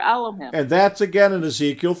be their Elohim. And that's again in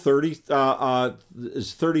Ezekiel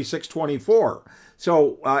 36:24.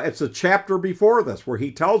 So it's a chapter before this where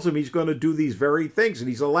he tells him he's going to do these very things, and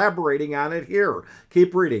he's elaborating on it here.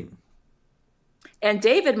 Keep reading. And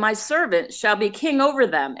David, my servant, shall be king over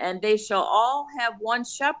them, and they shall all have one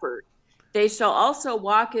shepherd. They shall also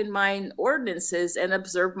walk in mine ordinances and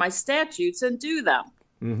observe my statutes and do them.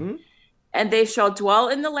 Mm-hmm. And they shall dwell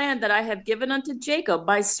in the land that I have given unto Jacob,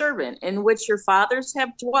 my servant, in which your fathers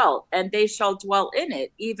have dwelt, and they shall dwell in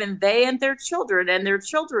it, even they and their children and their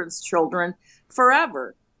children's children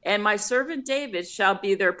forever. And my servant David shall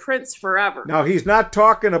be their prince forever. Now, he's not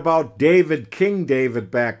talking about David, King David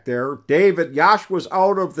back there. David, Yahshua's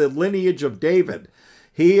out of the lineage of David.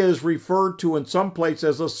 He is referred to in some place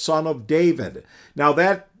as a son of David. Now,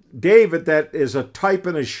 that David, that is a type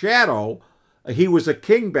and a shadow he was a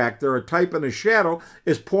king back there, a type and a shadow,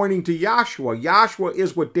 is pointing to Yahshua. Yahshua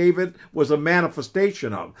is what David was a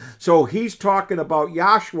manifestation of. So he's talking about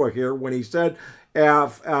Yahshua here when he said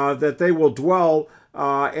that they will dwell,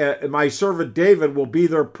 my servant David will be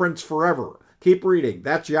their prince forever. Keep reading.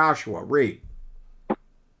 That's Yahshua. Read.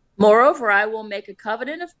 Moreover, I will make a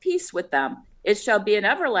covenant of peace with them. It shall be an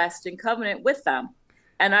everlasting covenant with them.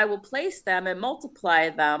 And I will place them and multiply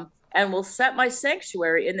them, and will set my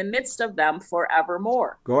sanctuary in the midst of them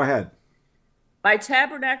forevermore. Go ahead. My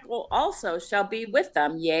tabernacle also shall be with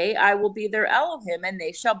them. Yea, I will be their Elohim, and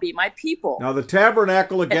they shall be my people. Now the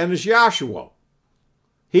tabernacle again is Yahshua.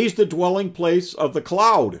 He's the dwelling place of the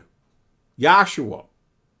cloud. Yahshua.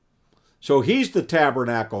 So he's the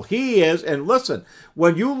tabernacle. He is, and listen,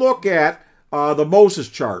 when you look at the Moses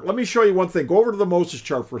chart, let me show you one thing. Go over to the Moses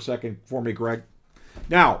chart for a second for me, Greg.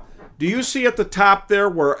 Now, do you see at the top there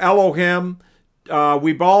where Elohim,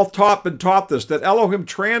 we've all been taught this, that Elohim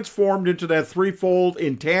transformed into that threefold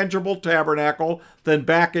intangible tabernacle, then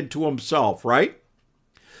back into himself, right?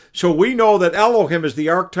 So we know that Elohim is the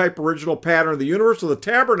archetype original pattern of the universe, so the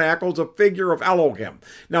tabernacle is a figure of Elohim.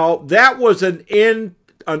 Now, that was an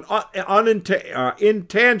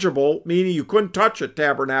intangible, meaning you couldn't touch a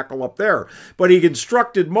tabernacle up there. But he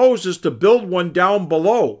instructed Moses to build one down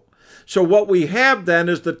below. So what we have then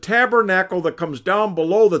is the tabernacle that comes down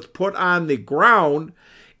below that's put on the ground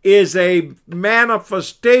is a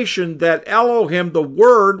manifestation that Elohim, the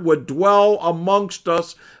Word, would dwell amongst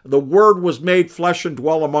us. The Word was made flesh and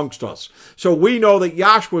dwell amongst us. So we know that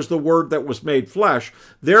Yahshua is the Word that was made flesh.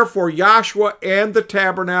 Therefore, Yahshua and the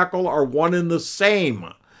tabernacle are one and the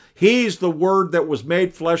same. He's the Word that was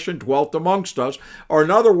made flesh and dwelt amongst us. Or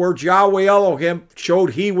in other words, Yahweh Elohim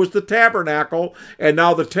showed he was the tabernacle, and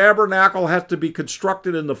now the tabernacle has to be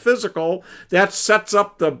constructed in the physical. That sets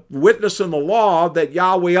up the witness in the law that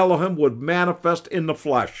Yahweh Elohim would manifest in the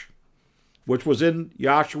flesh, which was in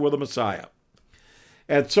Yahshua the Messiah.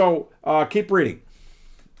 And so, keep reading.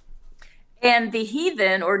 And the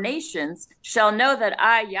heathen or nations shall know that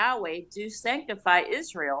I, Yahweh, do sanctify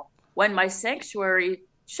Israel, when my sanctuary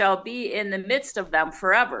shall be in the midst of them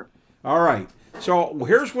forever. All right. So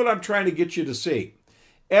here's what I'm trying to get you to see.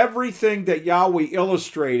 Everything that Yahweh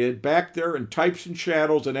illustrated back there in types and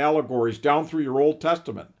shadows and allegories down through your Old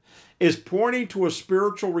Testament is pointing to a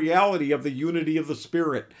spiritual reality of the unity of the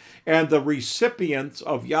Spirit and the recipients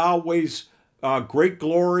of Yahweh's great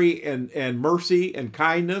glory and mercy and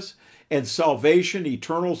kindness and salvation,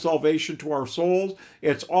 eternal salvation to our souls.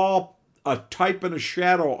 It's all a type and a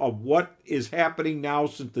shadow of what is happening now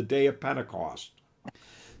since the day of Pentecost.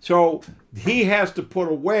 So he has to put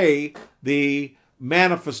away the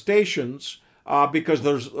manifestations because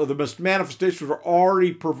the manifestations were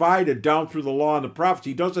already provided down through the law and the prophets.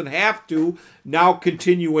 He doesn't have to now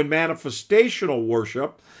continue in manifestational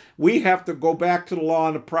worship. We have to go back to the law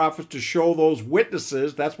and the prophets to show those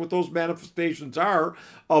witnesses, that's what those manifestations are,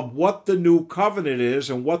 of what the new covenant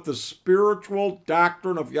is and what the spiritual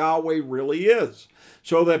doctrine of Yahweh really is,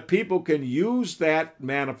 so that people can use that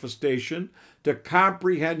manifestation to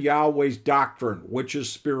comprehend Yahweh's doctrine, which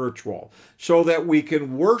is spiritual, so that we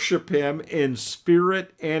can worship him in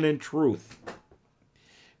spirit and in truth.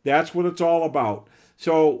 That's what it's all about.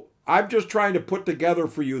 So I'm just trying to put together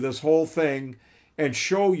for you this whole thing and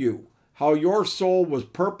show you how your soul was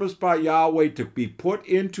purposed by Yahweh to be put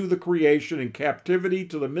into the creation in captivity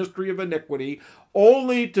to the mystery of iniquity,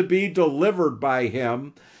 only to be delivered by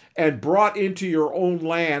him and brought into your own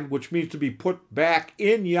land, which means to be put back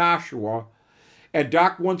in Yahshua. And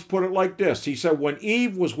Doc once put it like this. He said when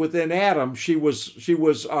Eve was within Adam, she was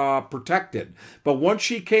protected. But once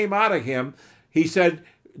she came out of him, he said,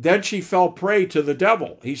 then she fell prey to the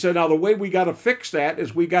devil. He said, now the way we got to fix that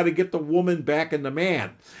is we got to get the woman back in the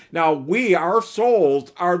man. Now our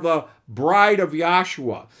souls are the bride of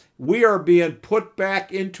Yahshua. We are being put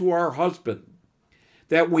back into our husband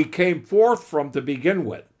that we came forth from to begin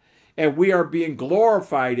with. And we are being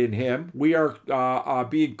glorified in him. We are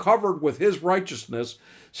being covered with his righteousness.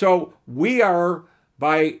 So we are,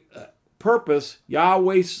 by purpose,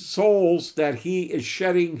 Yahweh's souls that he is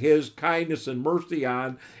shedding his kindness and mercy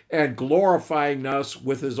on and glorifying us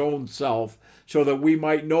with his own self so that we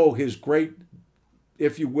might know his great,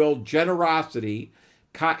 if you will, generosity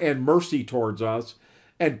and mercy towards us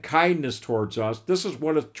and kindness towards us. This is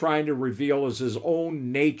what it's trying to reveal as his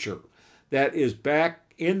own nature that is back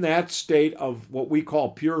in that state of what we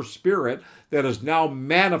call pure spirit that is now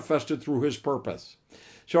manifested through his purpose.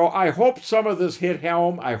 So I hope some of this hit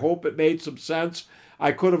home. I hope it made some sense.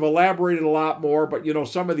 I could have elaborated a lot more, but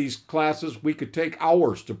some of these classes, we could take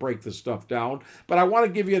hours to break this stuff down. But I want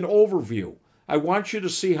to give you an overview. I want you to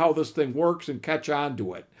see how this thing works and catch on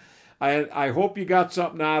to it. I hope you got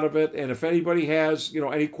something out of it. And if anybody has,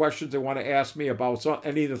 any questions they want to ask me about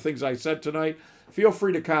any of the things I said tonight, feel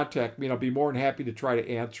free to contact me, and I'll be more than happy to try to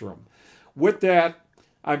answer them. With that,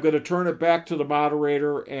 I'm going to turn it back to the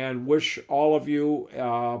moderator and wish all of you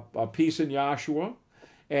a peace in Yahshua.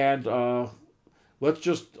 And let's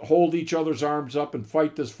just hold each other's arms up and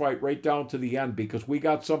fight this fight right down to the end, because we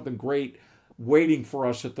got something great waiting for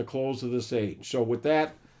us at the close of this age. So with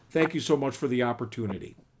that, thank you so much for the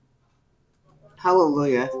opportunity.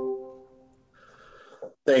 Hallelujah.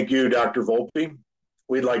 Thank you, Dr. Volpe.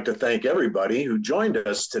 We'd like to thank everybody who joined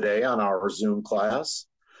us today on our Zoom class,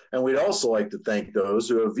 and we'd also like to thank those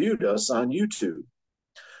who have viewed us on YouTube.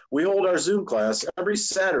 We hold our Zoom class every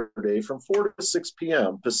Saturday from 4 to 6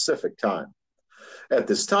 p.m. Pacific time. At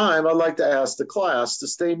this time, I'd like to ask the class to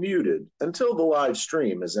stay muted until the live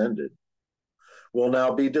stream is ended. We'll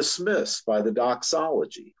now be dismissed by the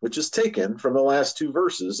doxology, which is taken from the last 2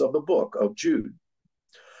 verses of the book of Jude.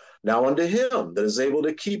 Now unto him that is able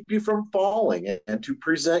to keep you from falling and to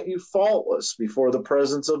present you faultless before the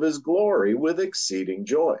presence of his glory with exceeding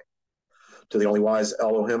joy. To the only wise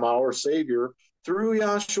Elohim, our Savior, through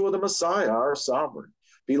Yahshua the Messiah, our sovereign,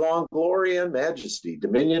 belong glory and majesty,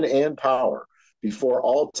 dominion and power, before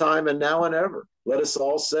all time and now and ever. Let us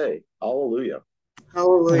all say, Hallelujah.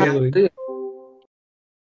 Hallelujah. Hallelujah.